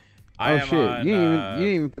 shit! I Oh am shit! on, You didn't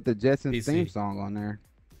even put the Jetsons PC. theme song on there.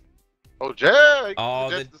 Oh, Jag! Oh,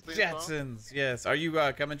 the Jetsons theme song? Jetsons. Yes. Are you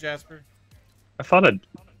coming, Jasper? I thought I'd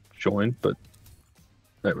join, but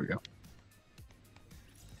there we go.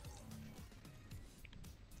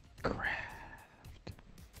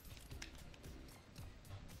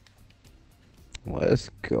 Let's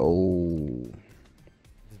go.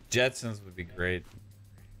 Jetsons would be great.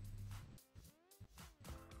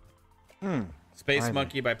 Space Finally.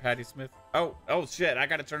 Monkey by Patti Smith. Oh shit! I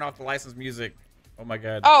gotta turn off the licensed music. Oh my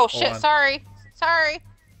god. Oh Hold shit! on. Sorry.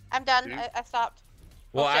 I'm done. Dude. I stopped.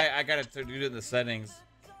 Well, Oh, shit. I gotta do it in the settings.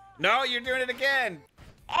 No, you're doing it again.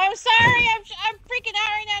 I'm sorry. I'm freaking out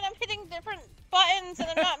right now. And I'm hitting different buttons and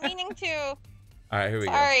I'm not meaning to. All right, here we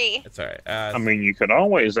go. Sorry. It's all right. I mean, you could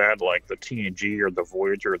always add like the TNG or the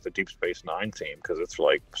Voyager or the Deep Space Nine theme because it's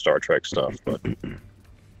like Star Trek stuff. But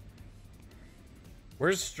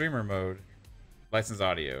Where's streamer mode? License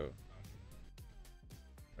audio.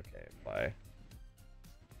 Okay, apply.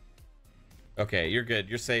 Okay, you're good.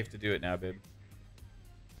 You're safe to do it now, babe.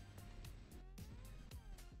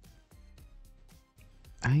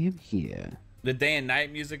 I am here. The Day and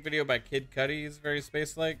Night music video by Kid Cudi is very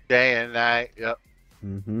space-like. Day and night. Yep.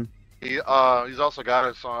 Mm-hmm. He's also got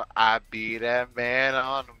a song. I be that man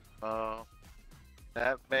on the moon.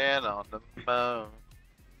 That man on the moon.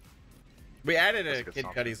 We added That's a a good Kid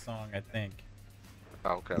song. Cudi song, I think.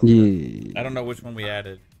 Oh, okay. Yeah. I don't know which one we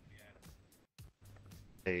added.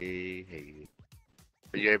 Hey.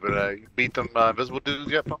 Are you able to beat them invisible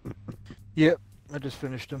dudes yet, Pump? Yep, I just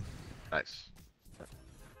finished them. Nice.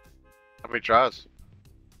 How many tries?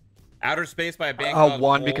 Outer Space by a band called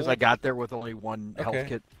One because I Hole. got there with only one health Okay.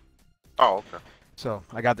 kit. Oh, okay. So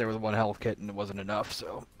I got there with one health kit and it wasn't enough,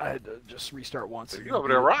 so I had to just restart once. You over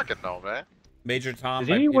there rocking though, man. Major Tom did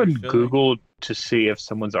by anyone Peter Schilling. Google to see if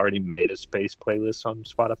someone's already made a space playlist on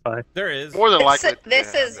Spotify? There is. More than This likely. is-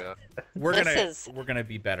 this is- Yeah. We're gonna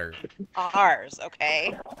be better. Ours,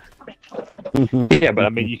 okay? Yeah, but I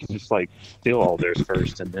mean, you can just like steal all theirs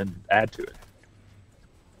first and then add to it.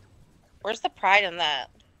 Where's the pride in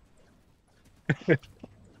that?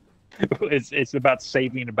 It's about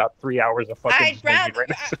saving about 3 hours of fucking. I'd rather.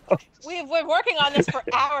 We've been working on this for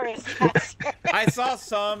hours. Jasper. I saw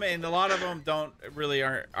some, and a lot of them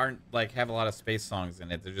aren't like have a lot of space songs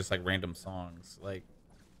in it. They're just like random songs. Like,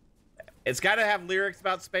 it's got to have lyrics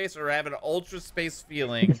about space, or have an ultra space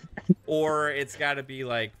feeling, or it's got to be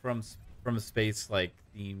like from a space like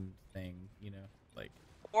theme thing. You know, like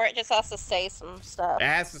Or it just has to say some stuff. it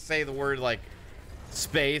has to say the word like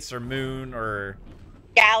space or moon or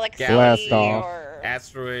Galaxy Blast off. or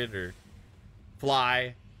asteroid or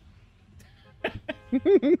fly.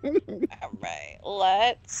 Alright,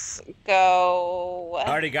 let's go. I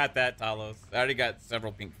already got that, Talos. I already got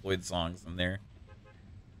several Pink Floyd songs in there.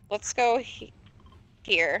 Let's go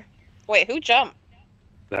here. Wait, who jumped?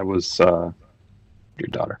 That was your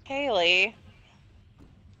daughter. Haley.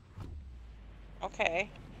 Okay.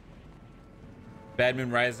 Bad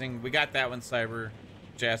Moon Rising. We got that one, Cyber.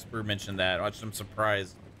 Jasper mentioned that. I'm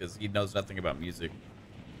surprised because he knows nothing about music.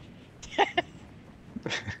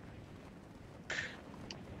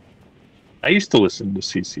 I used to listen to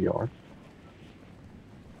CCR.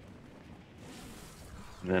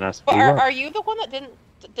 And then I But split up. are you the one that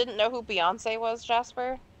didn't know who Beyonce was,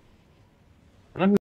 Jasper?